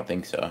 No, I don't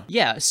think so.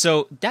 Yeah,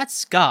 so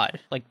that's God.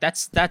 Like,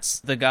 that's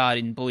the God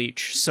in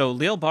Bleach. So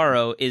Lil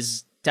Baro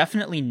is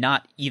definitely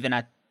not even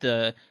at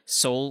the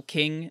Soul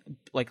King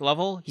like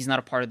level. He's not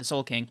a part of the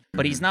Soul King,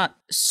 but he's not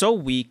so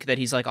weak that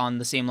he's like on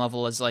the same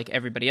level as like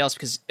everybody else,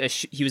 because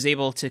he was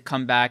able to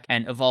come back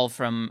and evolve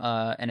from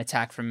an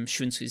attack from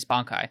Shunsui's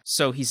Bankai.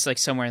 So he's like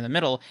somewhere in the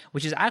middle,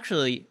 which is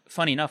actually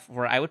funny enough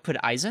where I would put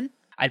Aizen.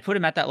 I'd put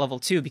him at that level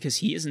too, because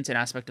he isn't an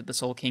aspect of the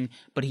Soul King,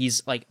 but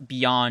he's like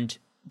beyond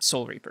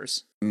Soul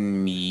Reapers.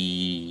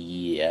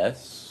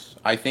 Yes,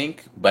 I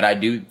think, but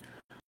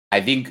I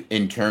think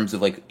in terms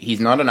of like, he's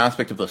not an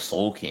aspect of the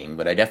Soul King,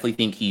 but I definitely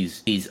think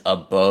he's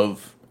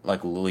above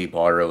like Lily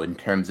Baro in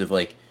terms of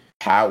like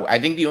how. I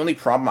think the only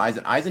problem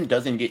Aizen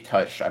doesn't get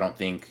touched. I don't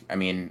think. I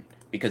mean,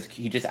 because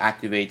he just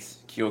activates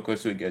Kyoko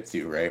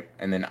Suigetsu, right?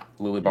 And then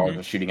Lily Baro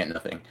is shooting at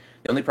nothing.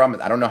 The only problem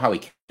is I don't know how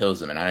he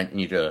kills him, and I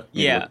need to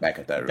look back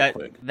at that real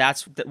quick.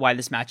 That's why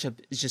this matchup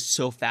is just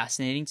so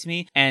fascinating to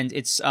me. And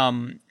it's, I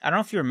don't know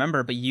if you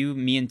remember, but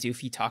me and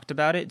Doofy talked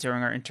about it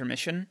during our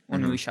intermission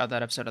when we shot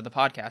that episode of the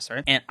podcast,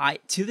 right? And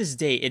to this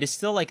day, it is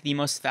still like the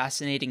most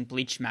fascinating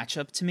Bleach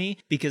matchup to me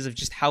because of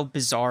just how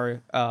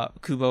bizarre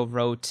Kubo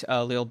wrote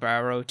Lil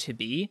Baro to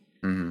be.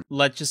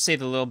 Let's just say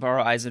the Lil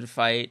Baro Aizen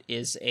fight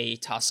is a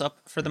toss-up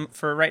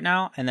for right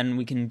now, and then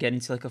we can get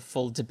into like a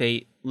full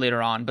debate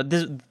later on. But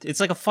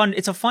it's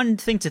a fun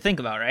thing to think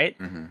about, right?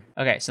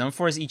 Okay, so number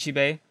 4 is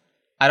Ichibei.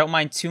 I don't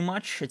mind too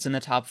much. It's in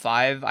the top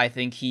 5. I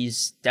think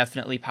he's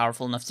definitely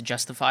powerful enough to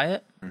justify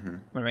it.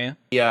 What about you?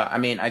 Yeah, I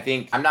mean, I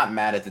think I'm not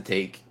mad at the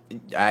take.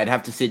 I'd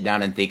have to sit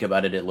down and think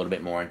about it a little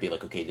bit more and be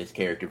like, okay, this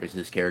character versus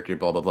this character,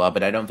 blah blah blah.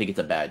 But I don't think it's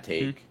a bad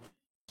take.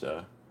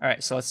 So. All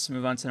right, so let's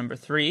move on to number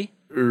 3.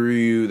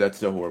 Ryu,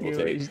 that's a horrible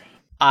take.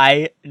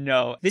 I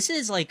know. This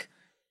is like,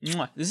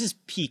 this is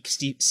peak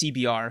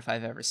CBR if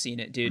I've ever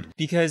seen it, dude.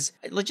 Because,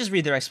 let's just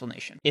read their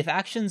explanation. If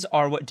actions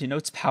are what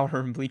denotes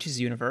power in Bleach's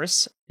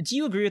universe, do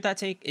you agree with that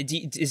take?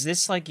 Is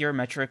this like your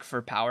metric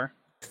for power?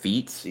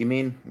 Feats, you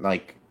mean?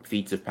 Like,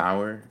 feats of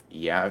power?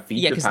 Yeah,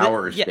 feats of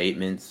power are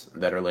statements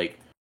that are like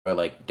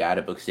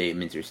data book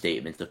statements or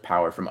statements of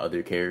power from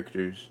other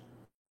characters.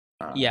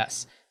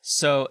 Yes.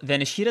 So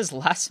then Ishida's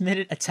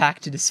last-minute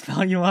attack to dispel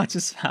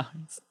Yuacha's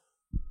powers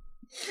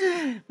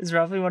is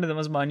roughly one of the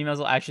most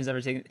monumental actions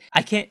ever taken.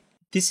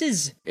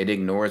 It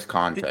ignores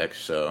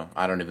context, so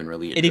I don't even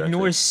really. It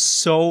ignores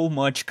so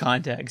much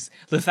context.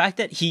 The fact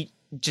that he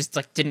just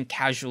like didn't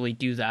casually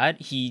do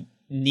that, he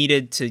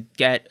needed to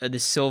get the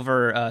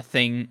silver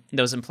thing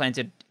that was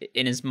implanted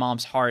in his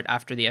mom's heart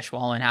after the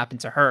Eshwalin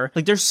happened to her.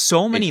 Like, there's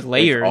so many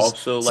layers. It's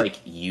also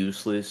like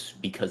useless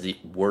because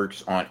it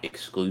works on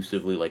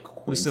exclusively like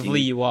Quincy.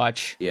 Exclusively you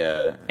watch.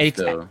 Yeah. It's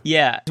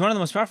one of the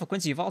most powerful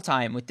Quincy of all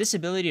time, with this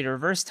ability to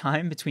reverse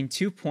time between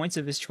 2 points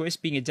of his choice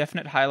being a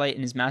definite highlight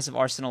in his massive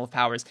arsenal of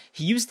powers.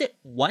 He used it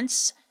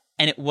once,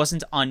 and it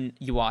wasn't on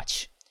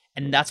Yuwatch.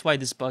 And that's why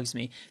this bugs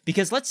me.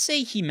 Because let's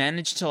say he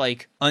managed to,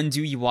 like,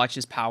 undo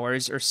Yuwatch's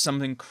powers or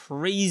something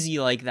crazy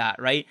like that,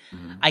 right?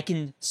 Mm-hmm. I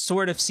can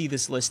sort of see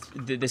this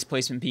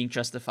placement being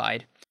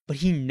justified. But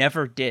he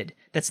never did.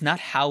 That's not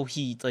how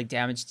he, like,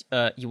 damaged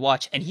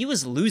Yuwatch. And he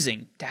was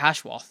losing to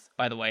Hashwalth,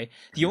 by the way.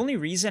 The only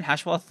reason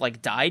Hashwalth,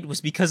 like, died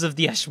was because of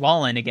the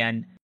Eshwalin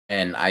again.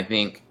 And I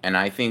think,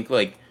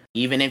 like,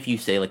 even if you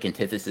say, like,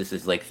 Antithesis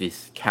is, like,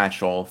 this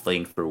catch-all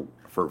thing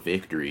for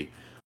victory,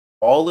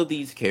 all of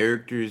these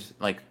characters,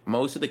 like,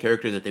 most of the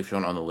characters that they've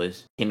shown on the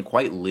list can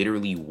quite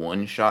literally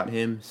one-shot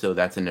him, so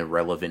that's an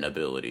irrelevant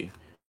ability.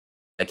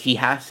 Like, he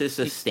has to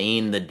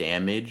sustain the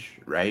damage,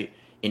 right,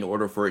 in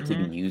order for it to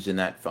be used in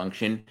that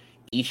function.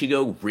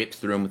 Ichigo rips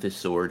through him with his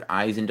sword.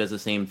 Aizen does the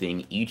same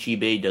thing.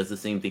 Ichibei does the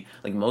same thing.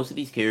 Like, most of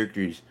these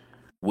characters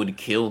would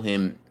kill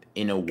him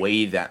in a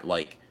way that,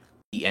 like,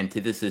 the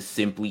Antithesis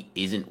simply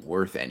isn't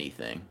worth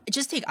anything.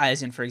 Just take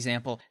Aizen, for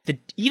example.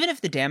 Even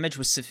if the damage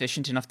was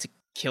sufficient enough to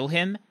kill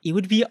him, it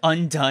would be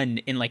undone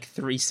in like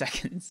 3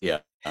 seconds. Yeah.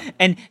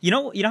 And you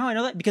know how I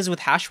know that? Because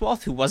with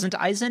Hashwalth, who wasn't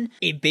Aizen,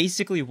 it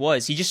basically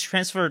was. He just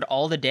transferred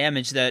all the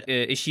damage that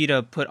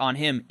Ishida put on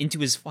him into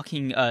his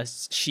fucking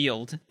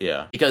shield.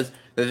 Yeah. Because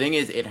the thing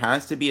is, it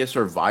has to be a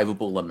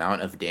survivable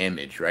amount of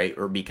damage, right?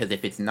 Or because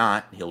if it's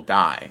not, he'll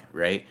die,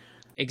 right?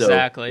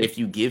 Exactly. So if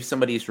you give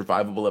somebody a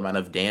survivable amount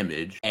of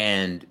damage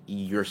and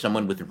you're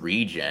someone with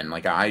regen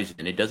like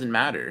Aizen, it doesn't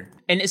matter.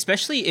 And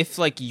especially if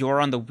like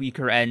you're on the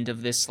weaker end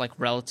of this like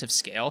relative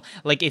scale,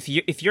 like if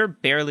you're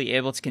barely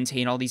able to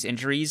contain all these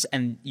injuries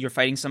and you're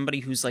fighting somebody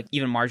who's like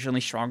even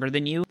marginally stronger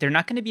than you, they're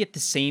not going to be at the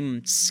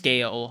same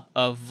scale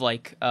of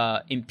like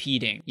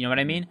impeding. You know what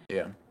I mean?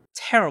 Yeah.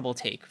 Terrible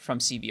take from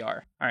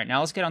CBR. All right,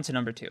 now let's get on to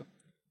number 2.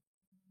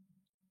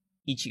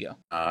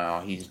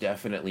 Ichigo. He's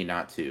definitely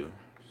not 2.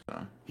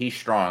 He's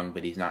strong,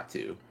 but he's not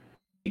 2.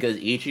 Because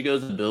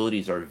Ichigo's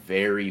abilities are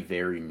very,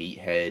 very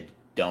meathead,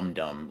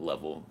 dum-dum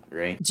level,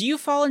 right? Do you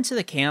fall into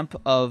the camp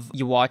of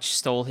Yuwatch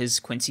stole his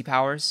Quincy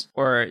powers?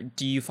 Or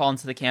do you fall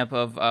into the camp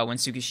of when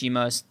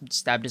Tsukishima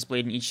stabbed his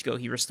blade in Ichigo,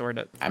 he restored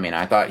it? I mean,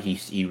 I thought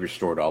he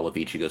restored all of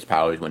Ichigo's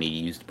powers when he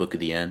used Book of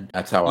the End.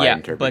 That's how I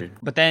interpreted it.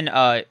 But then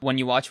when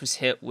Yuwatch was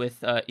hit with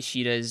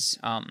Ishida's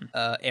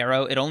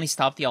arrow, it only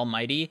stopped the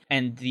Almighty,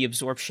 and the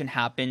absorption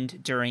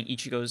happened during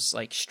Ichigo's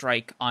like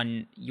strike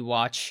on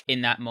Yuwatch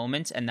in that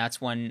moment, and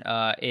that's when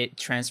it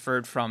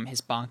transferred from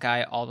his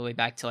Bankai all the way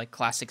back to like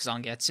classic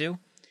Zangetsu.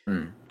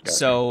 Gotcha.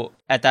 So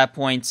at that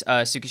point,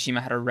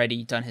 Tsukishima had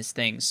already done his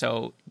thing.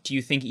 So do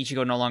you think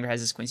Ichigo no longer has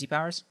his Quincy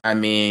powers? I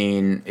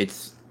mean,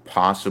 it's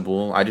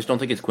possible. I just don't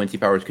think his Quincy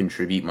powers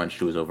contribute much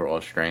to his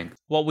overall strength.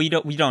 Well, we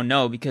don't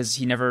know because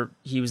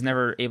he was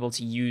never able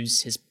to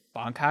use his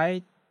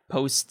Bankai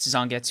post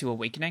Zangetsu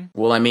Awakening.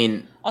 Well, I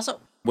mean,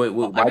 also, I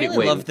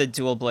really love the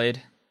dual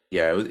blade.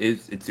 Yeah,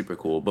 it's super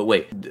cool. But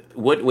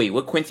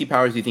what Quincy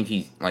powers do you think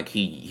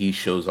he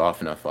shows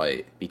off in a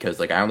fight? Because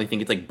like I only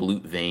think it's like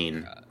Blute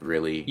Vein,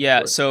 really.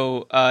 Yeah,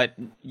 so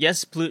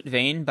yes, Blute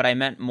Vein, but I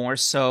meant more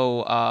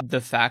so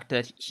the fact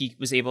that he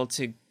was able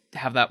to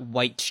have that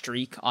white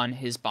streak on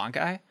his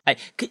Bankai.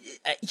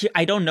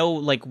 I don't know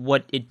like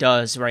what it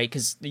does, right?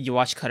 Because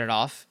Yuwatch cut it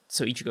off,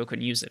 so Ichigo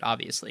couldn't use it,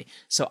 obviously.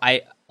 So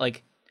I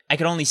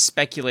could only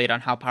speculate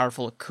on how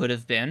powerful it could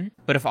have been.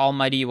 But if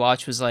Almighty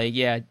Watch was like,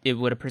 yeah, it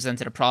would have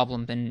presented a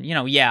problem, then,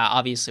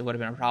 obviously it would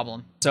have been a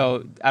problem.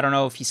 So I don't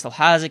know if he still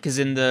has it, because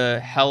in the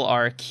Hell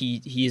arc,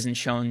 he isn't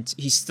shown,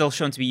 he's still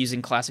shown to be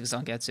using classic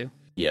Zangetsu.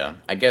 Yeah,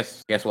 I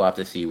guess we'll have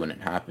to see when it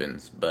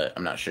happens, but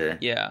I'm not sure.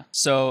 Yeah,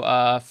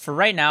 so for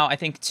right now, I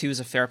think 2 is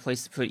a fair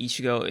place to put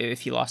Ichigo if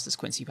he lost his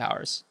Quincy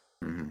powers.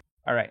 Mm-hmm.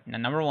 All right, now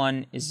number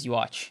 1 is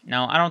Yuwatch.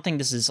 Now, I don't think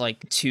this is,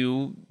 like,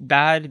 too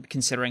bad,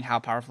 considering how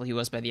powerful he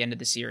was by the end of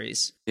the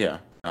series. Yeah.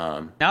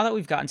 Now that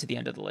we've gotten to the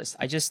end of the list,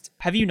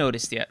 have you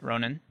noticed yet,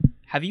 Ronan?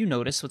 Have you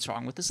noticed what's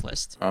wrong with this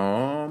list?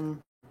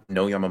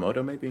 No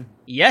Yamamoto, maybe?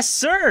 Yes,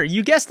 sir.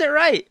 You guessed it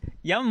right.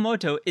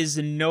 Yamamoto is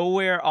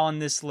nowhere on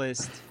this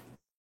list.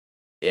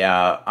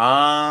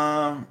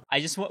 Yeah.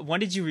 When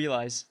did you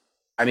realize?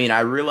 I mean,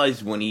 I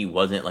realized when he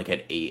wasn't like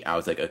at 8, I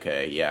was like,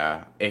 okay,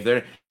 yeah. If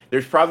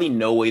there's probably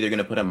no way they're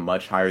gonna put him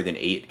much higher than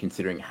 8,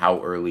 considering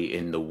how early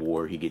in the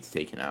war he gets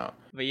taken out.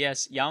 But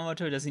yes,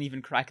 Yamamoto doesn't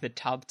even crack the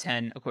top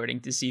 10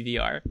 according to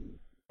CVR.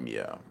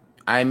 Yeah.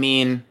 I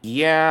mean,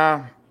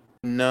 yeah.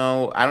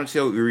 No, I don't see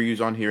how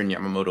Uryu's on here and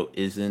Yamamoto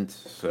isn't.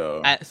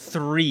 So At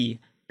 3.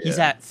 yeah. He's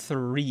at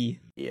 3.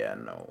 Yeah,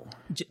 no.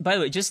 By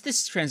the way, just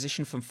this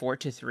transition from 4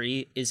 to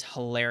 3 is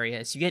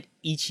hilarious. You get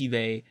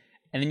Ichibei,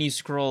 and then you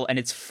scroll, and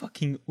it's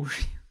fucking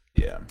Uryu.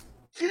 Yeah.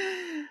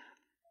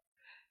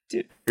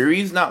 Dude.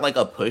 Uryu's not like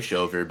a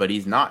pushover, but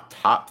he's not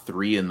top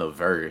 3 in the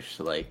verse.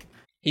 Like,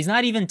 he's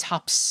not even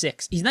top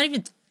 6. He's not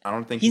even. I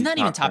don't think he's not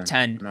even top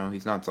 10. No,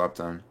 he's not top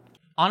 10.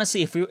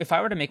 Honestly, if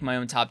I were to make my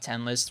own top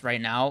 10 list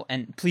right now,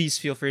 and please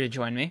feel free to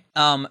join me.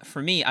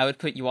 For me, I would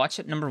put Yuwatch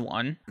at number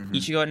 1,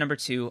 Ichigo at number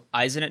 2,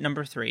 Aizen at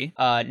number 3.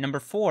 Number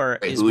 4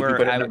 Wait, is who would you where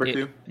put at I number would.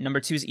 2? Number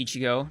 2 is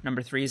Ichigo.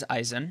 Number 3 is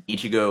Aizen.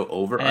 Ichigo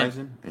over And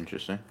Aizen?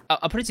 Interesting.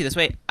 I'll put it to you this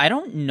way: I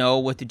don't know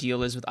what the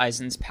deal is with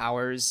Aizen's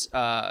powers,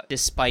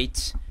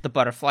 despite the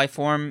butterfly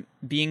form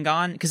being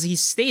gone, because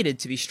he's stated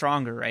to be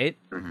stronger, right?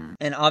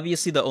 And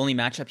obviously, the only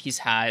matchup he's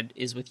had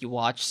is with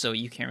Yuwatch, so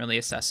you can't really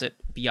assess it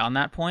beyond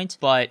that point.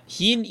 But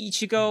he and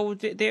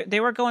Ichigo, they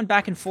were going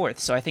back and forth,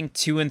 so I think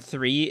 2 and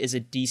 3 is a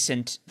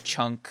decent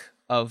chunk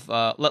of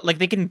like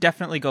they can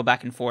definitely go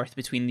back and forth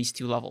between these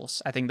two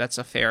levels. I think that's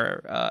a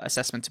fair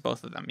assessment to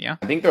both of them. Yeah,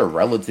 I think they're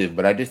relative,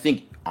 but I just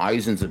think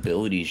Aizen's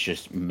abilities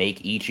just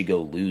make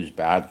Ichigo lose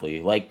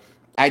badly. Like,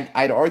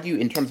 I'd argue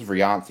in terms of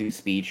Ryansu,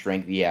 speed,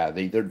 strength, yeah,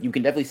 you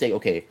can definitely say,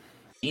 okay,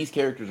 these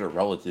characters are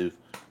relative,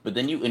 but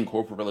then you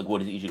incorporate, like, what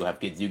does Ichigo have?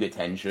 Kizuga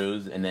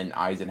Tenshos, and then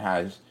Aizen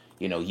has,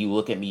 you know, you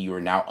look at me, you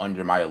are now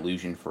under my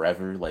illusion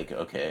forever. Like,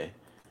 okay.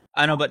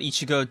 I know, but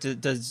Ichigo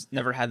does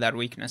never had that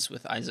weakness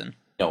with Aizen.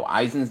 No,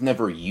 Aizen's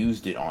never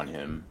used it on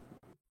him,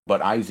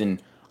 but Aizen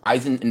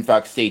in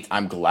fact states,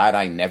 I'm glad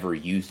I never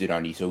used it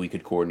on you so we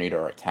could coordinate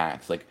our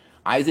attacks. Like,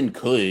 Aizen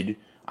could,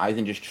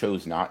 Aizen just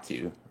chose not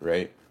to,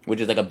 right? Which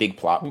is like a big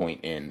plot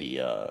point in the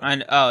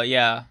And oh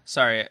yeah,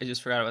 sorry, I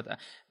just forgot about that.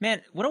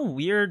 Man, what a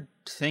weird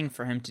thing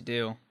for him to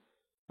do.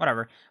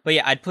 Whatever. But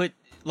yeah, I'd put,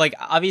 like,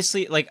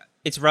 obviously, like,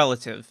 it's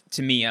relative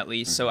to me at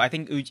least. So I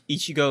think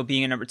Ichigo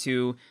being a number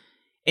 2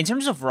 in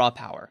terms of raw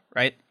power,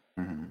 right?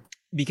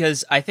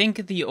 Because I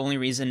think the only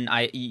reason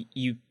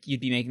you'd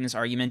be making this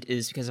argument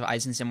is because of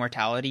Aizen's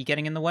immortality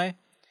getting in the way.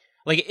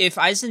 Like, if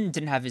Aizen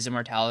didn't have his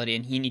immortality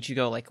and he and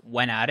Ichigo, like,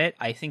 went at it,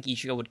 I think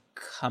Ichigo would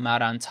come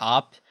out on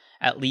top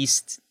at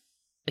least,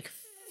 like,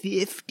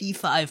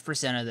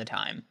 55% of the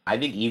time. I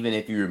think even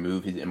if you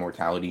remove his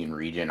immortality in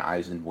region,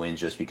 Aizen wins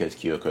just because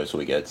Kyoko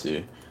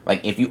Suigetsu.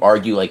 Like, if you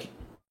argue, like,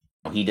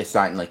 he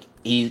decides, like,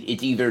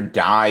 it's either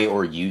die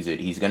or use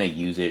it. He's gonna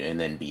use it and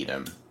then beat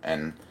him.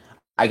 And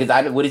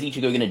what is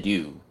Ichigo gonna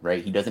do,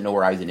 right? He doesn't know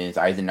where Aizen is.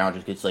 Aizen now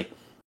just gets, like,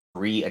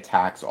 3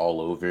 attacks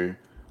all over.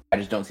 I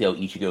just don't see how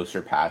Ichigo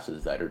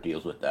surpasses that or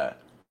deals with that.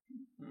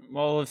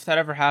 Well, if that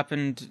ever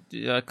happened,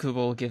 Kubo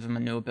will give him a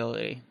new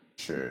ability.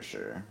 Sure.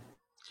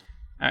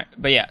 Alright,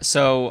 but yeah,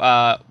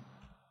 so,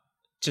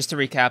 just to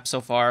recap so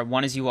far,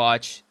 1 is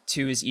Yuwatch,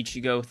 2 is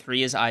Ichigo,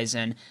 3 is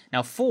Aizen.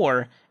 Now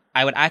 4,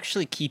 I would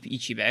actually keep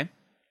Ichibei.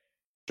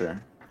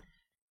 Sure.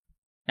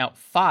 Now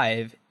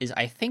 5 is,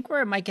 I think,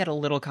 where it might get a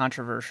little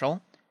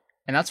controversial,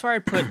 and that's where I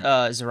put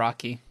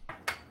Zaraki.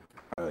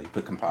 You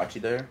put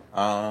Kenpachi there?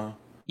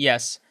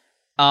 Yes.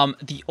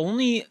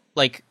 The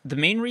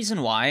main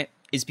reason why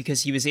is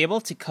because he was able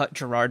to cut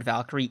Gerard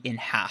Valkyrie in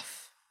half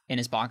in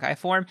his Bankai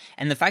form,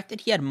 and the fact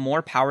that he had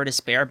more power to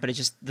spare, but it's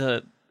just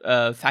the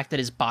fact that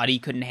his body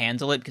couldn't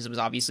handle it because it was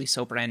obviously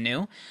so brand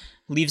new,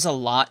 leaves a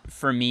lot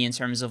for me in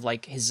terms of,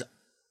 like, his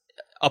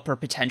upper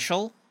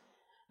potential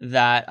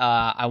that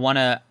I want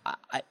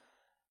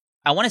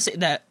to say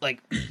that,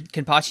 like,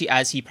 Kenpachi,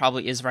 as he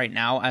probably is right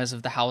now, as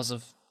of the House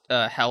of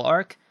Hell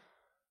arc,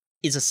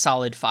 is a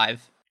solid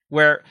 5.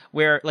 Where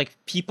like,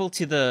 people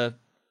to the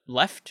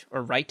left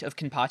or right of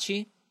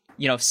Kenpachi,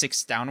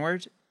 6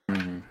 downward,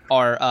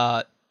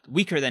 are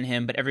weaker than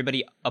him, but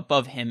everybody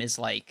above him is,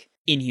 like,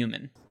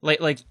 inhuman. Like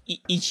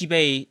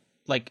Ichibei,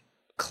 like,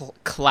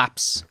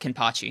 collapse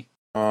Kenpachi.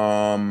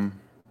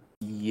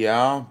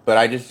 Yeah, but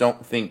I just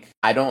don't think,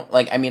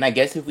 I mean, I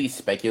guess if we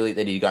speculate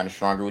that he's gotten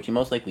stronger, which he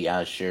most likely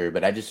has, sure,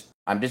 but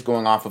I'm just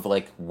going off of,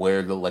 like,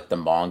 where the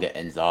manga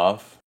ends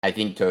off. I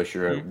think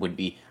Toshiro would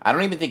be, I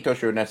don't even think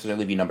Toshiro would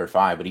necessarily be number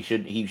 5, but he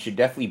should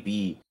definitely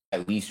be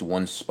at least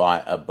 1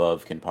 spot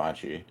above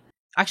Kenpachi.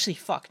 Actually,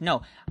 fuck,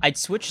 no. I'd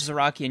switch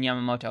Zaraki and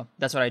Yamamoto.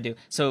 That's what I do.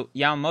 So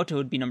Yamamoto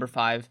would be number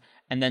 5,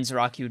 and then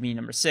Zaraki would be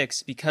number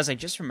 6, because I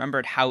just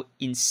remembered how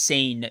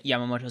insane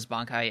Yamamoto's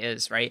Bankai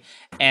is, right?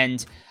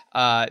 And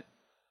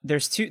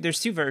there's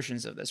two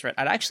versions of this, right?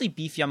 I'd actually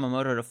beef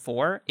Yamamoto to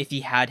 4 if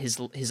he had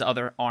his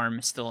other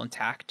arm still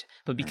intact,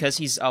 but because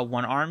he's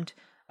one-armed,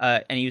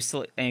 and he was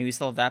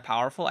still that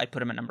powerful, I'd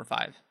put him at number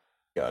 5.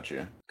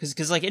 Gotcha.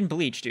 Because like in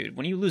Bleach, dude,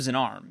 when you lose an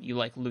arm, you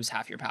like lose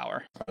half your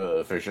power.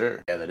 For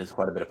sure. Yeah, that is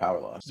quite a bit of power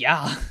loss.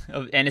 Yeah,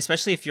 and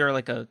especially if you're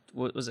like a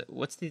what was it?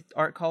 What's the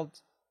art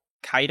called?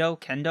 Kendo,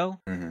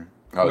 Mm-hmm.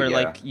 Oh where yeah.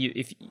 like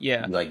you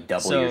like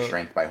double your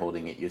strength by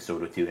holding it. You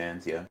sword with two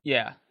hands. Yeah.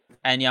 Yeah,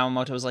 and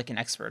Yamamoto was like an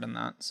expert in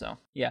that. So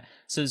yeah,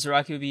 so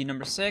Zaraki would be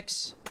number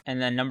 6, and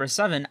then number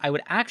 7, I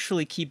would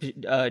actually keep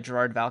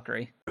Gerard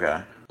Valkyrie.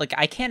 Okay. Like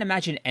I can't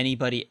imagine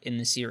anybody in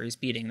the series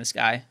beating this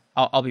guy.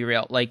 I'll be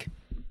real. Like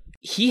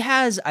he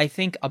has, I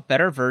think, a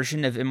better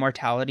version of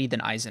immortality than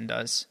Aizen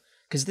does,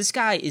 because this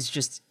guy is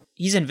just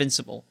he's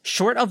invincible.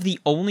 Short of you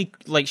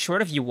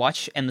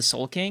watch and the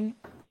Soul King,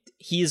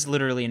 he is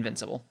literally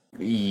invincible.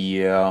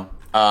 Yeah.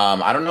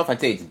 I don't know if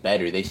I'd say it's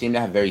better. They seem to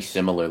have very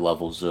similar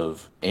levels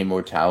of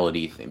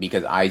immortality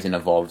because Aizen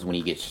evolves when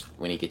he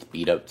gets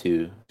beat up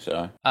too.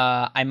 So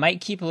I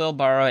might keep Lil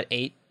Baro at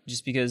 8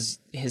 just because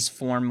his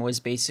form was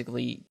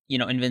basically,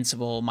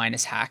 invincible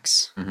minus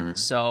hacks. Mm-hmm.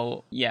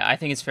 So yeah, I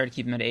think it's fair to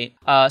keep him at 8.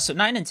 So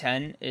 9 and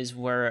 10 is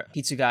where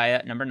Hitsugaya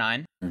at number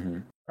 9, mm-hmm.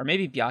 or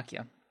maybe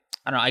Byakuya.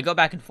 I don't know. I go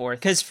back and forth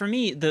because for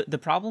me, the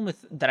problem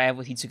that I have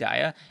with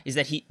Hitsugaya is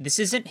that this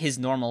isn't his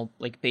normal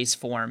like base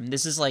form.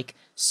 This is like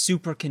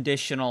super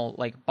conditional,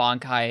 like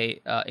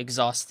Bankai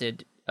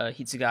exhausted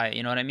Hitsugaya.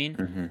 You know what I mean?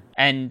 Mm-hmm.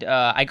 And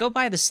I go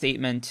by the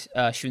statement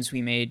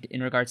Shunsui made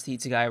in regards to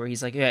Hitsugaya, where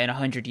he's like, "Yeah, in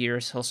 100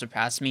 years he'll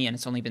surpass me," and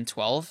it's only been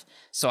 12.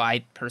 So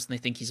I personally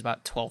think he's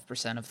about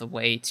 12% of the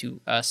way to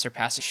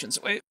surpass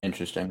Shunsui.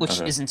 Interesting. Which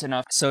isn't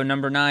enough. So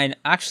number 9,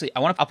 actually,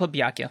 I'll put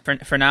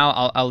Byakuya. For now,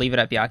 I'll leave it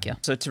at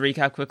Byakuya. So to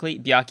recap quickly,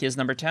 Byakuya is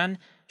number 10,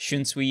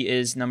 Shunsui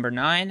is number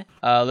 9,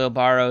 Lil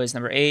Baro is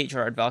number 8,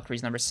 Gerard Valkyrie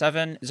is number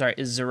 7,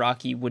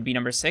 Zaraki would be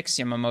number 6,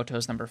 Yamamoto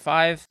is number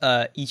 5,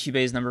 Ichibe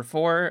is number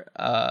 4,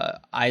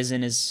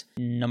 Aizen is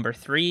number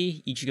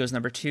 3, Ichigo is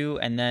number 2,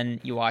 and then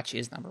Yuachi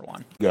is number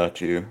 1.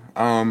 Got you.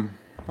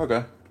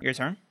 Okay. Your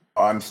turn?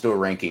 I'm still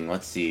ranking.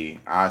 Let's see.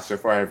 So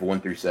far I have 1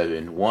 through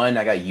 7. 1,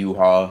 I got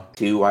Yuha.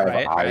 2, I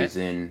have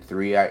Aizen. Right.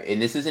 3,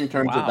 and this is in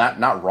terms of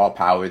not raw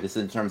power. This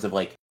is in terms of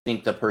like, I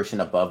think the person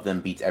above them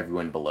beats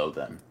everyone below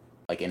them,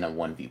 like in a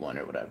 1v1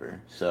 or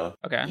whatever. So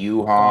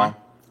Yuha,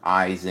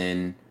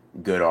 Aizen,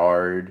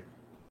 Goddard,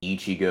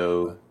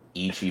 Ichigo,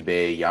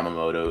 Ichibe,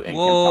 Yamamoto, and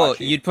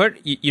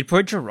Kenpachi. You'd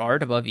put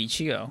Gerard above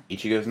Ichigo.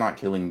 Ichigo's not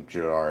killing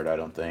Gerard, I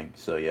don't think.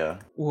 So yeah.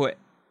 What?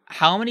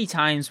 How many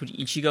times would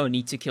Ichigo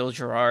need to kill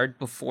Gerard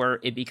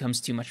before it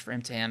becomes too much for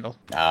him to handle?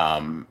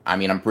 I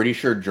mean, I'm pretty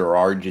sure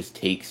Gerard just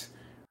takes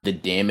the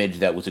damage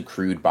that was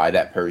accrued by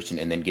that person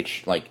and then gets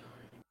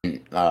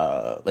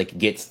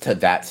gets to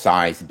that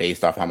size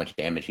based off how much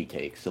damage he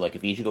takes. So like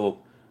if Ichigo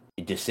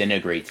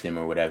disintegrates him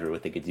or whatever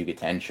with the Kazuga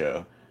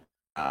Tensho,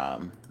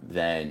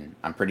 then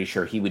I'm pretty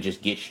sure he would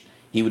just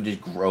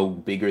grow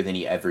bigger than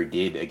he ever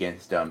did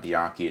against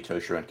Byakuya,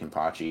 Toshiro, and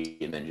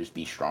Kenpachi, and then just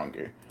be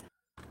stronger.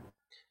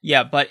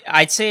 Yeah, but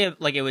I'd say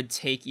like it would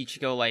take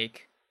Ichigo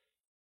like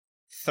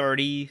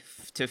 30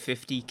 to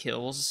 50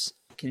 kills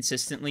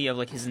consistently of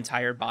like his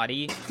entire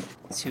body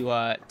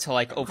to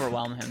like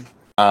overwhelm him.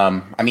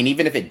 I mean,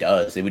 even if it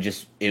does, it would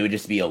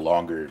just be a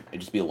long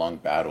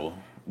battle.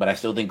 But I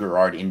still think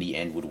Gerard in the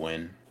end would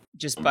win.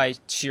 Just by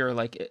sheer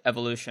like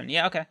evolution.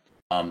 Yeah, okay.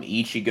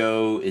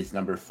 Ichigo is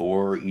number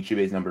 4, Ichibe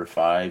is number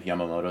 5,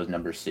 Yamamoto is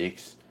number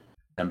 6,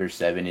 number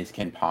 7 is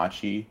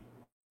Kenpachi.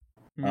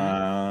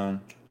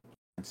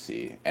 Let's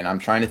see. And I'm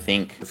trying to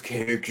think of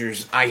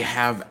characters I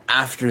have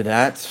after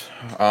that.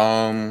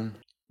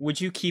 Would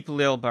you keep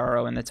Lil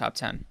Baro in the top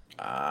 10?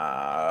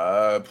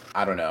 I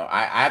don't know.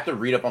 I have to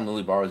read up on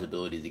Lil Baro's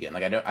abilities again.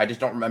 Like I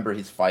just don't remember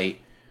his fight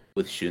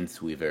with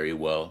Shunsui very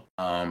well.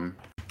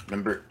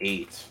 Number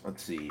 8.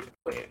 Let's see.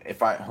 Wait,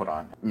 if I'm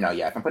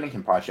putting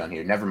Kenpachi on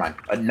here, never mind.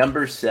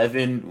 Number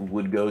 7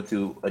 would go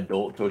to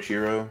adult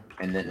Toshiro,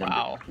 and then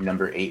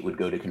number 8 would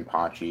go to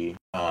Kenpachi.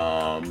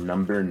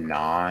 Number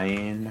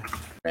 9.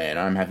 Man,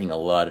 I'm having a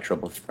lot of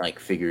trouble like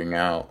figuring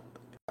out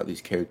how these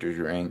characters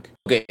rank.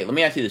 Okay, let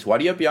me ask you this: why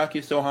do you have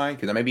Byakuya so high?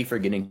 Because I may be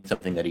forgetting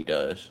something that he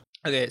does.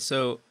 Okay,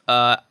 so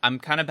I'm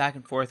kind of back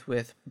and forth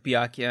with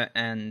Byakuya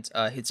and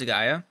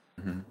Hitsugaya,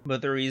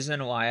 but the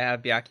reason why I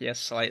have Byakuya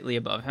slightly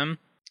above him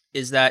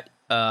is that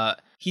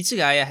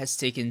Hitsugaya has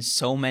taken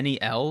so many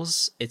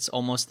L's, it's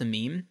almost a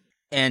meme,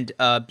 and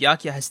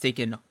Byakuya has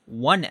taken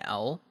 1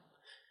 L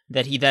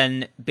that he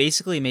then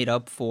basically made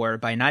up for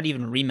by not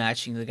even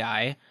rematching the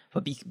guy,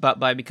 but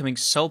by becoming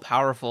so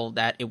powerful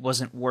that it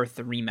wasn't worth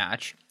the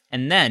rematch.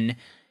 And then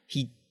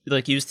he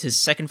used his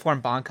second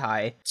form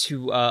Bankai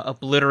to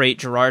obliterate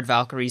Gerard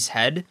Valkyrie's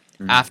head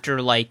after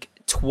like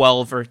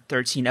 12 or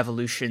 13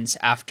 evolutions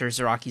after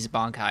Zaraki's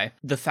Bankai.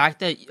 The fact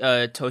that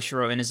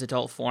Toshiro in his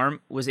adult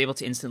form was able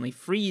to instantly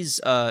freeze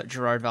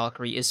Gerard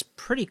Valkyrie is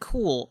pretty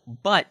cool,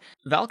 but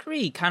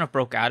Valkyrie kind of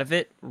broke out of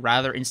it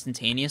rather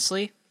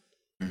instantaneously.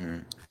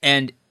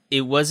 And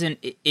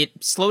it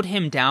slowed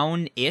him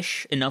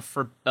down-ish enough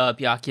for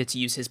Byakuya to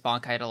use his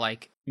Bankai to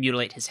like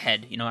mutilate his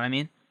head, you know what I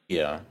mean?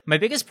 Yeah. My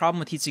biggest problem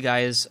with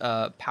Hitsugaya's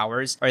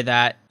powers are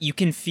that you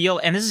can feel,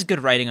 and this is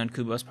good writing on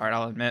Kubo's part,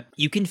 I'll admit,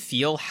 you can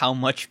feel how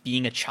much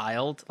being a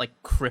child like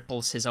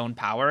cripples his own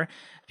power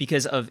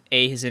because of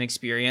A, his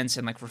inexperience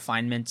and like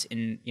refinement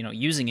in, you know,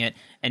 using it,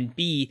 and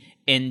B,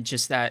 in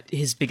just that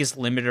his biggest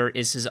limiter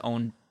is his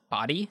own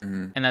body,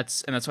 and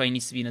that's why he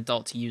needs to be an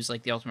adult to use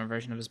like the ultimate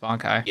version of his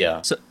Bankai.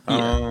 Yeah. So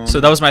yeah.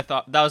 So that was my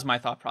thought. That was my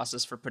thought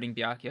process for putting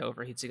Byakuya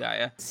over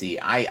Hitsugaya. See,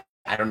 I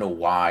don't know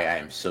why I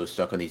am so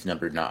stuck on these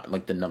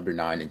the number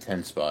 9 and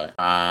 10 spot.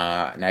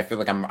 And I feel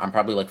like I'm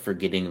probably like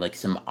forgetting like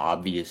some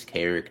obvious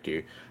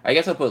character. I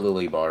guess I'll put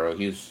Lily Barrow.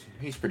 He's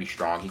pretty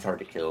strong. He's hard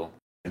to kill.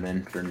 And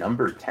then for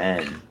number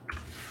 10,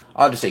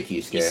 I'll just say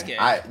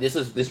Kisuke.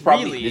 This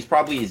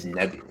probably is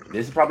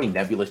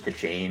nebulous to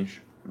change,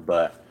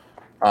 but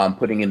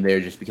putting him there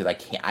just because I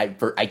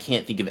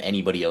can't think of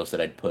anybody else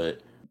that I'd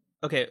put.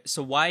 Okay,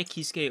 so why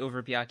Kisuke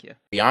over Byakuya?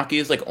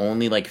 Byakuya's like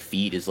only like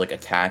feat is like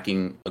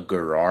attacking a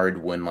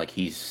Gerard when like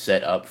he's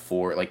set up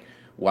for like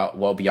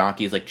while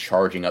Byakuya is like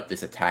charging up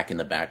this attack in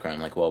the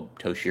background, like while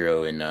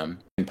Toshiro and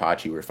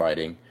Kenpachi were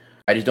fighting.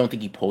 I just don't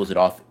think he pulls it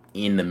off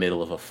in the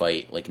middle of a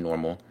fight like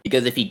normal.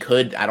 Because if he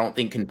could, I don't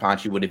think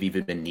Kenpachi would have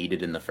even been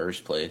needed in the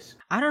first place.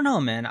 I don't know,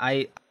 man.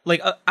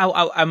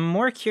 I'm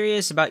more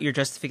curious about your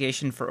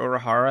justification for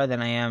Urahara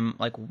than I am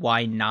like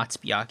why not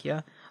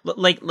Byakuya.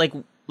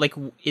 Like,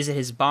 is it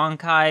his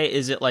Bankai?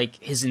 Is it like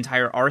his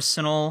entire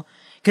arsenal?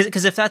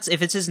 Because if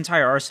it's his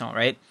entire arsenal,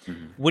 right?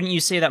 Mm-hmm. Wouldn't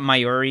you say that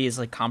Mayuri is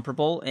like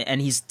comparable,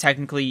 and he's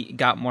technically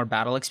got more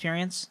battle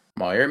experience?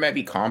 Mayuri might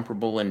be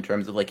comparable in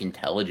terms of like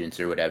intelligence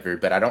or whatever,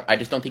 but I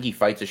just don't think he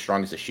fights as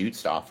strong as a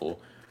Schutzstaffel.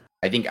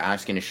 I think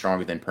Askin is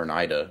stronger than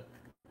Pernida.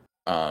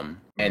 And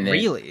then,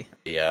 really?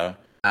 Yeah.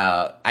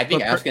 I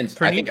think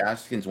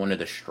Askin's one of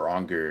the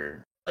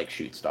stronger like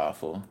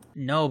Schutzstaffel.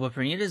 No, but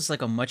Pernida is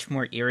like a much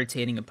more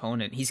irritating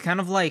opponent. He's kind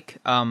of like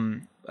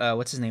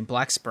what's his name?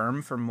 Black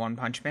Sperm from One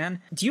Punch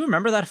Man. Do you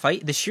remember that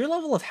fight? The sheer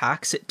level of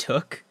hacks it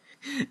took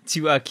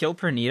to kill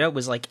Pernida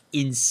was like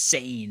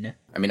insane.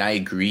 I mean, I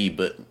agree,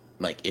 but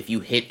like if you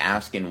hit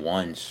Askin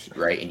once,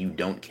 right, and you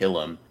don't kill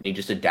him, he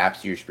just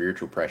adapts to your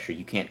spiritual pressure.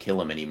 You can't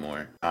kill him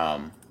anymore.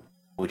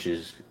 Which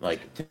is like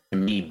to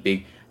me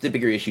big. It's a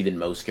bigger issue than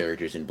most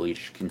characters in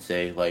Bleach can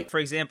say. Like, for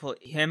example,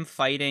 him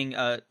fighting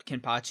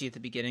Kenpachi at the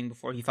beginning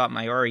before he fought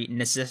Mayuri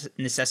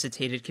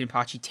necessitated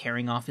Kenpachi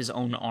tearing off his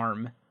own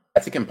arm.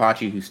 That's a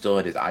Kenpachi who still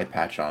had his eye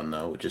patch on,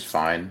 though, which is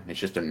fine. It's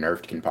just a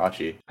nerfed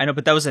Kenpachi. I know,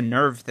 but that was a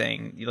nerve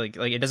thing. Like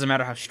it doesn't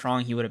matter how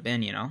strong he would have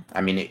been, you know? I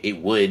mean, it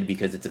would,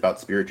 because it's about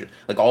spiritual...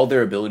 Like, all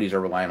their abilities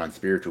are relying on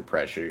spiritual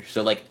pressure.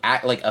 So,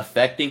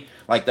 affecting...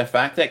 Like, the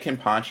fact that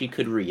Kenpachi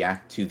could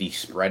react to the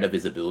spread of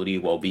his ability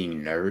while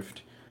being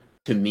nerfed,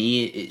 to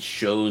me, it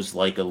shows,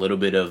 like, a little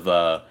bit of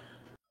a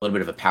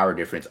power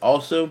difference.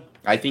 Also,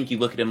 I think you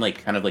look at him,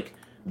 like, kind of, like,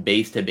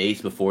 base to base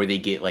before they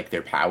get, like,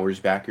 their powers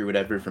back or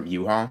whatever from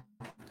Yuha.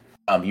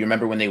 You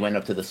remember when they went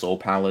up to the Soul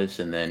Palace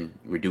and then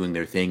were doing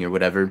their thing or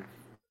whatever?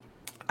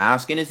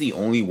 Askin is the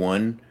only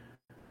one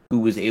who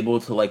was able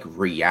to like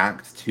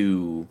react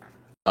to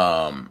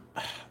I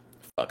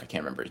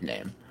can't remember his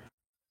name.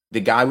 The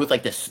guy with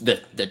like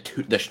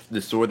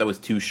the sword that was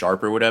too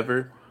sharp or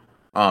whatever.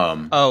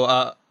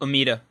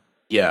 Omida.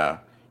 Yeah.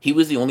 He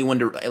was the only one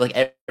to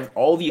like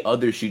all the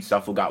other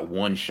Schutzstaffel got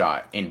one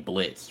shot and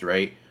blitzed,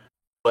 right?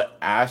 But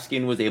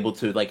Askin was able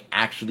to, like,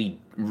 actually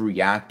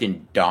react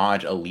and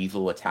dodge a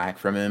lethal attack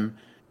from him,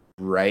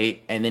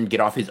 right? And then get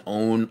off his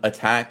own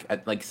attack,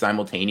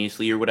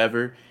 simultaneously or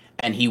whatever.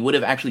 And he would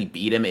have actually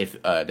beat him if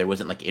there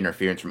wasn't, like,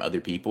 interference from other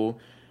people.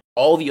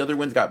 All the other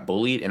ones got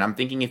bullied, and I'm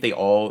thinking if they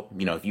all,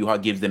 if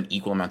Yuha gives them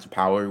equal amounts of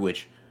power,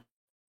 which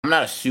I'm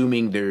not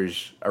assuming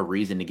there's a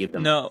reason to give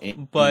them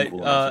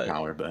equal amounts of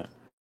power, but...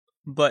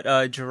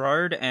 But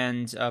Gerard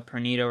and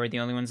Pernida were the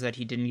only ones that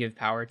he didn't give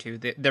power to.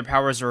 Their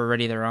powers were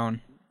already their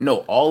own. No,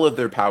 all of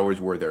their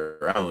powers were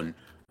their own.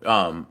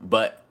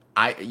 But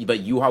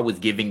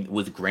Yuha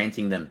was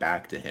granting them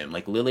back to him.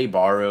 Like Lily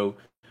Barrow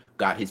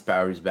got his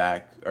powers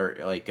back, or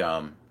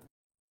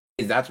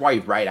that's why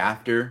right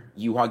after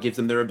Yuha gives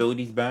them their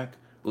abilities back,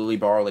 Lily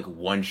Barrow like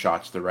one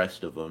shots the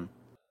rest of them.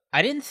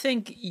 I didn't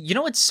think,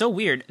 it's so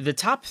weird. The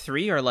top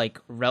 3 are like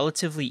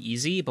relatively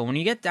easy, but when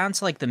you get down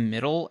to like the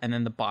middle and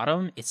then the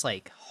bottom, it's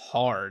like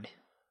hard.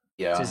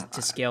 Yeah,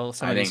 to scale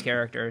some of these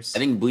characters. I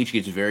think Bleach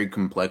gets very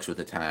complex with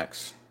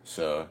attacks,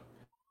 so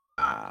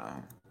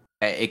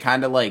it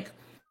kind of like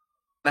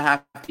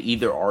have to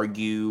either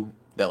argue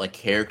that like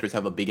characters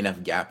have a big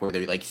enough gap where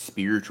they like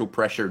spiritual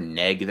pressure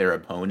neg their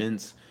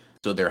opponents,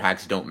 so their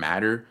hacks don't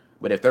matter.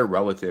 But if they're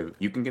relative,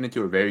 you can get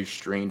into a very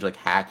strange like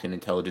hack and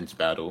intelligence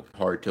battle.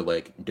 Hard to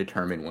like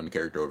determine one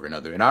character over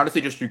another. And honestly,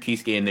 just threw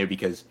Kisuke in there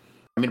because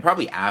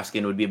probably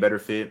Askin would be a better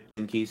fit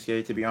than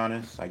Kisuke, to be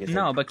honest. I guess.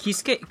 No, but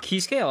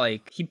Kisuke,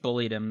 like, he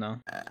bullied him, though.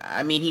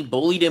 He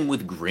bullied him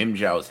with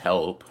Grimmjow's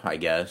help, I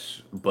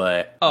guess,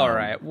 but...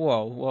 Alright,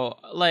 whoa.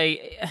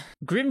 Like,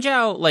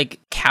 Grimmjow, like,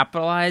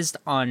 capitalized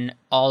on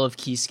all of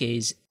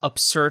Kisuke's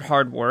absurd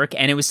hard work,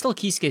 and it was still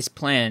Kisuke's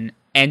plan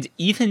And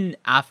even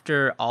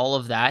after all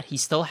of that, he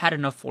still had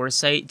enough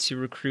foresight to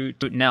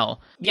recruit Nell.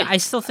 Yeah, I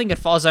still think it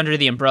falls under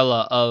the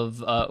umbrella of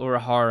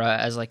Urahara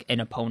as like an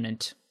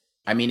opponent.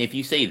 I mean, if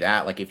you say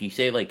that, like if you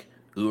say like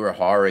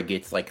Urahara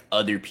gets like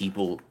other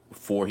people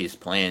for his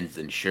plans,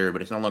 then sure,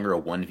 but it's no longer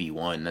a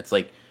 1v1. That's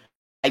like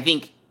I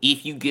think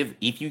if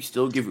you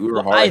still give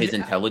Well, Urahara I his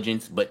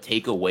intelligence, but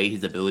take away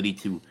his ability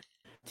to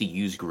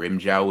use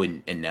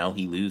Grimjow and Nell,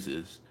 he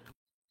loses.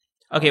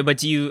 okay, but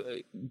do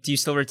you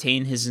still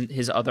retain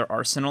his other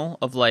arsenal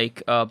of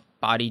like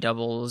body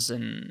doubles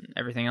and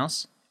everything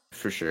else?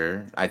 For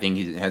sure. I think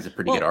he has a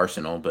pretty good Well,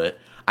 arsenal, but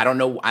I don't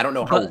know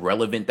how but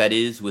relevant that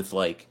is with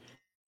like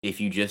if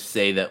you just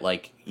say that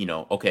like,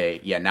 okay,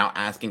 yeah, now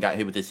Askin got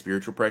hit with his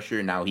spiritual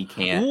pressure, now he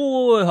can't.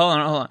 ooh, hold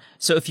on.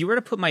 So if you were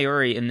to put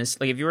Mayuri in this,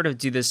 like if you were to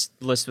do this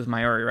list with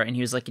Mayuri, right, and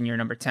he was like in your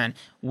number 10,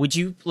 would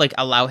you like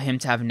allow him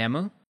to have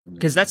Nemu?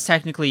 Because that's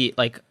technically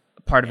like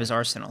part of Yeah. his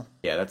arsenal.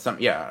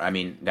 Yeah, I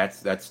mean,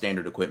 that's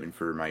standard equipment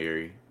for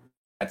Mayuri.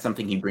 That's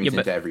something he Yeah, brings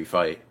into every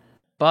fight.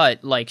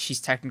 but like she's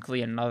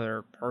technically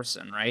another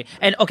person, right?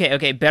 And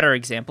okay, better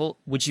example.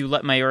 Would you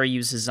let Mayuri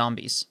use his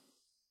zombies?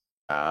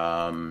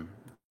 Um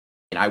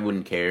and I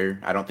wouldn't care.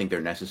 I don't think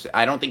they're necessary.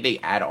 I don't think they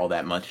add all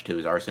that much to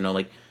his arsenal.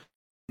 Like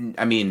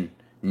I mean,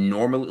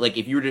 normally, like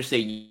if you were to say,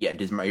 yeah,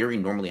 does Mayuri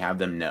normally have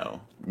them? No.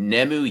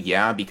 Nemu,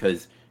 yeah,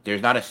 because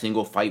there's not a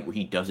single fight where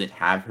he doesn't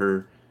have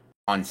her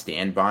on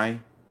standby,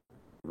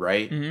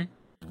 right? Mm-hmm.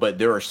 But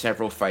there are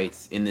several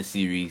fights in the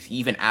series,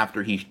 even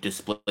after he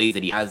displays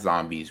that he has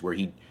zombies, where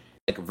he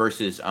like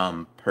versus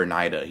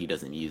Pernida, he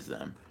doesn't use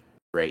them,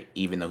 right?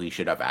 Even though he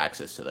should have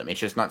access to them, it's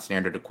just not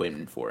standard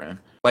equipment for him.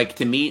 Like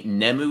to me,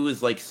 Nemu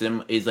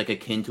is like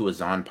akin to a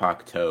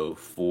Zanpakuto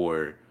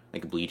for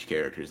like Bleach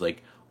characters.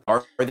 Like,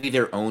 are they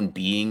their own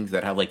beings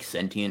that have like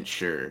sentience?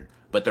 Sure,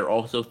 but they're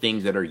also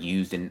things that are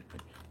used in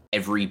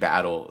every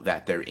battle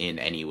that they're in,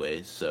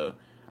 anyways. So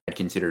I'd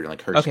consider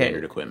like her Okay,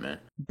 standard equipment.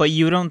 but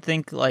you don't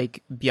think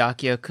like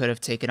Byakuya could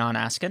have taken on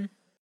Askin?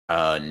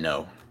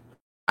 No.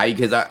 I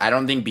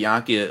don't think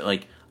Bianca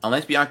like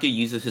unless Bianca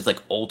uses his like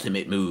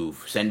ultimate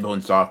move,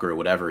 Senbone Soccer or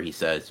whatever he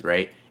says,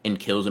 right, and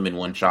kills him in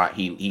one shot,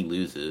 he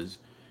loses.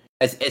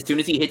 As soon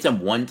as he hits him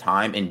one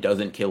time and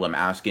doesn't kill him,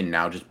 Askin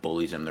now just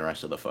bullies him the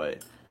rest of the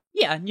fight.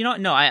 Yeah,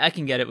 no, I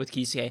can get it with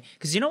Kisuke.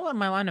 Because you know what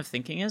my line of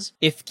thinking is?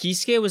 If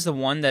Kisuke was the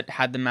one that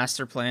had the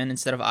master plan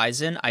instead of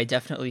Aizen, I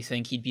definitely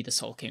think he'd be the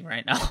Soul King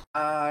right now.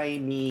 I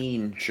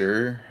mean,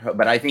 sure,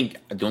 but I think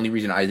the only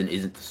reason Aizen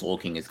isn't the Soul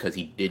King is because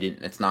he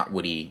didn't. It's not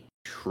what he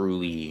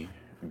truly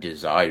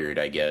desired,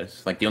 I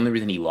guess. Like the only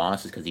reason he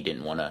lost is because he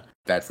didn't want to.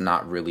 That's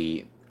not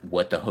really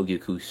what the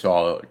Hogyaku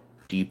saw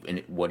deep in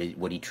what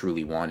he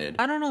truly wanted.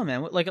 I don't know,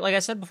 man. Like I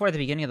said before at the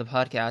beginning of the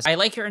podcast, I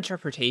like your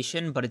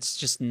interpretation, but it's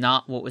just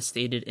not what was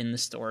stated in the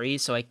story,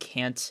 so I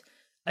can't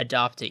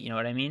adopt it. You know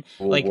what I mean?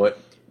 Well, Like,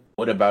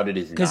 what about it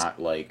is because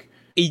not like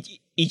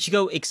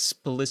Ichigo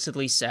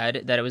explicitly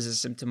said that it was a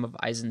symptom of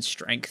Aizen's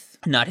strength,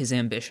 not his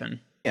ambition.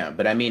 yeah,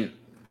 but I mean,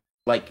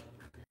 like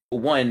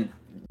one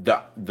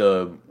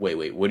the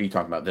wait, what are you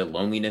talking about? The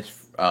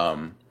loneliness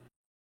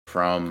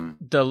from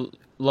The I mean,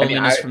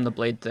 loneliness from the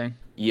blade thing.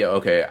 yeah,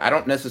 okay. I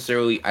don't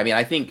necessarily. I mean,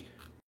 I think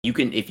you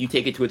can if you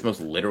take it to its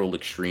most literal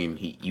extreme.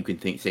 You can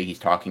say he's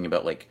talking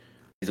about like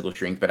physical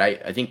strength, but I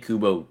think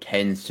Kubo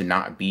tends to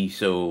not be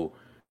so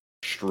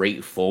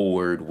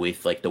straightforward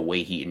with like the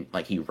way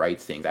he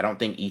writes things. I don't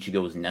think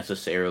Ichigo is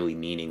necessarily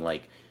meaning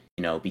like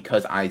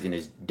because Aizen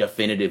is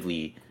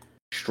definitively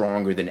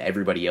stronger than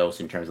everybody else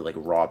in terms of like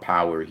raw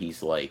power.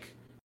 He's like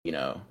you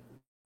know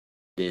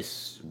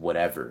this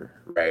whatever,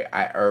 right?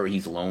 Or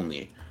he's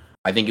lonely.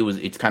 I think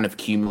it's kind of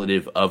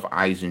cumulative of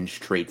Aizen's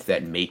traits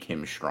that make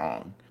him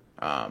strong.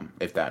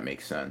 If that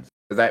makes sense.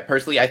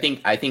 Because I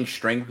think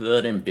strength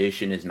without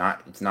ambition is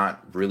not. It's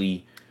not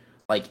really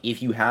like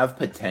if you have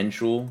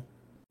potential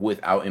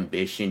without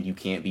ambition, you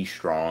can't be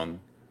strong,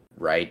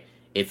 right?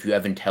 If you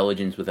have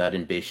intelligence without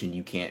ambition,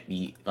 you can't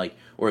be like,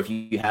 or if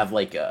you have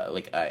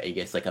I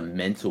guess like a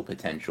mental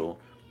potential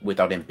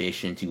without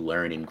ambition to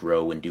learn and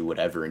grow and do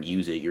whatever and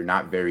use it, you're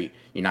not very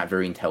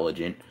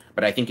intelligent.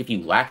 But I think if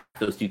you lack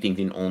those two things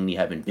and only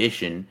have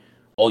ambition,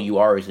 all you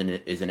are is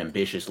an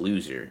ambitious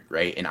loser,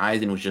 right? And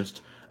Aizen was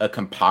just a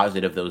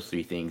composite of those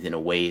three things in a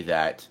way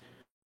that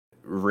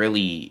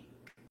really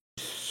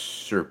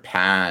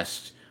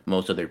surpassed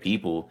most other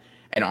people.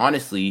 And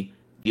honestly,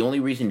 the only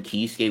reason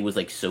Kisuke was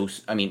like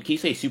I mean,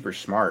 Kisuke's super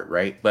smart,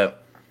 right?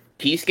 But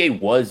Kisuke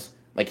was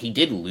like he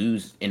did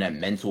lose in a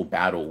mental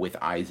battle with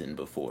Aizen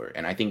before,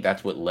 and I think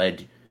that's what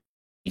led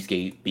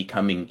Kisuke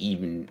becoming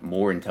even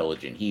more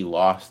intelligent. He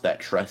lost that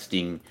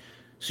trusting,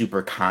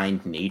 super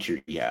kind nature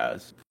he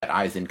has. That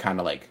Aizen kind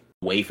of like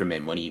away from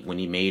him when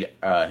he made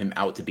him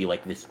out to be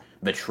like this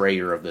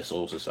betrayer of the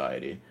Soul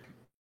Society.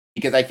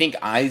 Because I think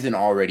Aizen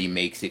already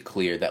makes it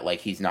clear that like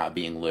he's not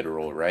being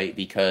literal, right?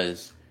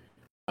 Because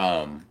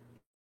um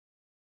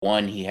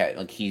one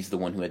he's the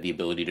one who had the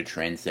ability to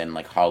transcend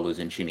like hollows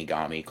and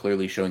Shinigami,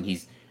 clearly showing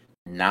he's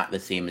not the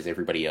same as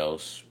everybody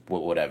else.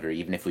 Whatever,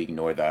 even if we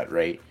ignore that,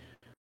 right?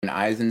 And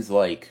Aizen's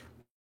like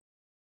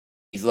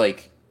he's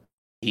like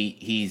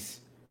he's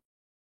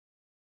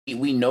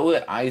we know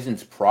that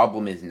Aizen's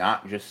problem is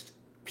not just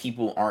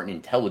people aren't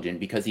intelligent,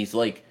 because he's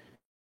like,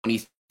 when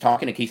he's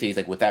talking to Kisei, he's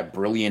like, with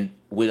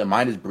a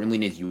mind as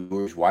brilliant as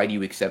yours, why do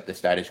you accept the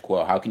status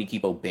quo? How can you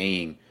keep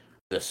obeying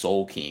the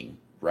Soul King,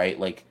 right?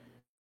 Like,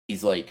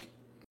 he's like,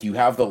 you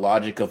have the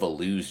logic of a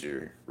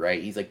loser,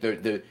 right? He's like,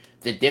 the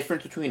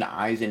difference between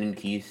Aizen and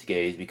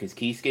Kisuke is because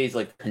Kisuke is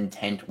like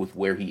content with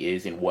where he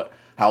is and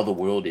how the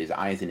world is.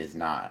 Aizen is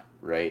not,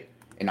 right?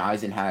 And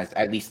Aizen has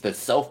at least the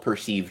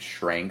self-perceived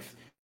strength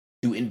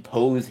to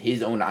impose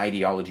his own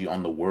ideology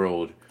on the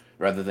world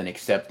rather than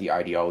accept the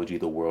ideology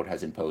the world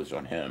has imposed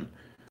on him.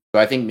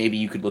 So I think maybe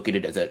you could look at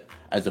it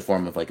as a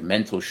form of like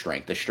mental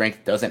strength. The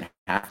strength doesn't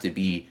have to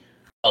be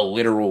a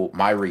literal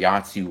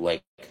Ryatsu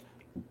like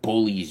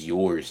bullies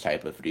yours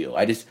type of deal.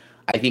 I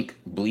think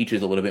Bleach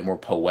is a little bit more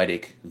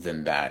poetic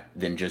than that,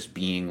 than just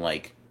being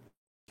like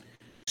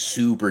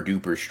super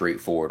duper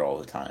straightforward all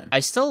the time. I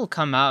still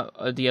come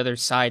out the other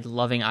side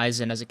loving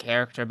Aizen as a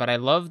character, but I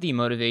love the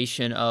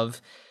motivation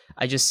of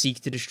I just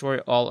seek to destroy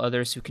all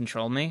others who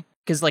control me.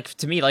 Because like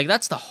to me, like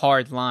that's the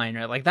hard line,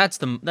 right? Like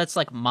that's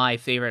like my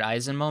favorite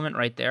Aizen moment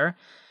right there.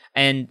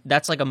 And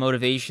that's like a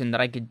motivation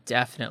that I could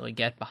definitely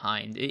get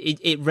behind.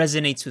 It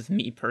resonates with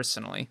me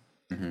personally.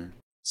 Mm-hmm.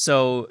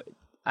 So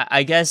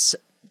I guess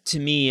to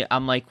me,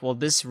 I'm like, well,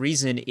 this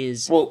reason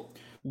is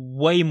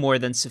way more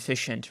than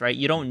sufficient, right?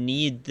 You don't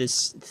need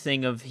this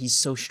thing of he's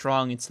so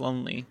strong, it's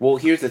lonely. Well,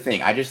 here's the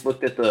thing. I just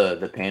looked at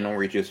the panel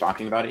where he was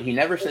talking about it. He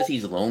never says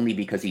he's lonely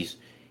because he's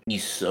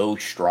so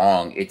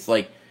strong. It's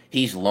like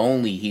he's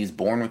lonely. He's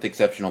born with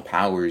exceptional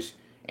powers,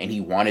 and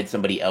he wanted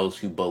somebody else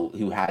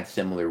who had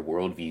similar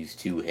worldviews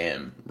to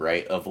him,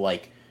 right? Of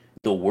like,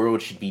 the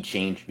world should be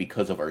changed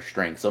because of our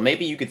strength. So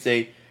maybe you could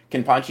say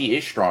Kenpachi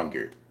is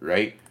stronger,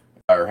 right?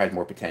 Or has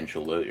more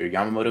potential. Or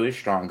Yamamoto is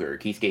stronger. Or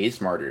Kisuke is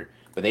smarter.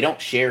 But they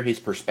don't share his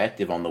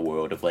perspective on the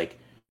world of like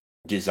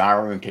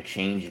desiring to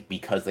change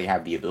because they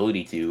have the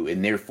ability to,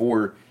 and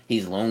therefore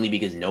he's lonely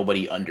because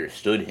nobody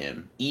understood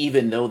him.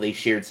 Even though they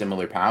shared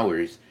similar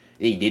powers,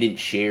 they didn't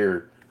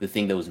share the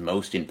thing that was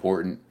most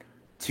important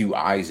to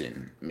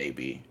Aizen,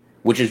 maybe.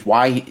 Which is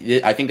why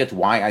I think that's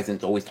why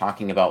Aizen's always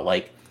talking about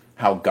like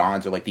how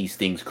gods are like these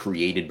things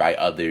created by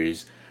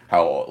others.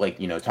 How like,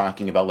 you know,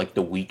 talking about like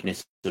the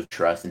weakness of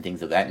trust and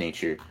things of that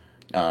nature.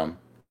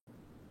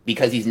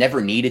 Because he's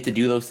never needed to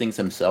do those things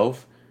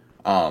himself.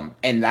 And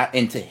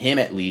to him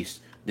at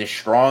least, the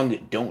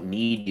strong don't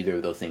need either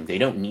of those things. They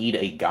don't need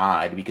a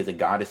god, because a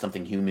god is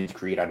something humans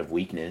create out of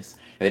weakness.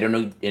 And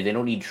they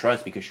don't need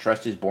trust, because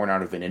trust is born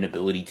out of an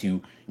inability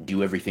to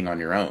do everything on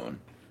your own.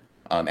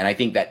 And I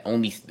think that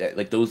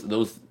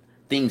those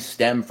things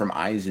stem from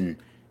Aizen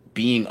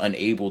being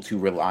unable to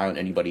rely on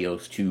anybody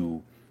else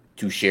to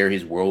share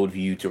his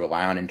worldview, to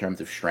rely on in terms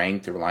of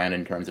strength, to rely on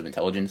in terms of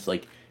intelligence.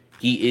 Like,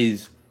 he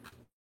is,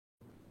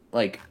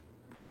 like,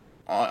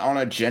 on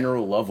a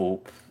general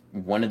level,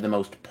 one of the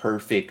most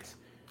perfect,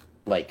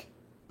 like,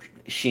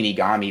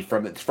 Shinigami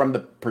from the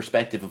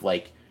perspective of,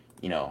 like,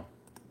 you know,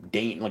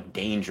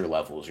 danger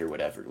levels or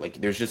whatever. Like,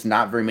 there's just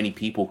not very many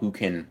people who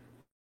can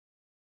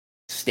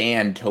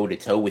stand toe to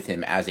toe with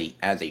him as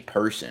a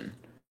person,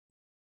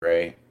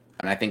 right?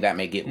 And I think that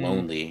may get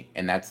lonely,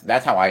 and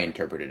that's how I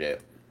interpreted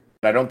it.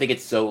 But I don't think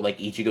it's so, like,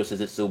 Ichigo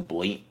says it so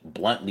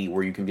bluntly,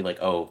 where you can be like,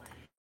 oh,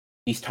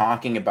 he's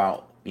talking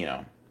about, you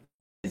know,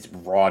 his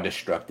raw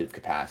destructive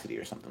capacity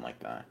or something like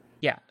that.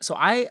 Yeah, so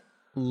I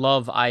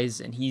love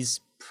Aizen. He's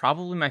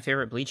probably my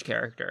favorite Bleach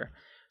character.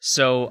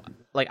 So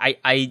like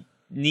I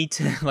need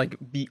to like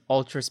be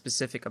ultra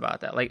specific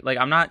about that. Like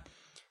I'm not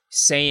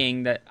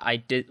saying that I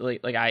did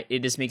it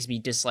just makes me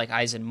dislike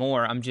Aizen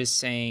more. I'm just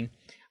saying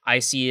I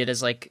see it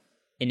as like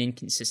an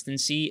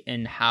inconsistency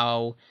in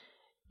how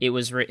it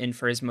was written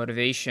for his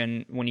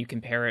motivation when you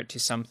compare it to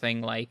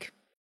something like,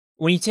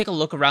 when you take a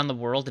look around the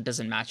world, it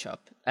doesn't match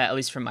up, at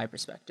least from my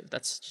perspective.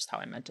 That's just how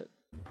I meant it.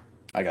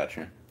 I got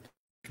you.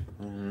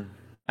 Mm-hmm.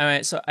 All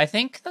right, so I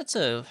think that's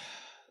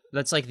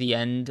like the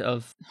end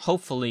of,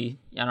 hopefully,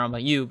 I don't know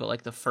about you, but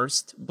like the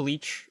first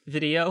Bleach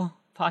video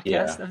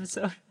podcast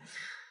episode.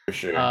 For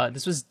sure.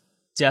 This was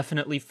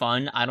definitely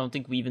fun. I don't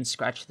think we even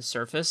scratched the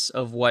surface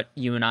of what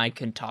you and I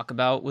can talk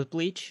about with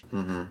Bleach.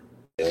 Mm-hmm.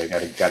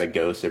 Yeah, gotta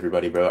ghost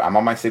everybody, bro. I'm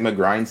on my Sigma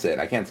grind set.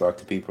 I can't talk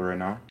to people right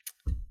now.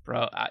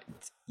 Bro,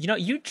 you know,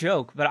 you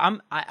joke, but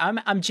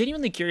I'm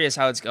genuinely curious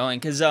how it's going,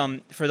 because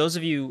for those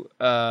of you,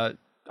 we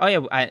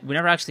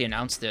never actually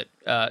announced it.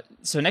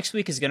 So next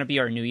week is gonna be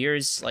our New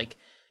Year's like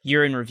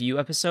year in review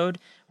episode,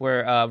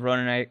 where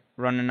Ron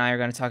and I are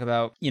gonna talk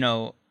about, you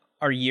know,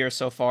 our year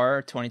so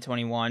far,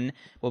 2021,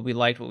 what we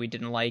liked, what we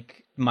didn't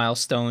like,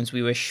 milestones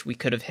we wish we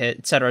could have hit,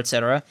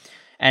 etc.,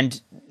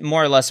 and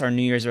more or less our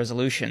New Year's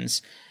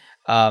resolutions.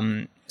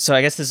 So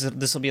I guess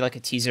this will be like a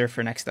teaser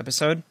for next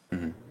episode.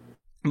 Mm-hmm.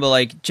 But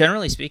like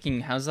generally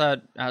speaking, how's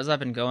that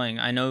been going?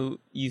 I know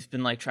you've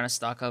been like trying to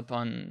stock up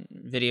on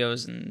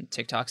videos and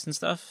TikToks and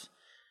stuff.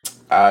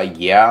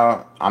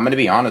 Yeah, I'm gonna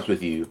be honest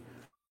with you.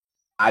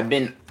 I've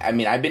been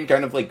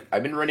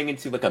running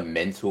into like a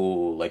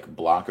mental like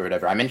block or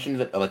whatever. I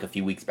mentioned it like a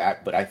few weeks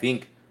back, but I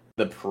think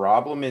The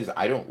problem is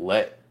I don't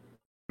let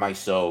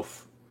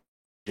myself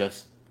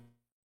just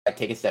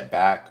take a step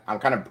back. I'm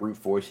kind of brute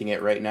forcing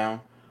it right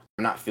now.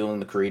 I'm not feeling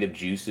the creative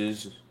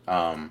juices.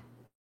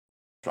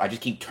 So I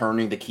just keep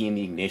turning the key in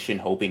the ignition,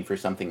 hoping for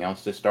something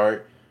else to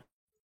start.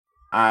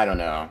 I don't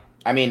know.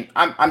 I mean,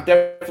 I'm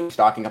definitely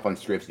stocking up on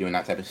scripts, doing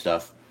that type of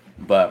stuff,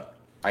 but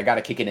I got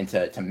to kick it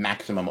into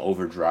maximum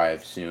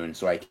overdrive soon,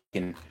 so I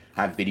can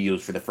have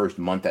videos for the first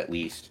month at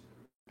least,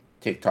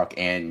 TikTok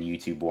and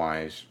YouTube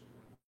wise.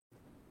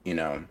 You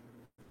know.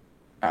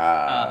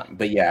 Uh,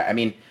 But yeah, I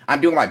mean,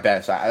 I'm doing my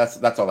best.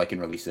 That's all I can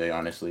really say,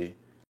 honestly.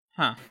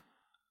 huh.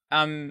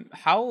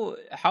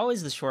 How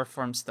is the short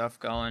form stuff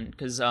going?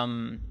 Because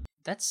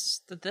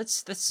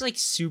that's like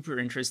super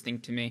interesting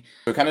to me.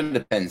 So it kind of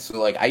depends. So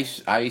like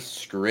I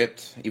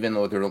script, even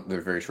though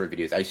they're very short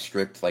videos, I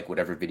script like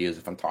whatever videos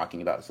if I'm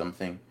talking about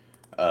something,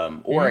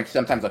 or Hmm.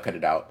 sometimes I'll cut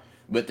it out.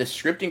 But the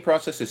scripting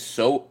process is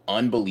so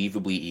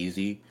unbelievably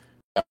easy.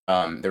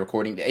 The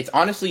recording, it's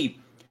honestly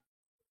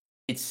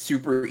it's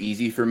super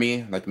easy for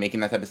me. Like making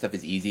that type of stuff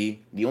is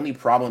easy. The only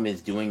problem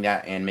is doing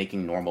that and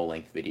making normal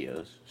length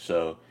videos.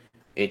 So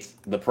it's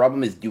the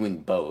problem is doing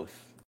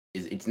both.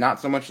 Is it's not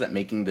so much that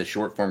making the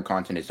short form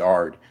content is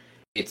hard.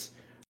 It's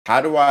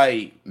how do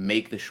I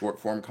make the short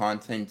form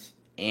content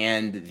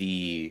and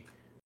the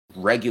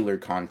regular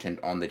content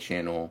on the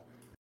channel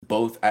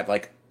both at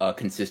like a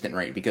consistent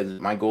rate, because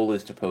my goal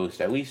is to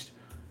post at least,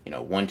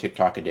 one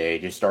TikTok a day,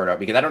 just start out,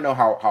 because I don't know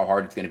how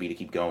hard it's going to be to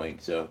keep going.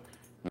 So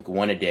like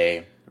one a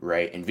day,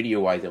 right? And video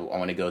wise, I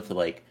want to go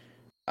to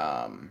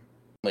um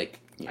like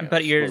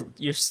But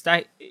you're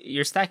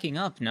stacking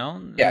up,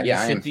 no? yeah, You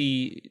yeah, should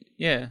be,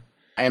 yeah.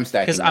 I am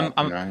Because stacking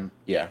up,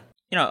 yeah,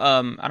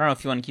 I don't know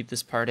if you want to keep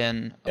this part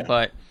in, yeah.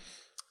 but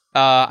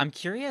I'm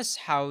curious,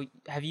 how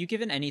have you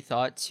given any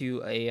thought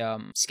to a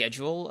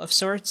schedule of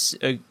sorts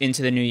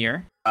into the new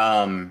year?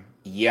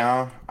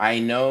 Yeah, I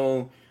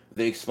know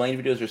the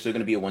explained videos are still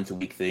going to be a once a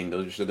week thing.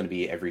 Those are still going to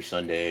be every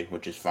Sunday,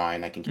 which is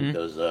fine. I can keep Hmm.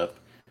 those up.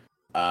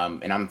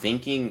 And I'm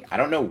thinking, I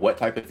don't know what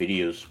type of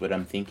videos, but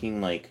I'm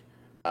thinking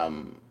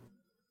um,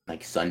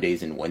 like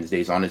Sundays and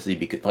Wednesdays, honestly,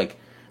 because like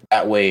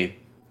that way,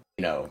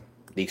 you know,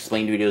 the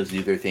explained videos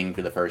do their thing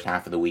for the first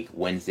half of the week.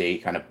 Wednesday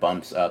kind of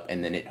bumps up,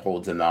 and then it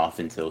holds them off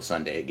until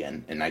Sunday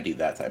again, and I do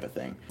that type of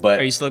thing.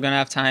 Are you But still gonna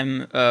have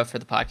time for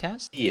the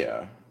podcast?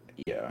 yeah,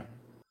 yeah,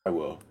 I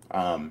will.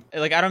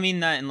 Like, I don't mean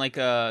that in like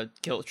a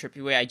guilt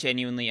trippy way. I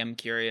genuinely am Oh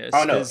curious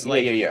no, because, yeah,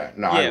 yeah, like, yeah.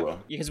 No, I yeah, will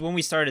because when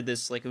we started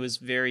this, like, it was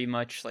very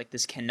much like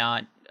this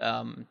cannot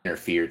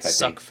interfere type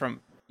thing. suck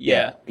from,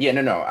 Yeah, yeah. yeah,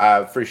 no,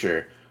 no, for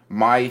sure.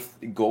 My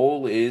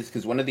goal is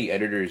because one of the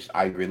editors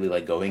I really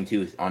like going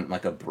to is on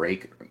like a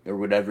break or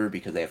whatever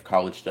because they have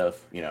college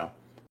stuff.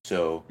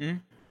 So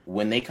Mm?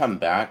 when they come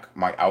back,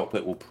 my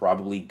output will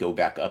probably go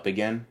back up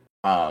again.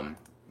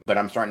 But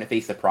I'm starting to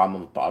face the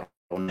problem of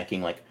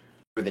bottlenecking. Like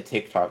for the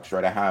TikToks,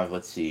 right? I have,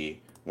 let's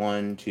see,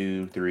 1,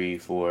 2, 3,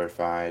 4,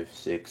 5,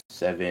 6,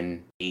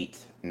 7, 8,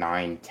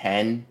 9,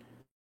 10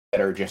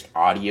 that are just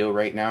audio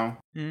right now.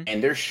 Mm?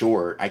 And they're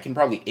short.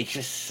 It's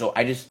just so,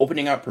 I just,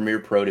 opening up Premiere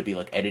Pro to be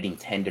like editing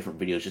 10 different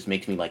videos just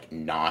makes me like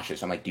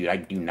nauseous. I'm like, dude, I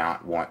do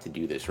not want to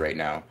do this right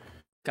now.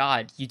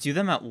 God, you do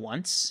them at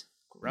once?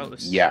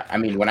 Gross. Yeah, I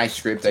mean, when I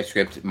script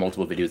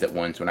multiple videos at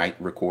once. When I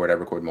record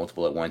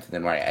multiple at once. And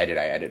then when I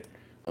edit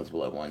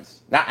multiple at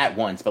once. Not at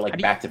once, but How like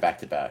do you? back to back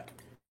to back.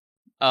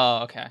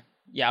 Oh, okay.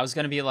 Yeah, I was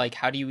gonna be like,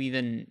 how do you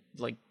even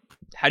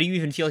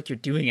feel like you're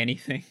doing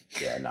anything?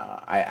 Yeah, nah.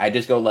 I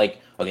just go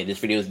like, okay, this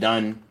video is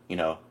done.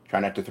 Try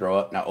not to throw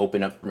up. Now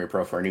open up Premiere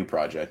Pro for a new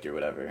project or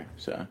whatever.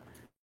 So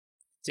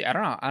See, I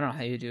don't know. I don't know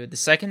how you do it. The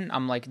second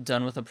I'm like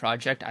done with a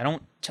project, I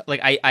don't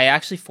like. I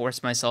actually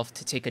force myself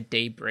to take a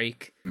day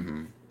break.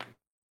 mhm.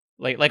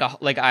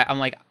 I'm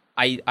like,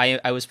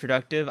 I was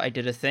productive. I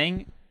did a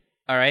thing.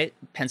 All right,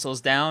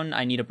 pencils down.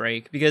 I need a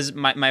break because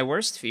my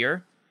worst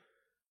fear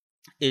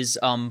is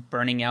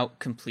burning out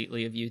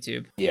completely of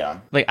YouTube. Yeah,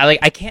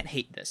 I can't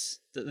hate this.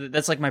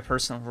 That's like my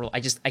personal rule.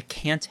 I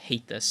can't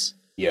hate this.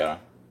 yeah.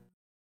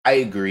 I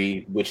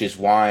agree, which is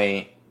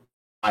why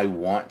I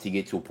want to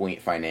get to a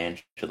point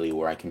financially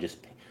where I can just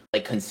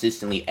like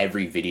consistently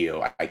every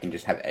video I can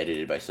just have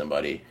edited by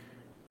somebody.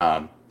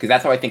 Because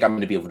that's how I think I'm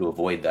going to be able to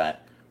avoid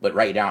that. But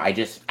right now,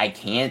 I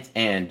can't.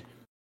 And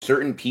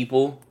certain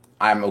people,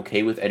 I'm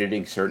okay with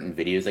editing certain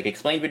videos. Like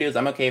explained videos,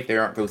 I'm okay if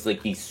there aren't those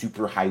like these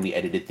super highly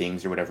edited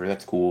things or whatever.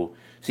 That's cool.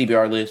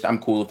 CBR list, I'm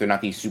cool if they're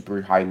not these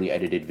super highly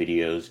edited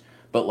videos.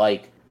 But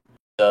like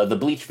the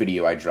Bleach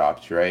video I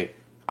dropped, right?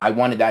 I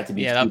wanted that to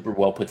be Yeah, super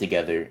well put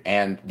together,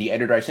 and the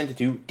editor I sent it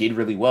to did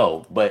really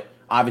well. But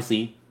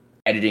obviously,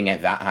 editing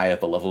at that high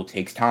up a level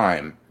takes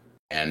time,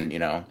 and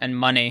and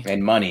money.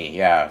 and money.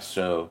 Yeah,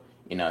 so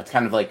it's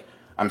kind of like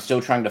I'm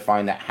still trying to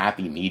find that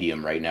happy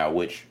medium right now,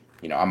 which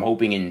I'm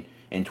hoping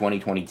in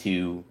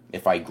 2022,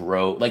 if I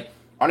grow, like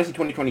honestly,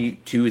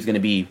 2022 is going to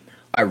be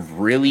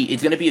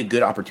it's going to be a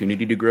good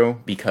opportunity to grow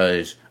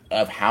because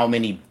of how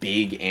many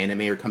big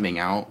anime are coming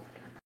out,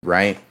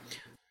 right?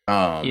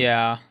 Um,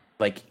 Yeah.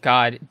 Like,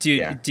 God,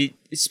 yeah, dude,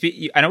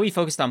 I know we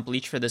focused on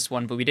Bleach for this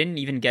one, but we didn't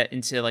even get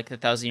into like the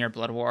Thousand Year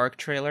Blood War arc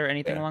trailer or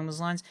anything yeah. along those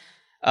lines.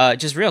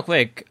 Just real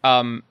quick,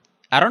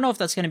 I don't know if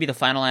that's going to be the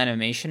final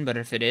animation, but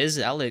if it is,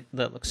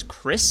 that looks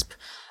crisp.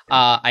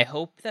 I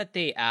hope that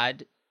they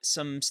add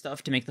some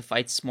stuff to make the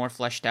fights more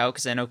fleshed out,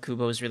 because I know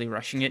Kubo is really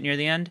rushing it near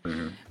the end,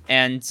 Mhm.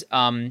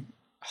 and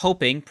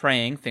hoping,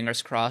 praying,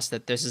 fingers crossed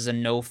that this is a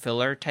no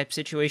filler type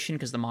situation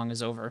because the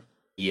manga's over.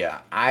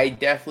 Yeah, I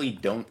definitely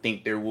don't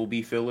think there will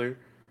be filler.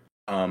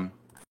 Um,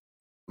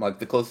 like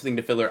the closest thing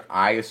to filler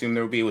I assume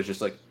there will be was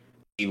just like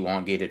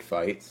elongated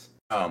fights.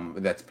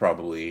 That's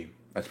probably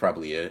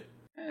it.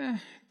 Eh,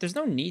 there's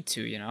no need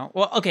to, you know.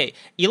 Well, okay,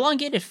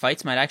 elongated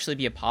fights might actually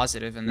be a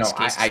positive in No, this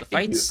case, I, because I the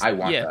think fights, I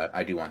want yeah, that.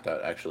 I do want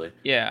that actually.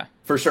 yeah.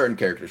 For certain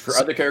characters. For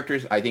So, other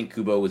characters, I think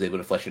Kubo was able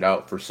to flesh it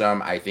out. For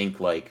some, I think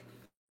like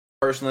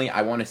personally,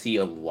 I want to see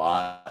a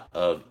lot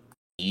of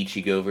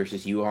Ichigo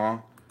versus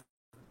Yuha,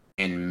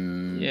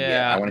 and yeah,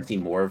 I yeah, want to see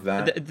more of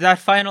that. that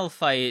final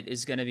fight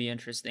is going to be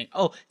interesting.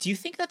 Oh, do you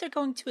think that they're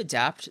going to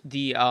adapt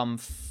the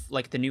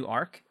like the new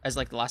arc as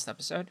like the last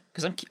episode?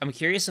 Because I'm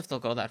curious if they'll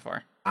go that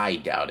far. I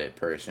doubt it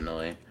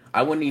personally.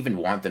 I wouldn't even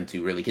want them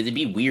to really, because it'd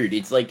be weird.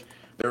 It's like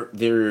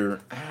they're.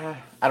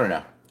 I don't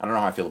know. I don't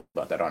know how I feel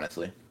about that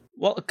honestly.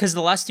 Well, because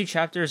the last two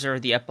chapters are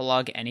the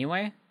epilogue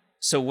anyway,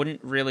 so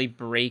wouldn't really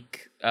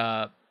break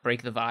the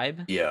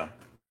vibe. Yeah.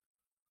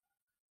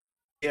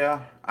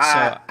 Yeah. I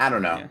So I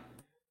don't know. yeah.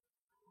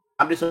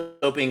 I'm just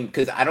hoping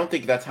because I don't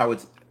think that's how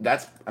it's.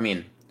 That's. I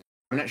mean,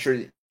 I'm not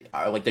sure.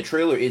 Like the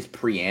trailer is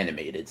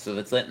pre-animated, so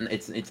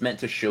it's meant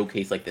to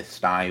showcase like the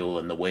style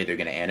and the way they're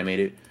gonna animate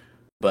it.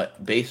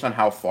 But based on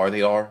how far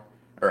they are,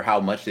 or how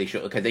much they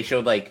show, because they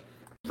showed like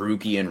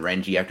Ruki and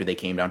Renji after they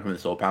came down from the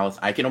Soul Palace,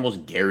 I can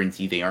almost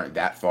guarantee they aren't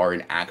that far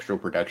in actual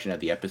production of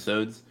the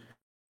episodes.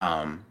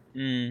 Um,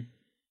 Mm,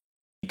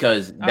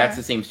 because all that's right.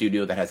 the same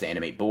studio that has to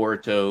animate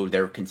Boruto.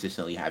 They're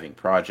consistently having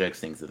projects,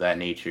 things of that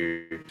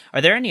nature.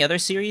 Are there any other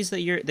series that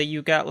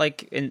you got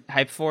like in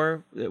hype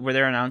for? Were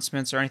there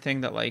announcements or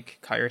anything that like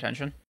caught your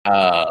attention?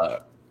 Uh,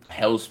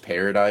 Hell's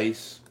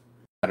Paradise.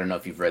 I don't know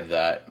if you've read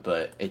that,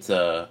 but it's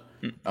a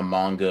Mm, a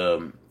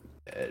manga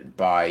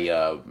by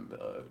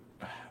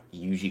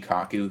Yuji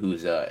Kaku,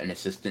 who's an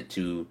assistant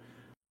to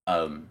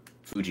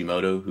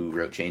Fujimoto, who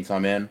wrote Chainsaw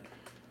Man.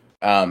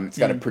 It's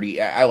got a mm. pretty.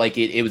 I like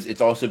it.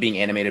 It's also being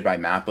animated by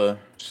Mappa,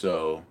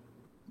 so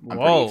I'm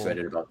pretty Whoa,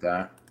 excited about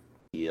that.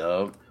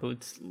 Yup.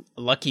 who's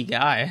lucky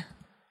guy?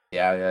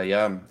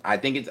 Yeah. I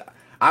think it's.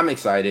 I'm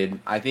excited.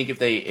 I think if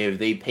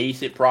they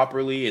pace it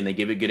properly and they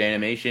give it good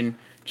animation,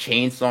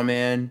 Chainsaw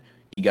Man,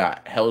 you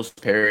got Hell's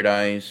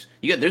Paradise,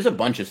 there's a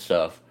bunch of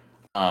stuff.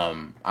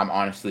 I'm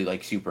honestly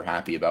like super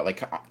happy about like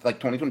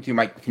 2022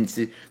 might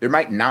consider there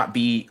might not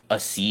be a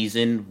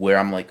season where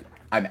I'm like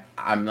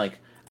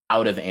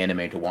out of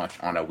anime to watch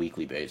on a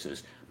weekly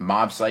basis.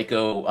 Mob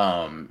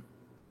Psycho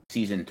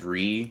season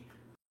 3.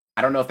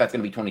 I don't know if that's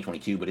going to be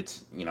 2022, but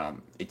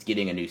it's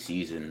getting a new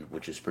season,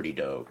 which is pretty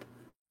dope.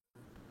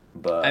 I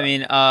But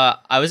mean,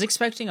 I was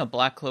expecting a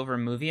Black Clover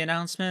movie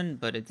announcement,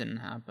 but it didn't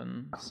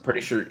happen.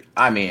 pretty So sure.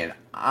 I mean,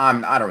 I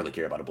don't really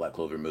care about a Black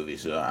Clover movie,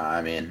 so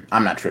I mean,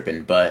 I'm not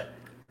tripping. But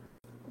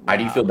I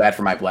do feel wow, bad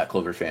for my Black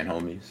Clover fan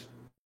homies.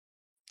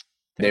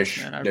 thanks,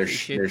 man. I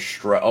appreciate.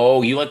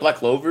 Oh, you like Black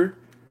Clover?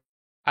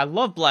 I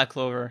love Black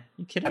Clover.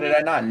 You How kidding did me,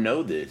 I not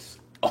know this?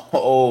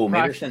 Oh,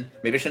 bro?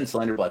 maybe I shouldn't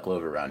slander Black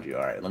Clover around you.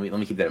 All right, let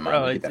me keep that in mind.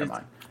 Let Bro, me keep that in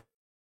mind.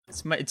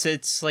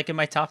 it's like in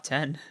my top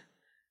 10.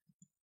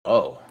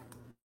 Oh,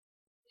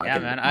 Yeah,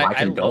 man. my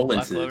I love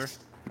Black Clover. condolences.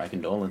 My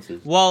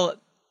condolences. Well,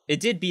 it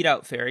did beat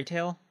out Fairy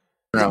Tail.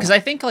 No, Because I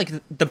think like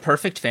the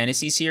perfect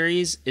fantasy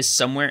series is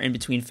somewhere in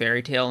between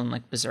Fairy Tail and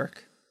like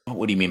Berserk.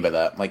 what do you mean by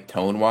that? Like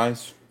tone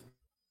wise?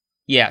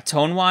 Yeah,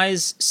 tone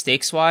wise,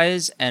 stakes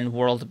wise, and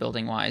world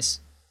building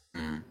wise.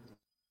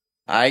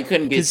 I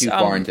couldn't get Because too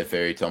far into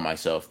Fairy Tail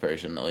myself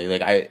personally.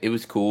 It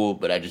was cool,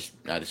 but I just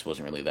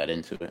wasn't really that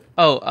into it.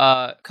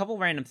 a couple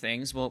random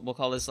things. We'll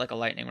call this like a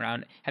lightning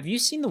round. Have you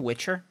seen the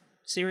Witcher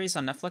series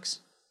on Netflix?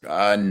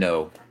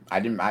 No, I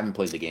didn't. I haven't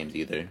played the games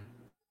either,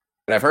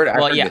 but I've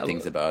Well, heard yeah, good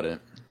things about it.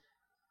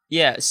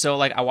 yeah. So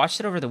like I watched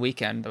it over the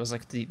weekend. That was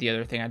like the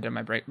other thing I did on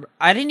my break.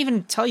 I didn't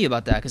even tell you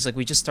about that because like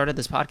we just started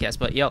this podcast.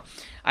 But yo,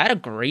 I had a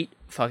great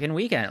fucking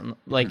weekend.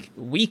 Like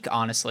week,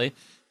 honestly.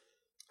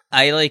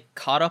 I like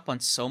caught up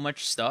on so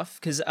much stuff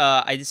because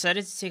I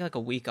decided to take like a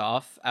week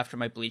off after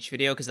my Bleach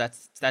video because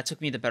that took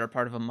me the better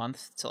part of a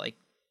month to like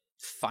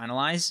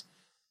finalize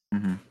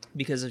Mm-hmm.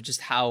 because of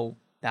just how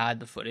bad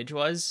the footage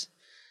was.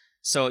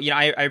 So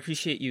I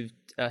appreciate you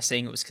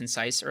saying it was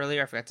concise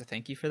earlier. I forgot to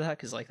thank you for that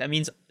because like that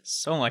means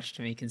so much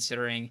to me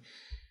considering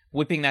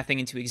whipping that thing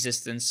into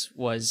existence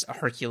was a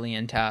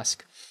Herculean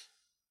task.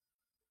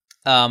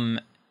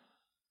 Um.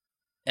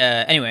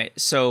 Anyway,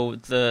 so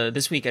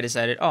this week I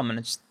decided, I'm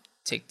gonna just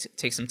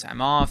take some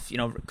time off,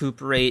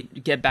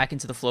 recuperate, get back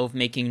into the flow of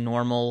making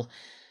normal,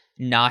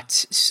 not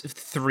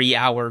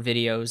 3-hour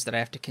videos that I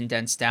have to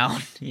condense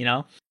down,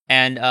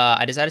 And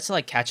I decided to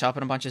like catch up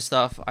on a bunch of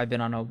stuff. I've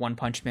been on a One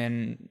Punch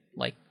Man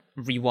like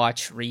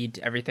read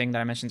everything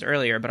that I mentioned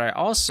earlier, but I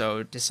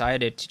also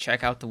decided to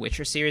check out the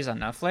Witcher series on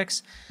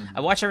Netflix.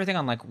 I watch everything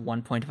on like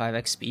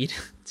 1.5x speed,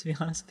 to be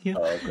honest with you.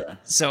 Oh, okay.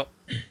 So,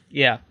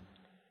 yeah.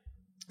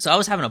 So I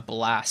was having a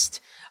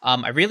blast.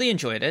 I really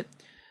enjoyed it.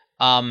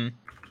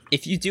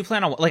 If you do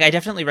plan on, like, I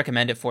definitely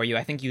recommend it for you.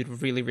 I think you'd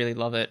really, really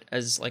love it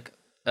as like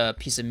a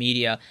piece of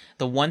media.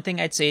 The one thing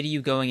I'd say to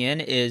you going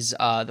in is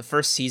the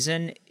first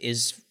season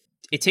is,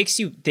 it takes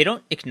you, they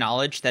don't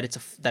acknowledge that it's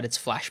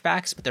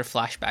flashbacks, but they're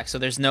flashbacks. So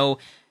there's no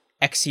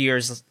X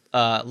years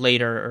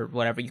later or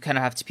whatever. You kind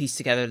of have to piece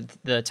together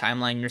the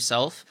timeline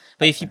yourself.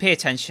 But if you pay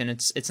attention,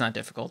 it's not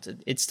difficult.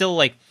 It's still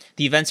like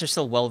the events are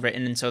still well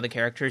written, and so the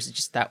characters. It's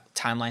just that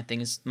timeline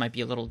thing might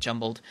be a little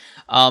jumbled.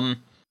 The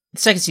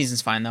second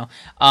season's fine though.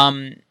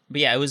 But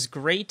yeah, it was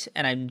great,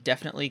 and I'm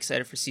definitely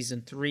excited for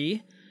season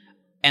 3.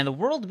 And the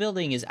world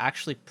building is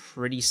actually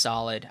pretty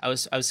solid. I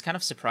was kind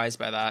of surprised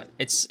by that.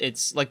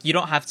 It's like you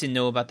don't have to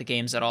know about the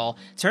games at all.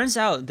 Turns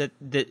out that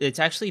it's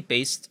actually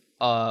based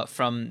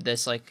from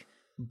this like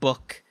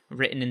book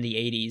written in the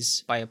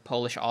 80s by a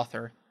Polish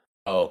author.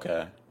 Oh,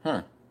 okay.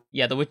 Huh.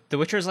 Yeah, The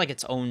Witcher is like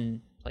its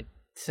own like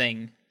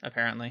thing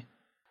apparently.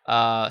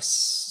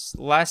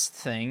 Last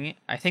thing,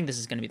 I think this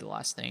is going to be the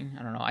last thing.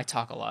 I don't know. I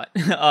talk a lot.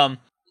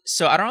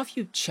 So I don't know if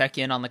you check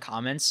in on the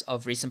comments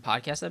of recent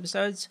podcast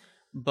episodes,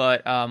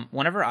 but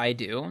whenever I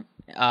do,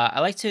 I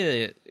like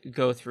to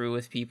go through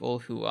with people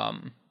who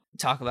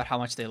talk about how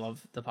much they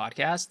love the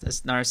podcast,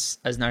 as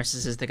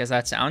narcissistic as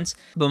that sounds.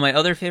 But my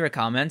other favorite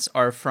comments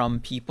are from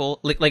people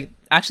like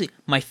actually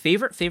my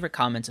favorite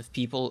comments of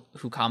people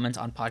who comment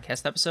on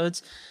podcast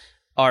episodes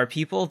are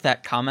people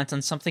that comment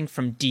on something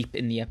from deep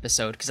in the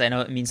episode, because I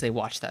know it means they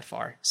watched that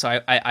far. So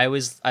I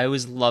always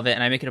love it,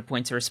 and I make it a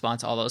point to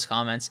respond to all those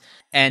comments.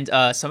 And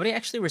somebody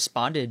actually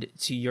responded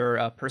to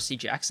your Percy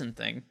Jackson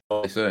thing.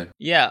 What did he say?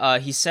 Yeah,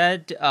 he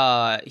said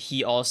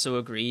he also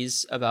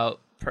agrees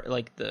about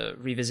like the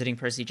revisiting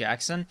Percy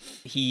Jackson.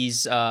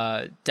 He's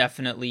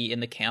definitely in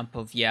the camp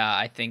of, yeah,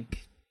 I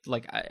think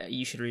like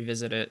you should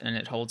revisit it, and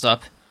it holds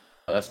up.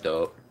 Oh, that's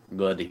dope. I'm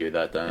glad to hear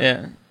that then.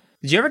 Yeah.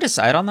 Did you ever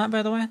decide on that,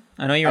 by the way?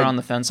 I know you were on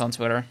the fence on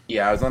Twitter.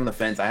 Yeah, I was on the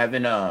fence. I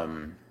haven't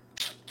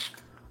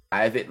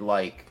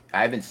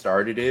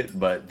started it,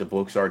 but the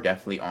books are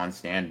definitely on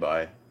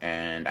standby,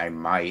 and I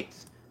might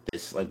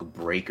just like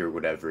break or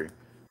whatever,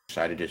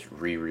 try to just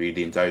reread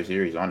the entire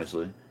series,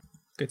 honestly.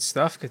 Good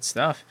stuff.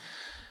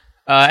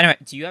 Anyway,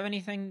 do you have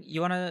anything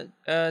you want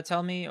to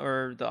tell me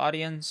or the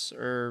audience,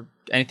 or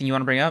anything you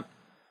want to bring up?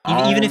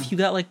 Even if you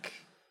got like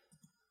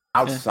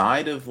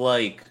outside of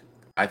like,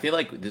 I feel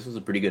like this was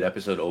a pretty good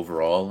episode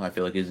overall. I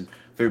feel like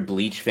for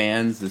Bleach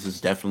fans, this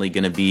is definitely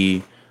going to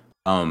be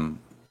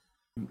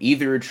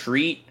either a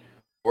treat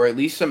or at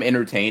least some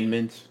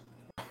entertainment.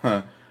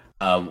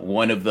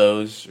 One of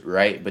those,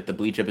 right? But the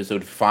Bleach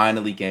episode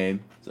finally came,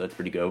 so that's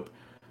pretty dope.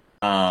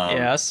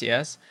 Yes.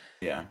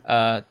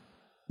 Yeah.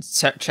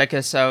 Check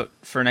us out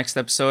for next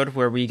episode,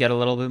 where we get a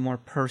little bit more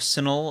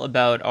personal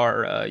about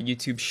our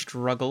YouTube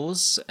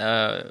struggles,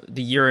 the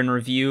year in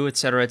review,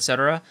 etc.,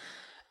 etc.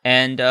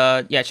 And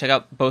yeah, check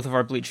out both of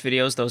our Bleach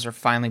videos. Those are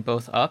finally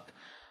both up.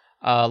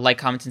 Like,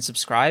 comment, and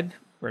subscribe.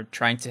 We're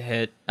trying to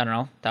hit,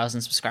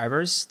 1,000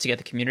 subscribers to get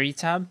the community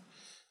tab.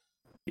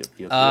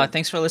 Yep.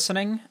 Thanks for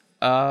listening.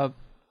 BR,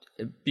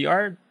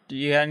 do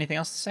you have anything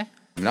else to say?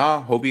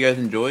 Nah, hope you guys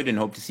enjoyed, and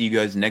hope to see you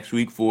guys next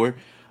week for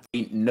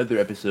another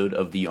episode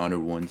of the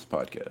Honored Ones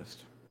podcast.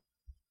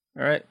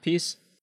 All right, peace.